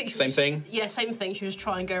 Yeah, I think same thing. Yeah, same thing. She was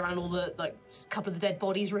trying to go around all the couple of the dead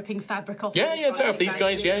bodies, ripping fabric off. Yeah, tear off these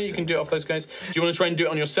guys. Yeah, you can do it off those guys. Do you want to try and do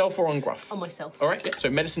it on yourself or on Gruff? On myself. All right. Yeah, so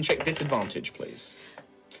medicine check disadvantage, please.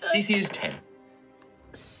 DC is 10.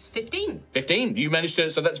 15. 15. You managed to.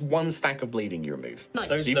 So that's 1 stack of bleeding you remove. Nice.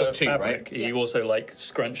 Those So you've got 2, fabric, right? You also like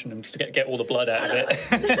scrunch them to get all the blood out of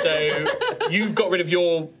it. So you've got rid of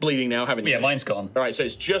your bleeding now, haven't you? Yeah, mine's gone. All right. So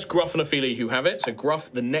it's just Gruff and Ophelia who have it. So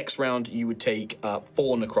Gruff, the next round you would take 4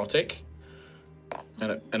 necrotic.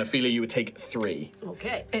 And Ophelia, you would take 3.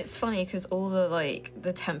 Okay. It's funny because all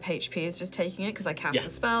the temp HP is just taking it because I cast a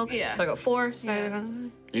spell. Yeah. So I got 4. So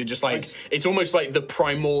You're just like, it's almost like the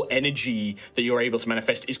primal energy that you're able to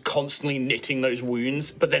manifest is constantly knitting those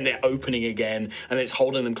wounds, but then they're opening again, and it's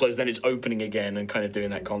holding them closed, then it's opening again, and kind of doing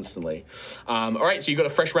that constantly. All right, so you've got a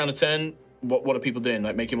fresh round of turn. What are people doing?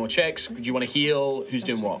 Like making more checks? Do you want to heal? Who's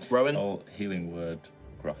doing what? Rowan? Oh, healing word,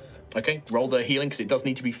 Gruff. Okay, roll the healing, because it does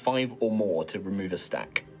need to be 5 or more to remove a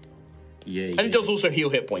stack. Yeah. And it does also heal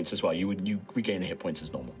hit points as well. You regain the hit points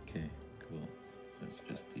as normal. Okay, cool. So it's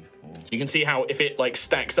just D4. You can see how if it like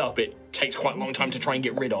stacks up, it takes quite a long time to try and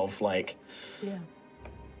get rid of. Like, Yeah.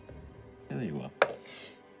 Yeah, there you are.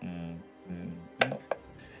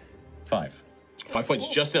 5. 5 points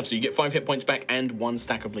is just enough, so you get 5 hit points back, and 1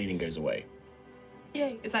 stack of bleeding goes away.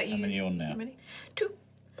 Yay. Is that you? How many are on now? 2.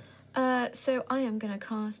 So I am gonna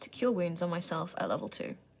cast Cure Wounds on myself at level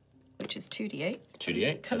 2, which is 2d8.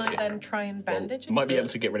 2d8. Can I then try and bandage it? Might be able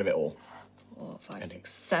to get rid of it all. 4, 5,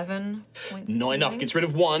 6, 7 points. Not of enough. healing. Gets rid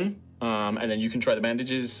of 1, and then you can try the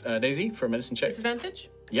bandages, Daisy, for a medicine check. Disadvantage?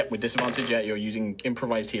 Yep, with disadvantage. Yeah, you're using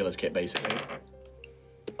improvised healer's kit basically.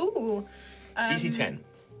 Ooh. DC 10.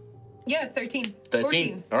 Yeah, 13. 13.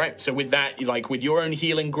 14. All right. So with that, like with your own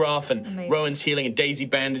healing, Gruff, and Amazing. Rowan's healing, and Daisy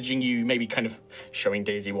bandaging you, maybe kind of showing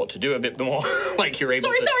Daisy what to do a bit more. Like you're able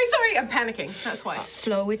Sorry, to. sorry. I'm panicking. That's why.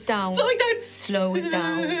 Slow it down. Slow it down. Slow it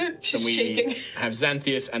down. She's And we shaking. have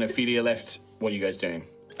Xanthias and Ophelia left. What are you guys doing?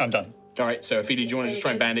 I'm done. All right. So Ophelia, do you want to just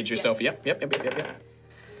try and bandage yourself? Yep.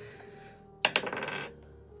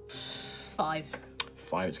 5.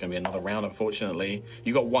 5. It's going to be another round, unfortunately.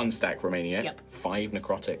 You got 1 stack remaining, yeah? Yep. 5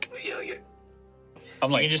 necrotic. I'm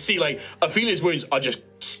You like, can just see, like, Ophelia's wounds are just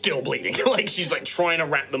still bleeding. Like, she's, like, trying to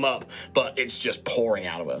wrap them up, but it's just pouring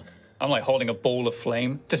out of her. I'm like holding a ball of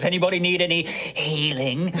flame. Does anybody need any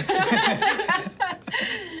healing?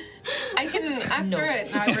 I can, after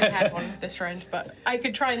it, I already had one this round, but I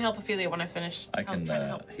could try and help Ophelia when I finish. I can try and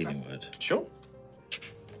help. healing word. Sure.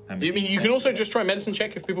 How many You mean you can also just try medicine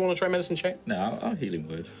check if people want to try medicine check? No, I'll healing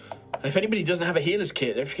word. If anybody doesn't have a healer's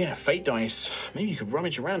kit, if you have fate dice, maybe you could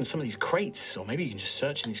rummage around in some of these crates, or maybe you can just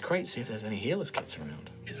search in these crates, see if there's any healer's kits around.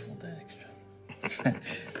 Just want that extra.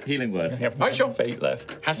 Healing word. We have Alright, sure. fate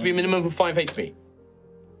left. Has to be a minimum of 5 HP.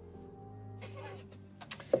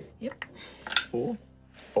 Yep. 4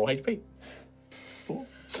 HP. 4.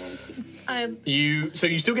 So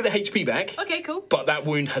you still get the HP back, Okay, cool. but that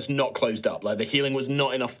wound has not closed up. Like the healing was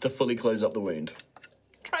not enough to fully close up the wound.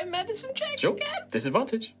 Try medicine check Sure. again.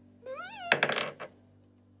 Disadvantage.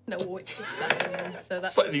 No, it's the 7, so that's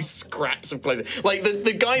It's like these scraps of clothing. Like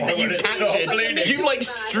the guys that you've captured, you've like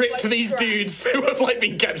stripped these dudes who have like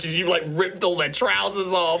been captured. You've like ripped all their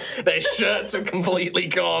trousers off. Their shirts are completely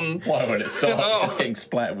gone. Why would it stop? Just getting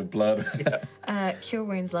splattered with blood. Cure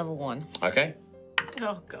Wounds level 1. Okay.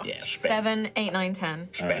 Oh god. Yeah. 7, 8, 9, 10.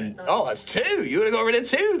 Spend. Oh, that's 2. You would have got rid of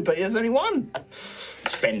 2, but there's only 1.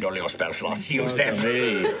 Spend all your spell slots. Use them.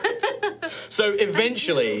 So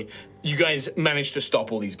eventually, you guys managed to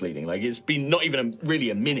stop all these bleeding. Like it's been not even really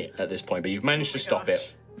a minute at this point, but you've managed to stop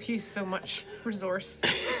it. We've used so much resource.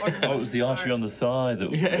 Oh, it was the artery on the thigh that.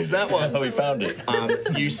 Yeah, is that one? Oh, we found it.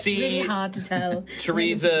 You see, Really hard to tell.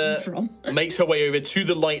 Teresa from. makes her way over to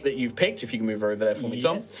the light that you've picked. If you can move her over there for me,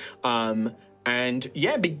 Tom. And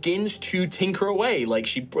yeah, begins to tinker away. Like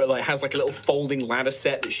she has like a little folding ladder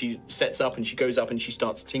set that she sets up, and she goes up and she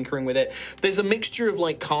starts tinkering with it. There's a mixture of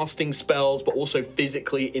like casting spells, but also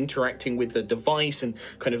physically interacting with the device and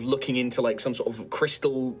kind of looking into like some sort of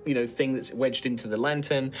crystal, thing that's wedged into the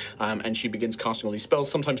lantern. And she begins casting all these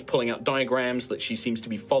spells, sometimes pulling out diagrams that she seems to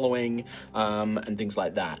be following, and things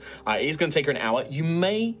like that. It is going to take her an hour. You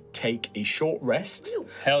may take a short rest.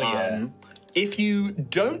 Hell yeah. If you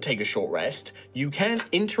don't take a short rest, you can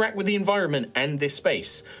interact with the environment and this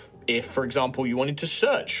space. If, for example, you wanted to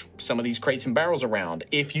search some of these crates and barrels around,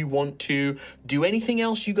 if you want to do anything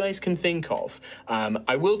else you guys can think of,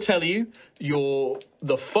 I will tell you,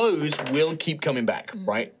 the foes will keep coming back,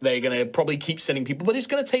 right? They're going to probably keep sending people, but it's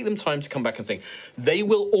going to take them time to come back and think. They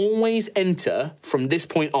will always enter from this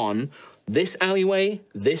point on this alleyway,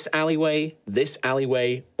 this alleyway, this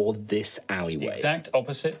alleyway, or this alleyway. The exact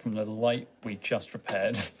opposite from the light we just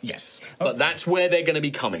repaired. Yes, but that's where they're going to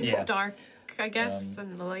be coming from. Dark, I guess,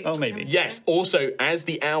 and the light. Oh, maybe. Yes, also, as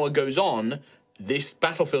the hour goes on, this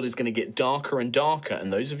battlefield is going to get darker and darker,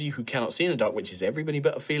 and those of you who cannot see in the dark, which is everybody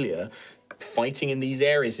but Ophelia, fighting in these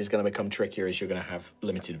areas is going to become trickier as you're going to have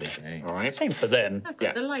limited vision, all right? Same for them. I've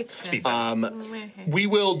got the light. We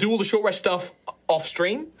will do all the short rest stuff off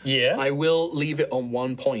stream. Yeah. I will leave it on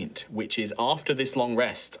one point, which is after this long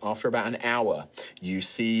rest, after about an hour, you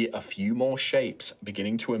see a few more shapes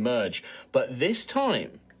beginning to emerge. But this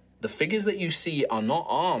time, the figures that you see are not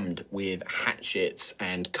armed with hatchets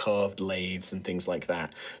and curved lathes and things like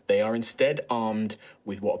that. They are instead armed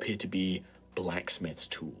with what appear to be blacksmith's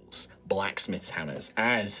tools, blacksmith's hammers,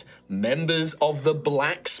 as members of the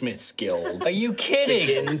Blacksmiths Guild Are you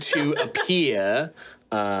kidding? begin to appear,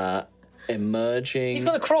 emerging. He's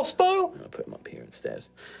got a crossbow? I'll put him up here instead.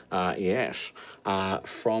 Yes,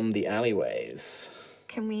 from the alleyways.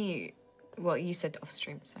 Can we? Well, you said off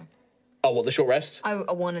stream, so. Oh, what, the short rest? I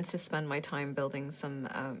wanted to spend my time building some,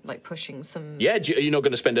 like pushing some. Yeah, are you not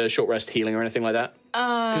going to spend a short rest healing or anything like that?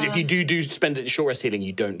 Because if you do spend a short rest healing,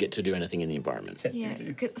 you don't get to do anything in the environment. Yeah,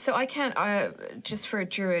 so I can't. Just for a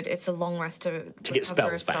druid, it's a long rest to get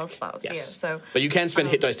spells back. Spells, Yes. yeah. So, but you can spend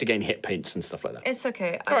hit dice to gain hit points and stuff like that. it's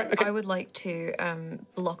okay. right, okay. I would like to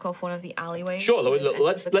block off one of the alleyways. Sure, and then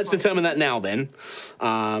let's enter the car. determine that now then.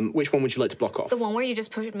 Which one would you like to block off? The one where you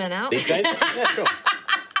just put men out. These guys? Yeah, sure.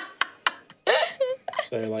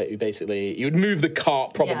 So, like, you would move the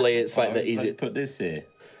cart probably. Yeah. It's like the easy. Put this here.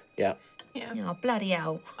 Yeah. Oh, bloody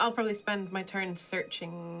hell. I'll probably spend my turn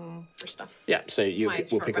searching for stuff. Yeah, so we'll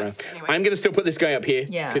short pick around. rest anyway. I'm going to still put this guy up here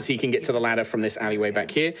Yeah. because he can get to the ladder from this alleyway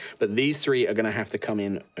back here. But these three are going to have to come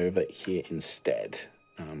in over here instead.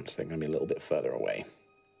 So they're going to be a little bit further away.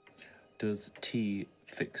 Does T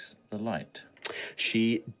fix the light?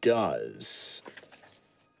 She does.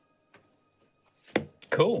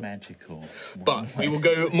 Cool. Magical. But we will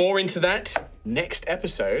go more into that next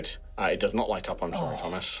episode. It does not light up, I'm sorry,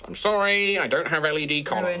 Thomas. I'm sorry, I don't have LED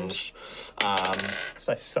columns.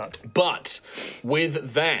 That sucks. But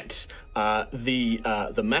with that,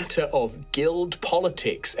 the matter of guild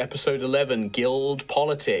politics, episode 11, guild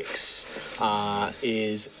politics,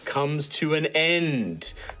 comes to an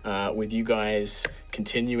end with you guys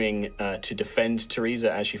continuing to defend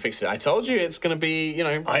Teresa as she fixes it. I told you it's going to be,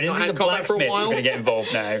 I didn't think the blacksmith was going to get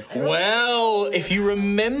involved now. Well, if you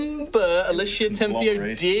remember, Alicia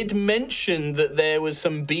Tempio did mention that there was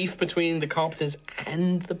some beef between the carpenters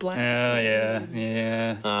and the blacksmiths.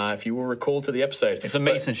 Yeah. If you will recall to the episode. If the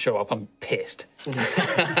Masons show up, I'm pissed.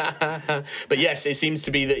 But yes, it seems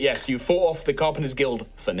to be that, yes, you fought off the Carpenters Guild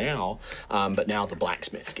for now, but now the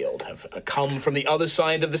Blacksmiths Guild have come from the other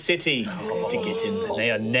side of the city to get in.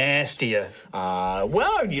 They are nastier.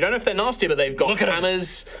 Well, you don't know if they're nasty, but they've got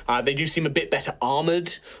hammers. They do seem a bit better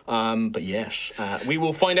armoured. But yes, we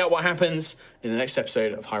will find out what happens in the next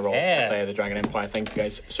episode of High Rolls, Altheya, the Dragon Empire. Thank you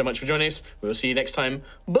guys so much for joining us. We will see you next time.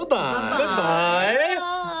 Bye-bye. Bye.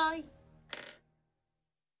 Bye.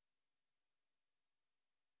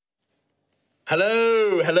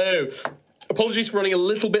 Hello. Apologies for running a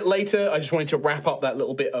little bit later. I just wanted to wrap up that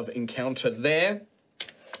little bit of encounter there.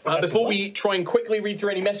 Before we try and quickly read through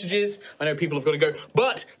any messages, I know people have got to go,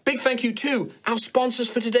 but big thank you to our sponsors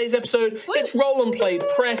for today's episode. It's Roll and Play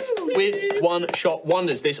Press with One Shot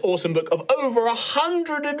Wonders, this awesome book of over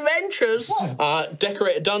 100 adventures,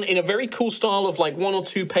 decorated, done in a very cool style of like 1 or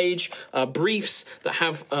 2 page briefs that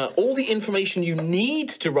have all the information you need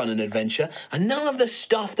to run an adventure and none of the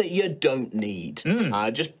stuff that you don't need.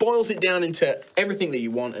 Just boils it down into everything that you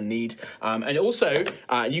want and need. And also,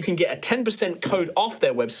 you can get a 10% code off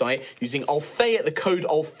their website using Altheya, the code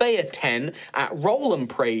Altheya10 at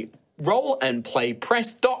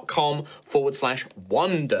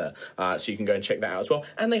rollandplaypress.com/wonder. So you can go and check that out as well.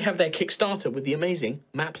 And they have their Kickstarter with the amazing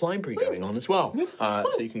map library going on as well.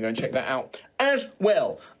 So you can go and check that out as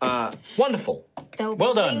well. Wonderful. There will be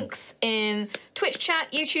links in Twitch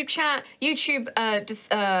chat, YouTube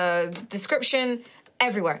description.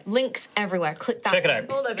 Everywhere. Links everywhere. Click that. Check it out.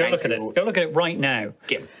 Go look at it. Go look at it right now.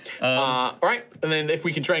 All right, and then if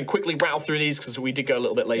we can try and quickly rattle through these because we did go a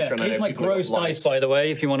little bit later. And I Here's know my gross dice, by the way,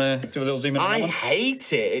 if you want to do a little zoom in on that I one.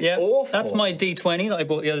 hate it. It's awful. That's my D20 that I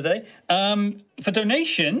bought the other day. For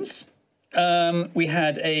donations, We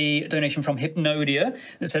had a donation from Hypnodia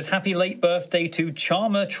that says, happy late birthday to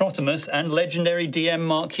Charmer Trotimus and legendary DM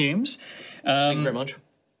Mark Humes. Thank you very much.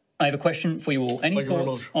 I have a question for you all. Any Thank you very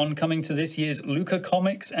thoughts much. on coming to this year's Luca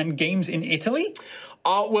Comics and Games in Italy?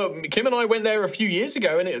 Well, Kim and I went there a few years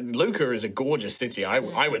ago, and Lucca is a gorgeous city.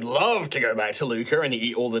 I would love to go back to Lucca and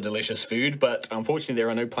eat all the delicious food, but unfortunately there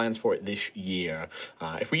are no plans for it this year.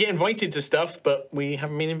 If we get invited to stuff, but we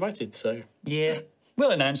haven't been invited, so... Yeah.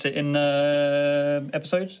 We'll announce it in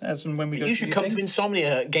episodes as and when we go. You should come to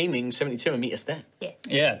Insomnia Gaming 72 and meet us there.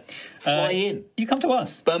 Yeah. Fly in. You come to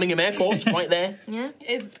us. Birmingham Airport, right there. Yeah.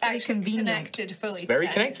 It's actually convenient. connected fully. Very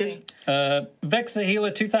to connected. Vexa Healer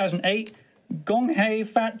 2008. Gonghei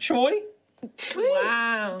Fat Choi.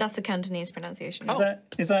 Wow. That's the Cantonese pronunciation. Is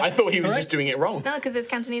that I thought he was correct? just doing it wrong. No, because it's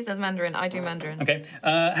Cantonese, there's Mandarin. I do Mandarin. Okay.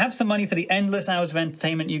 Have some money for the endless hours of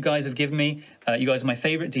entertainment you guys have given me. You guys are my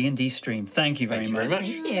favourite D&D stream. Thank you very much.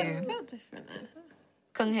 Thank you. Spelled different then.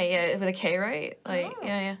 Kung Hei, yeah, with a K, right? Like,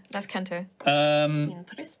 yeah. That's Kanto.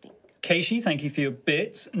 Interesting. Keishi, thank you for your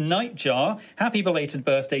bits. Nightjar, happy belated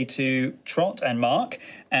birthday to Trot and Mark.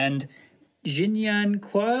 And Jinyan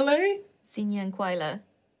Kwale? Xinyan Kuaila.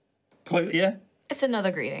 Yeah. It's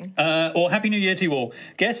another greeting. Or Happy New Year to you all.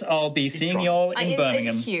 Guess I'll be seeing y'all in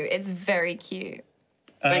Birmingham. It's cute. It's very cute.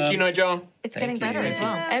 Thank you, Nigel. It's getting better as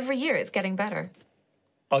well. Every year it's getting better.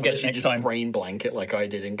 I'll get Unless it you next just time. brain blanket like I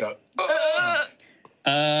did and go...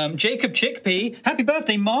 Jacob Chickpea, happy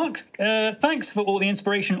birthday, Mark. Thanks for all the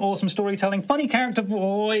inspiration, awesome storytelling, funny character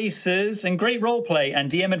voices, and great roleplay and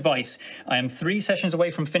DM advice. I am 3 sessions away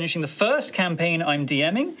from finishing the first campaign I'm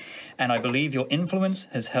DMing, and I believe your influence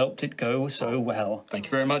has helped it go so well. Thank you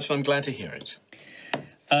very much, and I'm glad to hear it.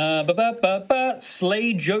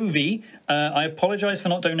 Slay Jovi, I apologise for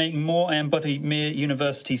not donating more. I am but a mere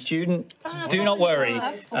university student. Do not worry.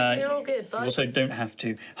 You're all good, You bud. also don't have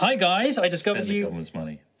to. Hi guys, I discovered Spend the you government's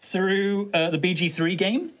money. through the BG3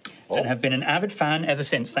 game and have been an avid fan ever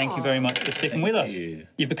since. Thank you very much for sticking with us. you.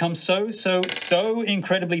 You've become so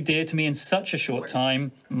incredibly dear to me in such a short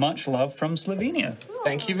time. Much love from Slovenia.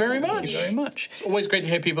 Thank you very much. Thank you very much. It's always great to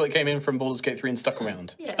hear people that came in from Baldur's Gate 3 and stuck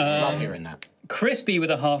around. Love hearing that. Crispy with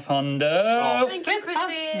a half hundo. Thank you,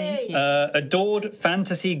 Crispy. Adored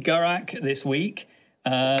Fantasy Garak this week.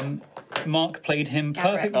 Mark played him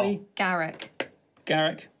perfectly. Garrick,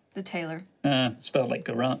 Garak. the tailor. Spelled like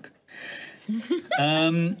Garak.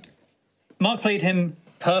 Mark played him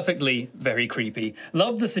perfectly, very creepy.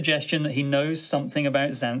 Loved the suggestion that he knows something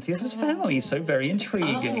about Xanthias' family, so very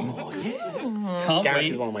intriguing. Can't Garrick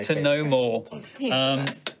wait is one of my to favourite know more.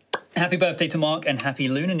 Yes. Happy birthday to Mark and happy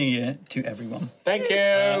Lunar New Year to everyone. Thank you.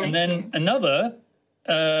 And then another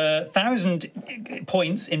 1,000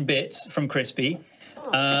 points in bits from Crispy.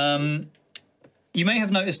 You may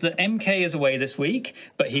have noticed that MK is away this week,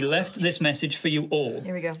 but he left this message for you all.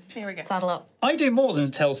 Here we go. Here we go. Saddle up. I do more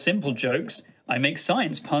than tell simple jokes. I make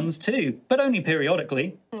science puns too, but only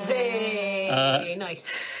periodically. Hey,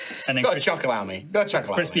 nice. And then Got to chuckle at me. Got to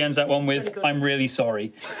chuckle at Crispy me. ends that one with, I'm really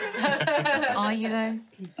sorry. Are you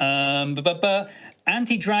though?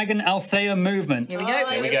 Anti-Dragon Altheya movement. Here we go.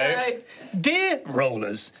 Here we go. Dear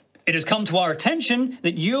rollers, it has come to our attention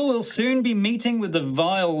that you will soon be meeting with the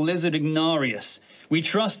vile lizard Ignarius. We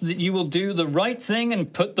trust that you will do the right thing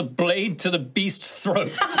and put the blade to the beast's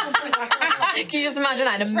throat. Can you just imagine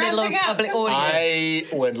that in the middle of a public audience?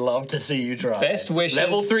 I would love to see you try. Best wishes.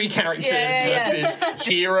 Level 3 characters Yeah. versus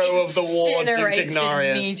hero of the war, Duke Incinerated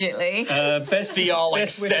Ignarius. immediately. Best See all like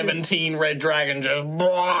best wishes. 17 red dragon just...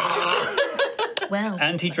 Well,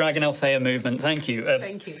 Anti-Dragon Altheya movement, thank you.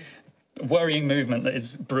 Thank you. Worrying movement that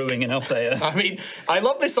is brewing in Altheya. I mean, I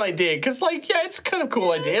love this idea because, like, yeah, it's a kind of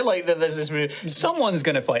cool idea. Like, that there's this. Someone's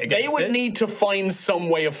going to fight against They would it. need to find some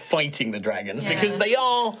way of fighting the dragons Yeah. because they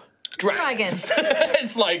are dragons.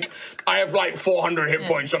 It's like I have like 400 hit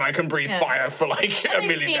points and I can breathe fire for like a they've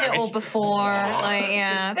million seen damage. it all before. Like,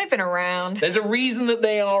 yeah, they've been around. There's a reason that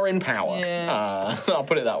they are in power. Yeah. I'll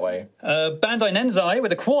put it that way. Bandai Nenzai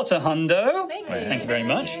with a quarter hundo. Thank you very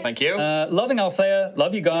much. Thank you. Loving Altheya.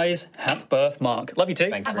 Love you guys. Happy birth, Mark. Love you too.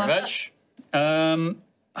 Thank you very much.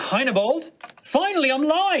 Heinebold. Finally, I'm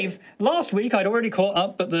live. Last week, I'd already caught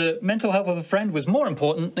up, but the mental health of a friend was more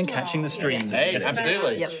important than catching the stream. Hey, Yes.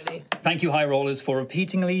 absolutely. Thank you, High Rollers, for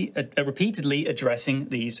repeatedly addressing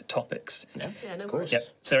these topics. Yeah, no Of worries. course. Yep,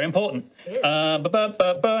 it's very important. I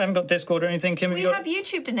haven't got Discord or anything. Kim, We have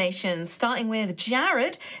YouTube donations, starting with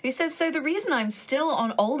Jared, who says, so the reason I'm still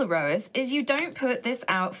on older rowers is you don't put this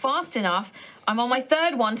out fast enough. I'm on my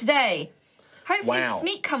 3rd one today. Hopefully Wow.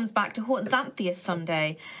 Smeek comes back to haunt Xanthias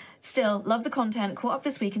someday. still love the content. Caught up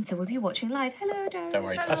this week, and so we'll be watching live. Hello, Darren. Don't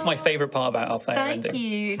worry. That's my favourite part about Altheya. Thank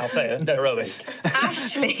you. Altheya, Erois.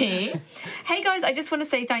 Ashley. Hey guys, I just want to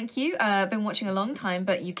say thank you. Been watching a long time,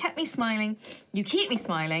 but you kept me smiling. You keep me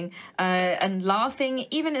smiling and laughing,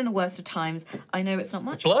 even in the worst of times. I know it's not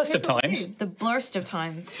much. Blurst of Here's what we times? do. The blurst of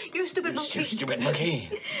times. You stupid monkey. You stupid monkey.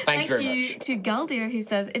 Thank you very much. To Galdir, who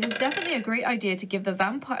says, it is definitely a great idea to give the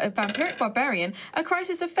vampiric barbarian a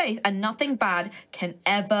crisis of faith, and nothing bad can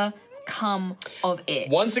ever come of it.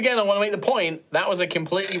 Once again, I want to make the point, that was a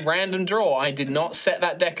completely random draw. I did not set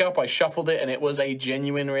that deck up. I shuffled it, and it was a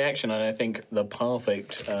genuine reaction, and I think the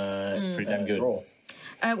perfect Pretty damn good. draw.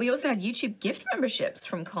 We also had YouTube gift memberships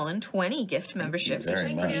from Colin, 20 gift memberships, which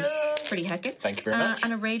is very pretty hectic. Thank you very much.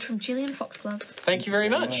 And a raid from Gillian Foxglove. Thank you very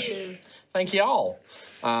much. Thank you all.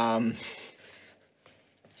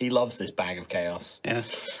 He loves this bag of chaos. Yeah.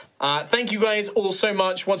 Thank you guys all so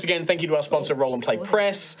much. Once again, thank you to our sponsor, Roll and Play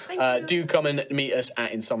Press. Do come and meet us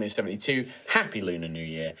at Insomnia 72. Happy Lunar New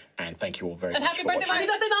Year, and thank you all very much Happy for birthday, watching.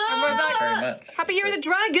 Mark! And we're back. Very much. Happy Year of the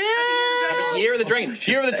Dragon! Happy Year of the Dragon.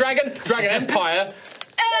 Year of the Dragon. Dragon Empire.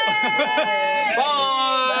 Bye.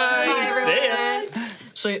 Bye, everyone.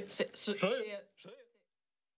 See ya. See ya.